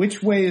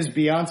which way is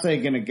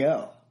Beyonce going to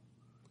go?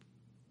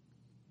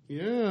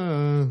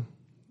 Yeah.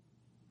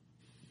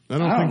 I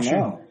don't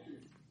know.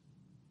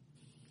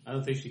 I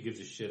don't think she gives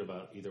a shit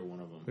about either one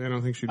of them. I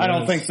don't think she does. I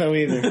don't think so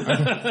either.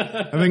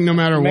 I think no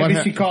matter what.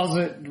 Maybe she calls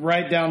it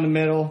right down the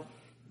middle.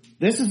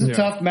 This is a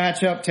tough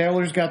matchup.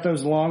 Taylor's got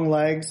those long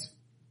legs.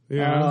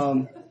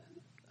 Yeah.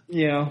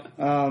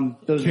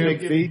 Those big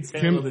feet.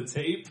 The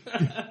tape.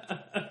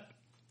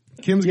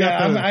 Kim's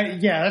got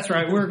that's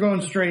right. We're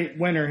going straight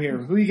winner here.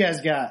 Who you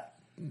guys got?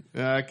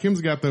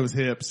 Kim's got those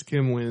hips.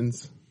 Kim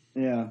wins.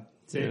 Yeah.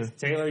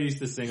 Taylor used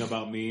to sing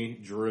about me,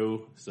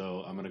 Drew,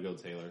 so I'm going to go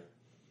Taylor.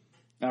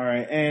 All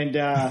right. And,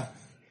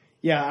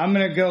 I'm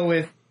going to go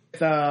with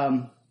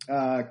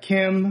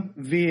Kim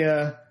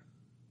via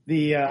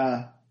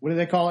the, what do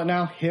they call it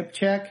now? Hip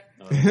check?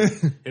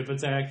 Hip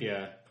attack,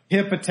 yeah.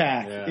 Hip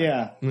attack,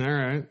 yeah. All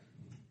right.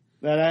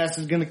 That ass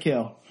is going to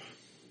kill.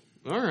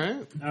 All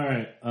right. All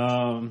right.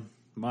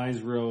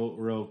 Mine's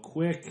real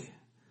quick.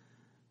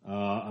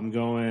 I'm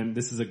going,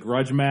 this is a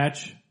grudge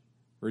match.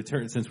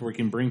 Return, since we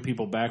can bring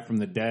people back from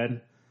the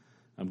dead.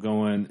 I'm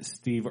going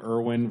Steve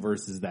Irwin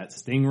versus that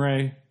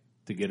Stingray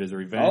to get his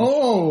revenge.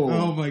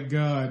 Oh my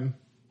God.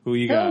 Who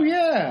you got? Oh,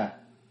 yeah.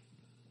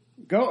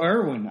 Go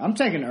Irwin. I'm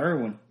taking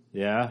Irwin.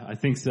 Yeah, I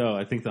think so.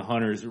 I think the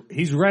Hunter's,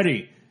 he's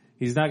ready.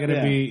 He's not going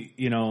to be,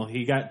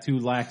 he got too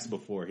lax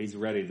before. He's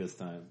ready this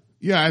time.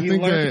 Yeah, I He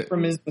think learned that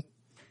from his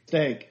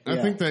mistake. I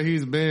think that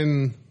he's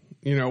been,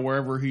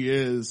 wherever he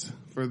is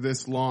for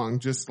this long,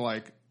 just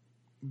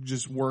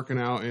working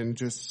out and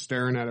just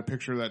staring at a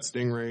picture of that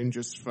Stingray and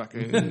just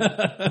fucking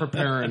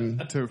preparing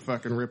to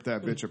fucking rip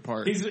that bitch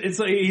apart. It's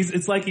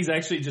like he's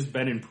actually just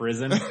been in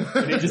prison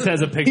and he just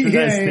has a picture of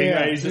that Stingray.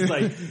 Yeah. He's just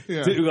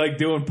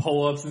doing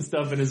pull-ups and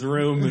stuff in his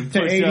room and to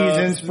push-ups.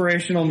 80s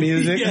inspirational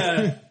music.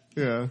 Yeah.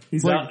 Yeah,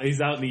 He's out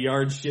in the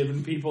yard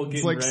shivving people,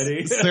 getting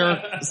ready.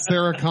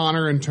 Sarah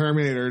Connor and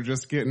Terminator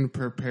just getting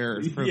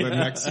prepared for the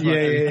next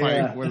fucking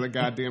fight with a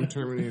goddamn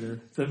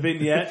Terminator. The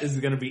vignette is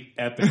going to be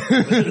epic.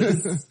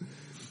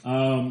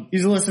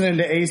 He's listening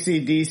to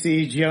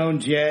AC/DC, Joan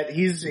Jett.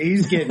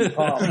 He's getting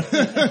pumped.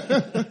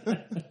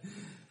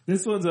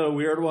 This one's a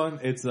weird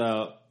one. It's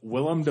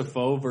Willem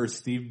Dafoe versus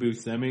Steve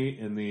Buscemi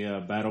in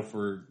the Battle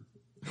for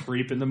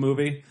Creep in the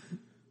movie.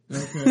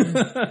 Okay.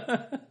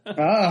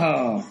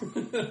 Oh.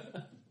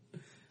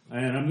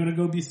 And I'm going to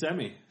go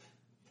Buscemi.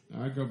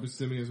 I go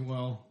Buscemi as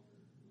well.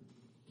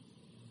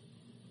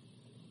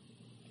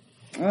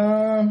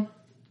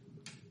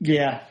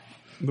 Yeah.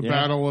 The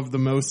battle of the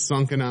most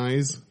sunken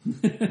eyes.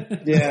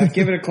 Yeah,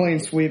 give it a clean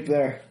sweep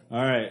there.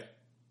 All right.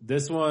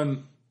 This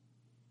one's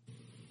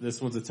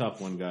a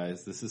tough one,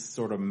 guys. This is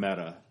sort of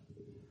meta.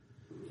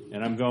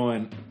 And I'm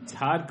going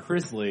Todd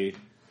Chrisley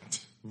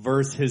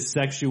versus his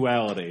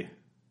sexuality.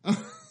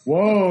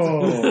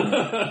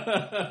 Whoa.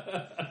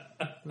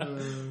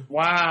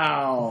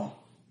 Wow.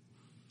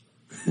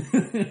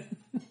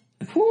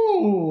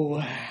 Whew.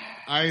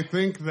 I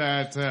think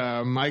that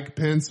Mike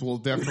Pence will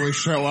definitely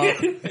show up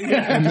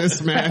in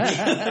this match.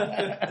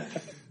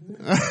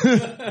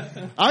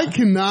 I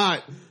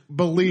cannot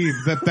believe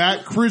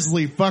that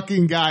Crisley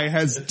fucking guy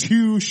has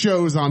 2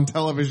 shows on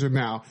television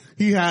now.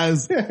 He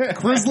has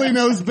Crisley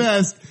Knows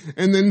Best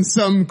and then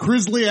some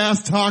Crisley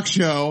ass talk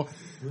show.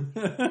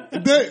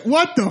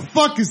 What the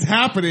fuck is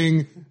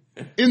happening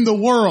in the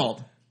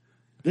world?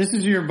 This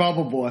is your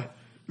bubble boy.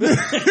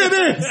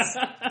 It is.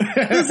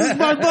 This is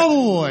my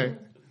bubble boy.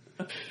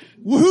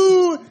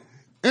 Who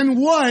and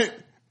what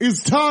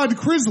is Todd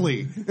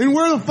Crisley? And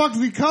where the fuck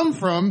does he come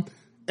from?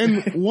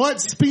 And what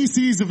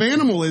species of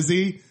animal is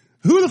he?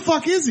 Who the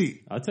fuck is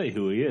he? I'll tell you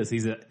who he is.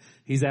 He's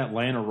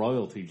Atlanta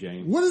royalty,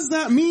 James. What does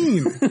that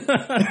mean?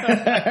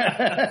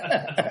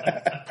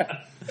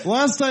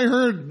 Last I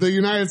heard, the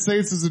United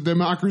States is a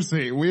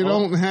democracy. We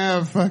don't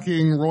have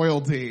fucking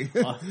royalty.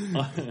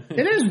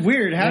 It is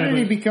weird. How did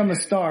he become a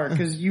star?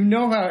 Because you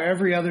know how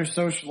every other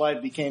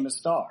socialite became a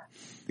star.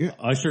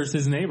 Usher's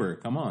his neighbor.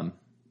 Come on.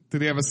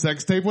 Did he have a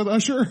sex tape with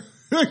Usher?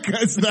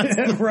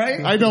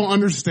 Right? I don't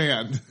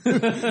understand.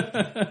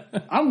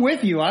 I'm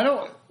with you.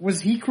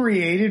 Was he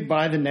created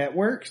by the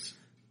networks?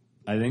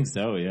 I think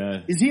so,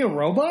 yeah. Is he a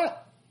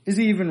robot? Is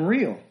he even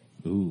real?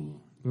 Ooh.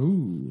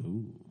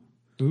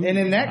 And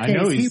in that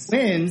case, he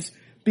wins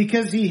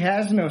because he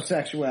has no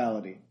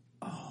sexuality.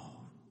 Oh,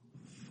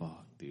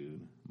 fuck,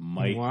 dude.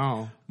 Mike.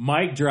 Wow.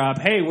 Mic drop.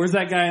 Hey, where's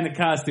that guy in the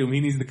costume? He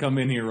needs to come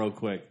in here real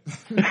quick.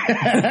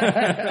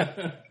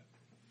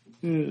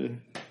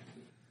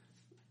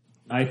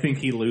 I think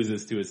he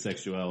loses to his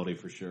sexuality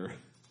for sure.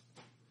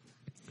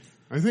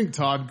 I think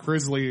Todd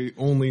Crisley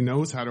only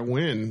knows how to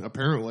win,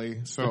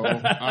 apparently. So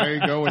I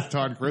go with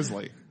Todd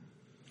Crisley.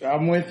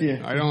 I'm with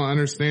you. I don't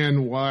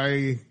understand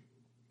why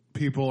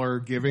people are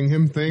giving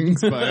him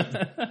things,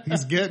 but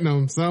he's getting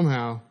them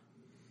somehow.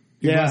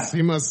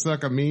 He must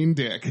suck a mean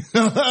dick.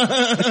 Shout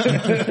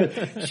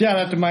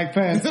out to Mike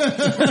Pence.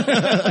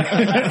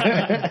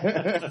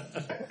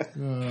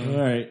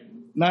 All right.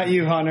 Not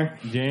you, Hunter.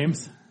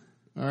 James?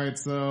 All right,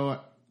 so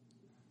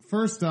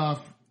first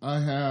off, I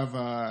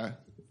have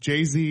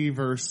Jay-Z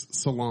versus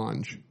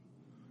Solange.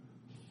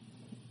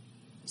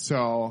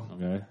 So,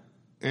 okay.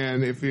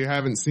 And if you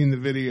haven't seen the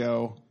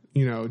video,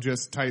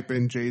 just type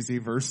in Jay-Z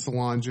versus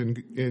Solange in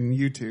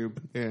YouTube,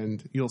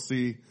 and you'll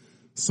see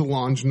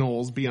Solange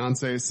Knowles,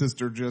 Beyonce's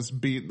sister, just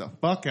beat the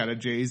fuck out of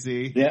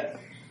Jay-Z. Yeah.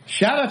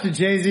 Shout out to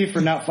Jay-Z for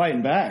not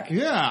fighting back.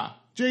 Yeah.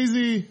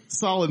 Jay-Z,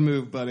 solid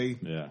move, buddy.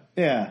 Yeah.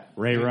 Yeah.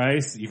 Ray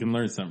Rice, you can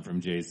learn something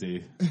from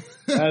Jay-Z.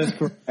 That is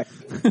correct.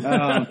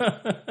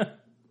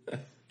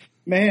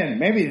 Man,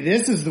 maybe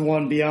this is the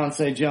one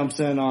Beyonce jumps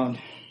in on.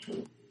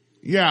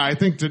 Yeah, I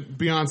think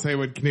Beyonce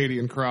would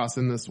Canadian cross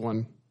in this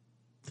one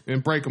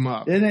and break them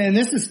up. And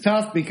this is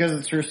tough because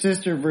it's her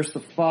sister versus the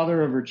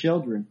father of her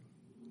children.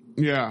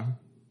 Yeah,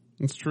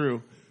 it's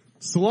true.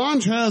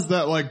 Solange has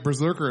that like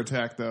berserker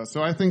attack though,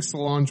 so I think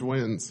Solange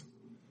wins.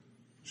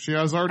 She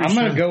has already. I'm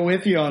going to go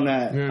with you on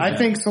that. Yeah. I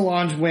think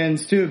Solange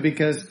wins too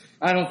because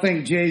I don't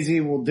think Jay-Z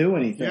will do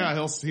anything.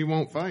 Yeah, he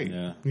won't fight.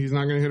 Yeah. He's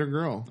not going to hit a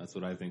girl. That's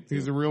what I think too.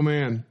 He's a real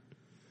man.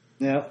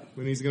 Yep.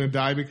 And he's going to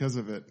die because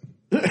of it.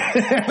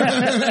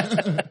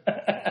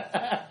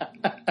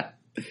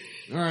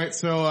 All right.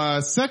 So,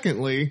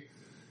 secondly,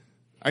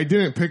 I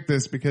didn't pick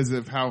this because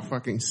of how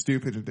fucking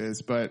stupid it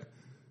is, but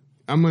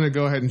I'm going to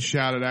go ahead and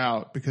shout it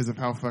out because of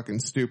how fucking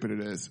stupid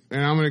it is.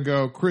 And I'm going to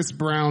go Chris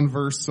Brown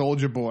versus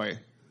Soulja Boy.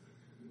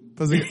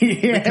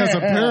 Because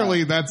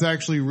apparently that's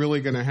actually really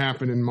going to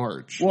happen in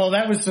March. Well,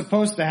 that was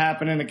supposed to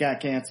happen and it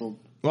got canceled.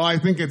 Well, I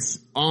think it's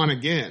on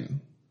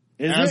again.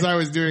 As I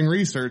was doing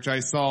research, I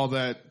saw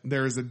that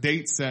there's a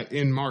date set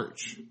in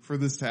March for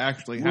this to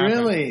actually happen.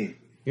 Really?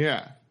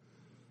 Yeah.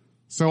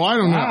 So I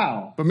don't know.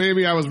 Wow. But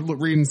maybe I was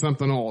reading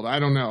something old. I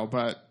don't know.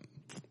 But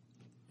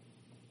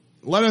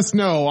let us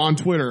know on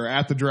Twitter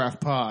at the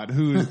Draft Pod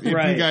if you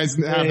guys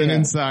have an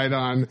insight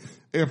on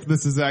if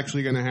this is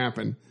actually going to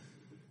happen.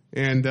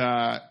 And,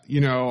 I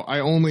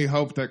only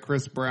hope that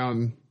Chris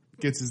Brown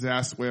gets his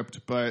ass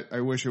whipped, but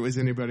I wish it was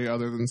anybody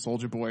other than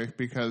Soulja Boy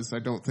because I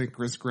don't think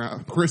Chris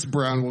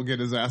Brown will get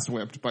his ass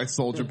whipped by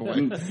Soulja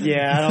Boy.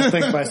 Yeah, I don't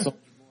think by Soulja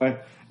Boy.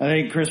 I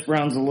think Chris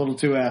Brown's a little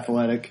too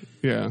athletic.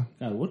 Yeah.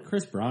 God, would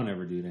Chris Brown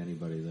ever do to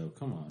anybody though?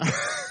 Come on.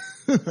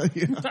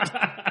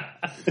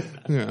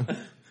 Yeah.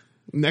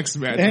 Next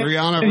match,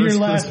 Rihanna versus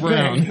Chris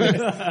Brown.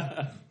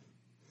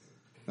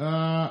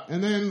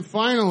 And then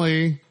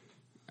finally,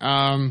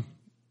 I'm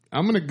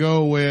going to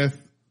go with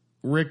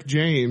Rick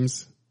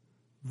James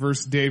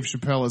versus Dave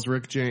Chappelle as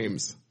Rick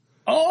James.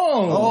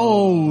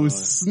 Oh,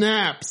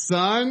 snap,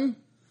 son.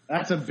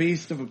 That's a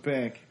beast of a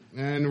pick.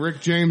 And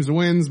Rick James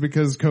wins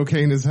because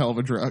cocaine is hell of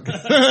a drug.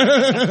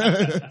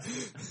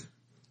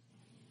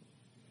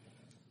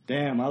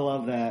 Damn, I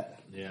love that.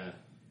 Yeah.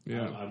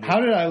 Yeah. How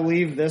did I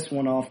leave this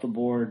one off the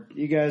board?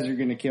 You guys are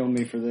going to kill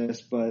me for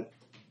this, but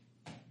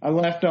I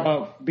left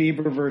off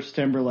Bieber versus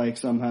Timberlake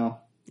somehow.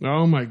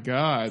 Oh my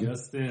God.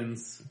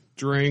 Justin's.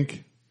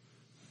 Drink.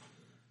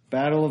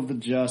 Battle of the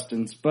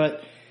Justins.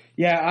 But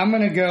yeah, I'm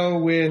going to go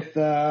with,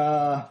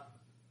 I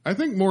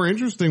think more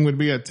interesting would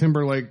be a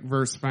Timberlake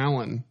versus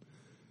Fallon.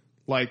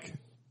 Like,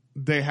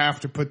 they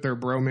have to put their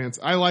bromance.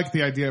 I like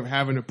the idea of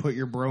having to put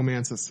your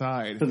bromance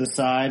aside. to the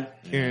side.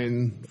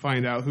 And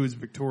find out who's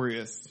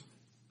victorious.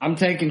 I'm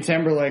taking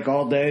Timberlake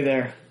all day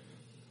there.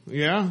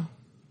 Yeah?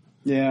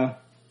 Yeah.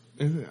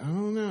 I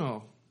don't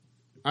know.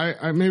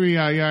 I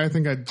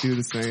think I'd do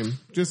the same.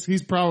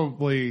 He's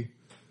probably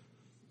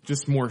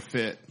just more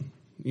fit,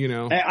 you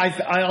know?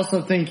 I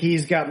also think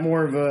he's got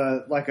more of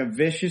a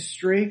vicious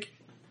streak.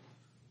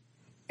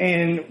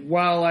 And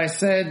while I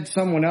said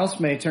someone else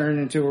may turn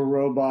into a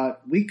robot,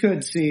 we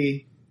could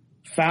see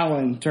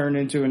Fallon turn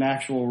into an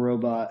actual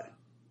robot.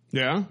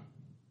 Yeah?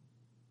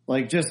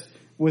 Like just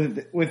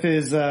with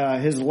his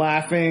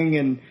laughing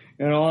and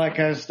all that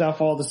kind of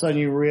stuff, all of a sudden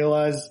you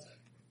realize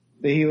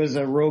that he was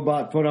a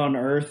robot put on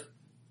Earth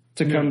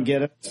to come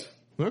get us.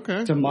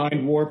 Okay. To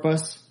mind warp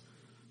us.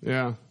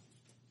 Yeah.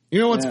 You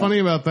know what's funny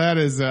about that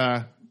is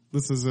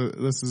this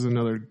is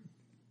another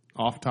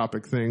off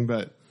topic thing,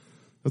 but I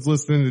was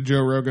listening to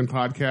Joe Rogan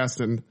podcast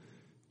and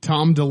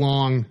Tom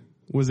DeLonge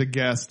was a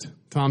guest.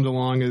 Tom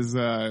DeLonge is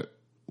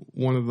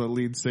one of the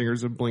lead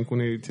singers of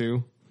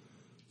Blink-182,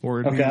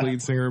 or the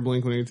lead singer of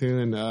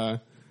Blink-182, and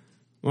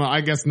well,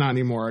 I guess not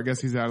anymore. I guess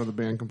he's out of the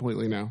band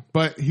completely now.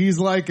 But he's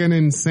like an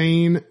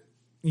insane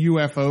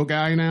UFO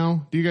guy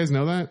now. Do you guys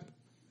know that?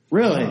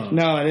 Really?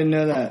 No, I didn't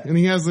know that. And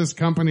he has this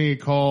company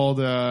called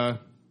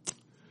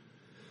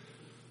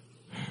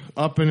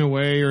Up and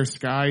Away or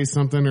Sky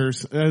something, or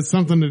it's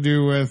something to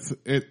do with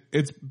it.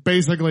 It's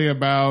basically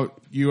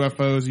about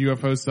UFOs,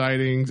 UFO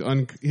sightings.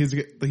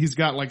 He's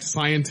got like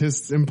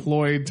scientists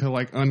employed to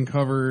like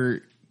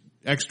uncover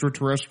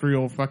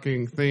extraterrestrial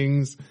fucking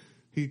things.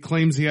 He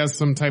claims he has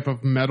some type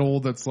of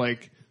metal that's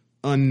like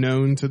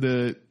unknown to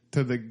the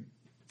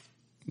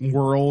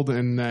world,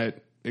 and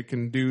that it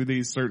can do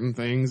these certain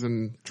things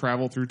and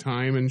travel through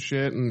time and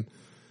shit. And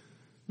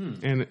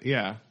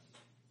yeah.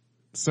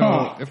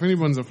 So if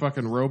anyone's a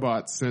fucking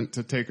robot sent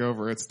to take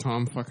over, it's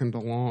Tom fucking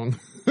DeLonge.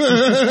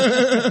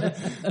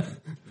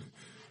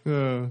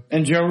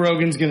 And Joe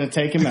Rogan's gonna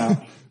take him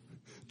out.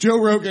 Joe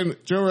Rogan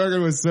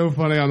was so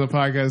funny on the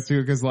podcast too,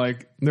 because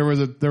like there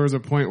was a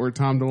point where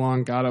Tom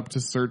DeLonge got up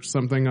to search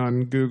something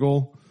on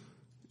Google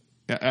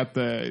at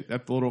the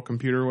little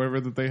computer or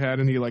whatever that they had,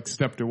 and he like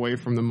stepped away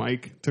from the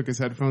mic, took his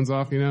headphones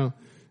off, you know.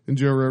 And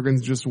Joe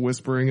Rogan's just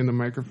whispering in the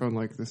microphone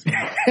like this.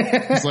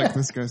 He's like,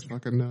 this guy's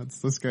fucking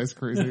nuts. This guy's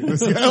crazy.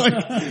 This guy, like,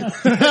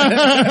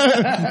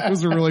 it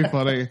was really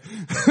funny.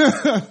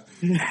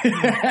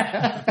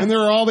 And there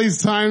were all these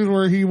times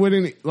where he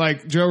wouldn't,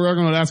 like, Joe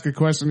Rogan would ask a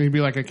question and he'd be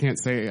like, I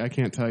can't tell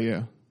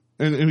you.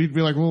 And he'd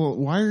be like, well,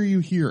 why are you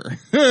here?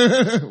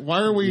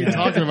 Why are we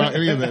talking about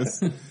any of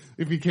this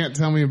if you can't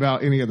tell me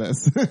about any of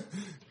this?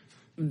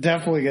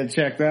 Definitely gonna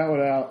check that one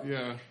out.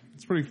 Yeah,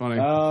 it's pretty funny.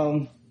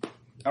 All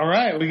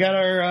right, we got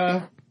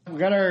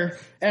our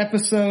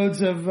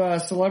episodes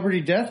of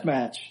Celebrity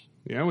Deathmatch.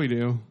 Yeah, we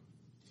do.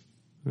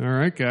 All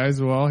right,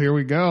 guys. Well, here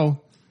we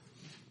go.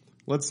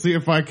 Let's see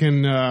if I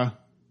can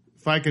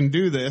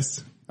do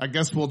this. I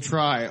guess we'll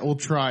try it. We'll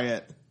try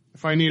it.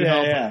 If I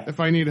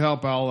need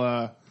help,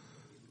 I'll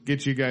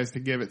get you guys to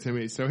give it to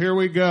me. So here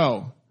we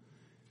go.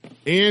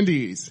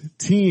 Andy's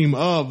team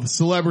of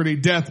Celebrity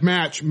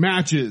Deathmatch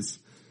matches.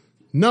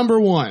 Number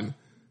 1,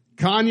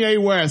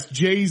 Kanye West,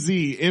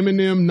 Jay-Z,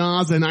 Eminem,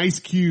 Nas, and Ice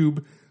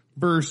Cube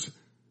versus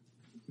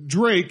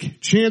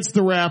Drake, Chance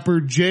the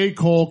Rapper, J.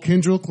 Cole,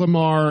 Kendrick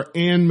Lamar,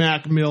 and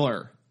Mac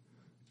Miller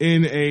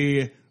in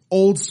a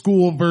old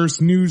school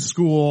versus new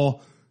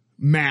school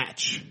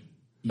match.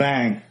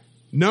 Bang.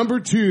 Number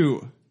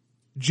 2,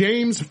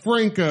 James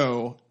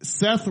Franco,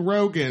 Seth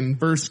Rogen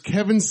versus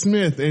Kevin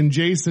Smith and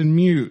Jason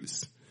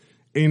Mewes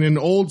in an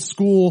old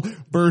school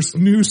versus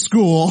new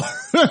school.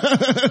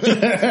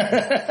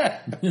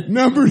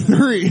 Number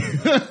 3,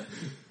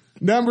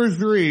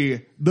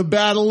 the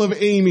Battle of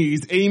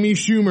Amy's, Amy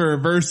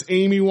Schumer versus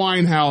Amy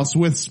Winehouse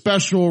with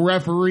special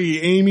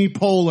referee Amy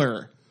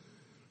Poehler.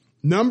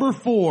 Number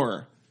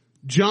 4,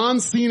 John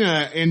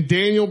Cena and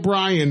Daniel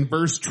Bryan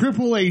versus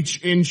Triple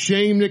H and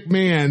Shane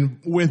McMahon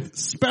with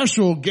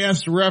special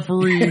guest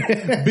referee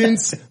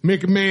Vince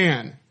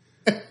McMahon.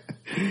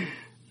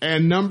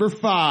 And number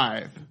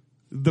 5,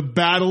 the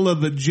Battle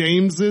of the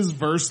Jameses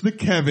versus the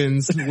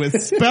Kevins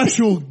with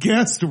special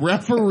guest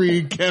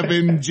referee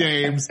Kevin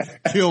James.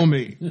 Kill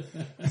me.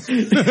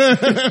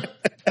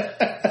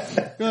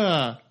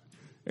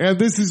 And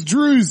this is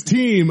Drew's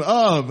team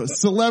of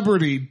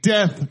Celebrity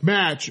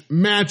Deathmatch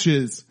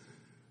matches.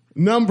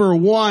 Number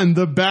 1,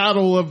 the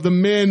Battle of the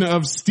Men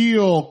of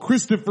Steel,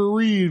 Christopher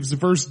Reeves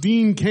versus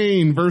Dean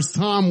Cain versus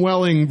Tom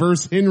Welling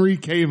versus Henry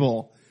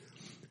Cavill.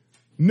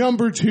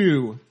 Number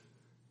 2,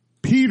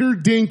 Peter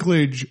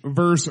Dinklage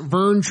versus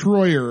Vern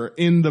Troyer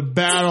in the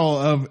Battle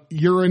of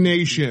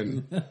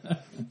Urination.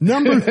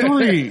 Number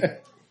 3,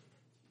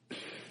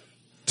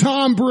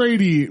 Tom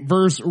Brady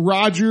versus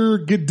Roger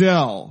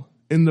Goodell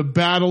in the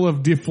Battle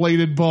of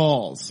Deflated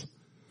Balls.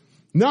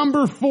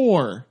 Number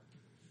 4,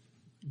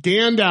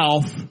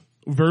 Gandalf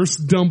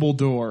versus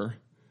Dumbledore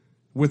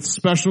with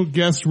special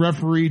guest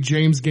referee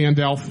James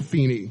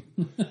Gandolfini.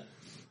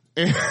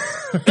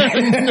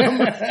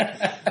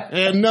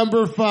 and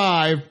number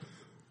 5,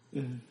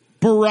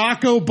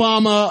 Barack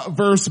Obama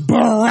versus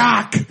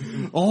Barack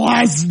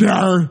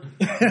Lesnar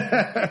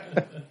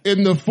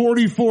in the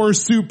 44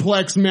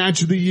 suplex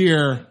match of the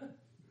year.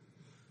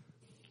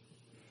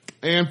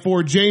 And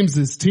for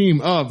James's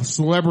team of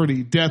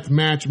Celebrity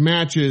Deathmatch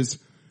matches,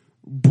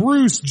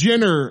 Bruce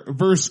Jenner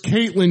versus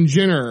Caitlyn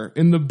Jenner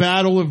in the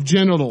Battle of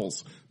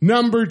Genitals.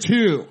 Number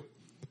 2,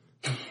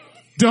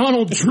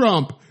 Donald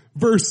Trump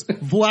versus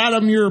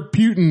Vladimir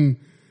Putin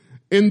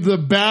in the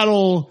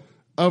Battle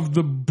of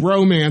the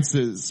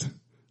Bromances.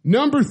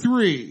 Number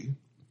 3,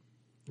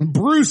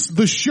 Bruce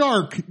the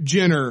Shark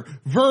Jenner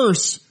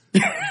versus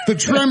the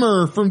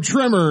Tremor from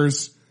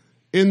Tremors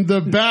in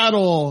the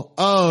Battle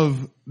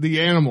of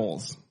the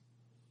Animals.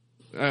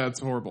 That's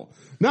horrible.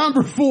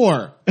 Number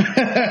 4,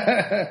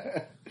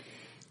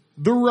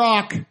 The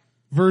Rock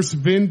versus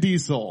Vin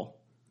Diesel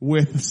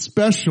with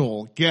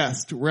special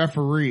guest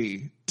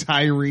referee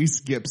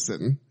Tyrese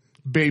Gibson,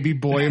 baby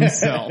boy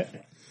himself.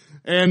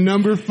 And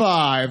number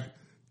 5,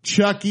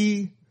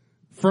 Chucky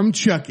from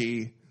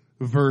Chucky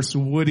versus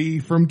Woody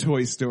from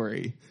Toy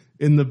Story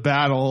in the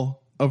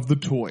Battle of the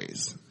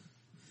Toys.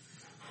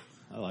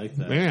 I like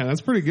that. Man,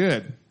 that's pretty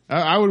good.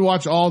 I would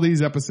watch all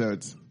these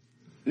episodes.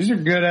 These are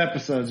good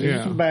episodes. These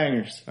are some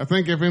bangers. I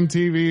think if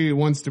MTV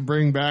wants to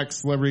bring back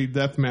Celebrity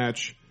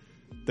Deathmatch,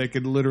 they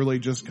could literally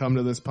just come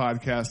to this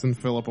podcast and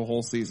fill up a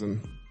whole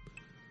season.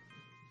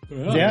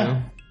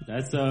 Yeah.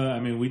 That's, I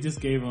mean, we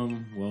just gave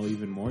them, well,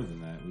 even more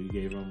than that. We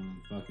gave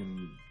them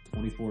fucking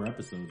 24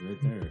 episodes right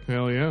there.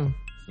 Hell yeah.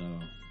 So.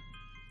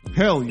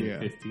 Hell yeah.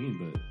 15,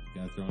 but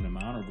gotta throw in them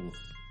honorables.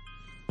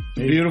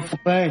 Beautiful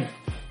thing.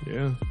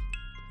 Yeah.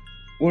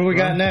 What do we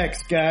got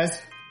next,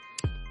 guys?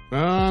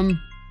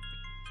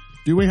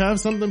 Do we have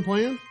something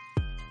planned?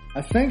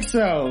 I think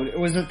so.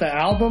 Was it the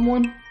album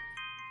one?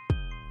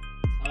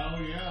 Oh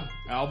yeah.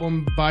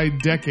 Album by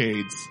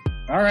Decades.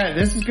 All right,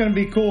 this is going to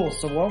be cool.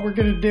 So what we're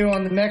going to do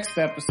on the next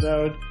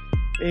episode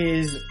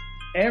is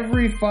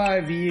every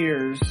 5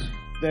 years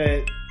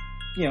that,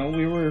 you know,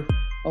 we were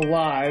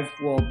alive,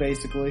 well,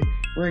 basically,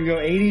 we're going to go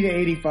 80 to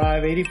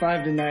 85,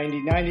 85 to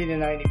 90, 90 to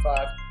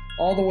 95,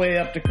 all the way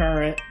up to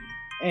current.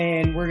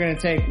 And we're going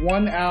to take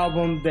one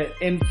album that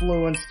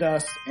influenced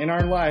us in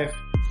our life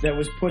that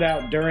was put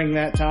out during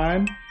that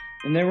time.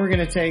 And then we're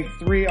going to take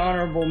 3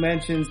 honorable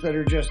mentions that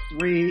are just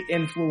 3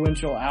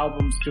 influential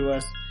albums to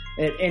us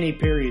at any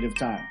period of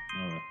time.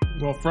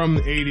 Well, from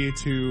 80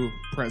 to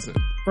present.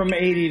 From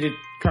 80 to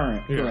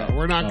current. Yeah, correct.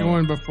 we're not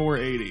going before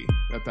 80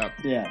 at that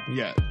point. Yeah.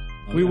 Yet.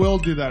 We will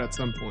do that at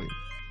some point.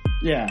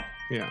 Yeah.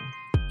 Yeah.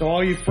 So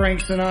all you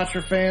Frank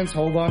Sinatra fans,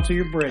 hold on to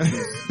your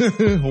britches.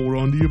 Hold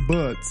on to your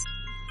butts.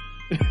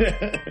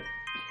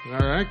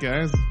 All right,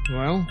 guys.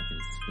 Well, I can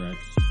scratch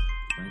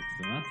Frank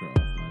Sinatra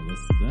off my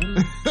list then.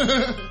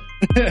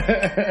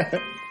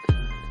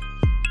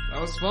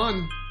 that was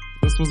fun.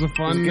 This was a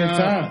fun, good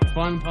time.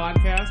 fun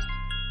podcast.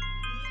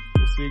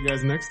 We'll see you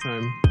guys next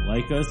time.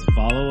 Like us,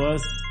 follow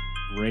us,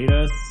 rate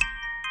us,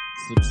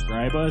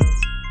 subscribe us,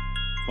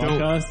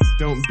 fuck us.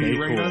 Don't stay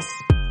berate cool. us.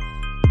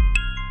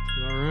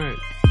 All right.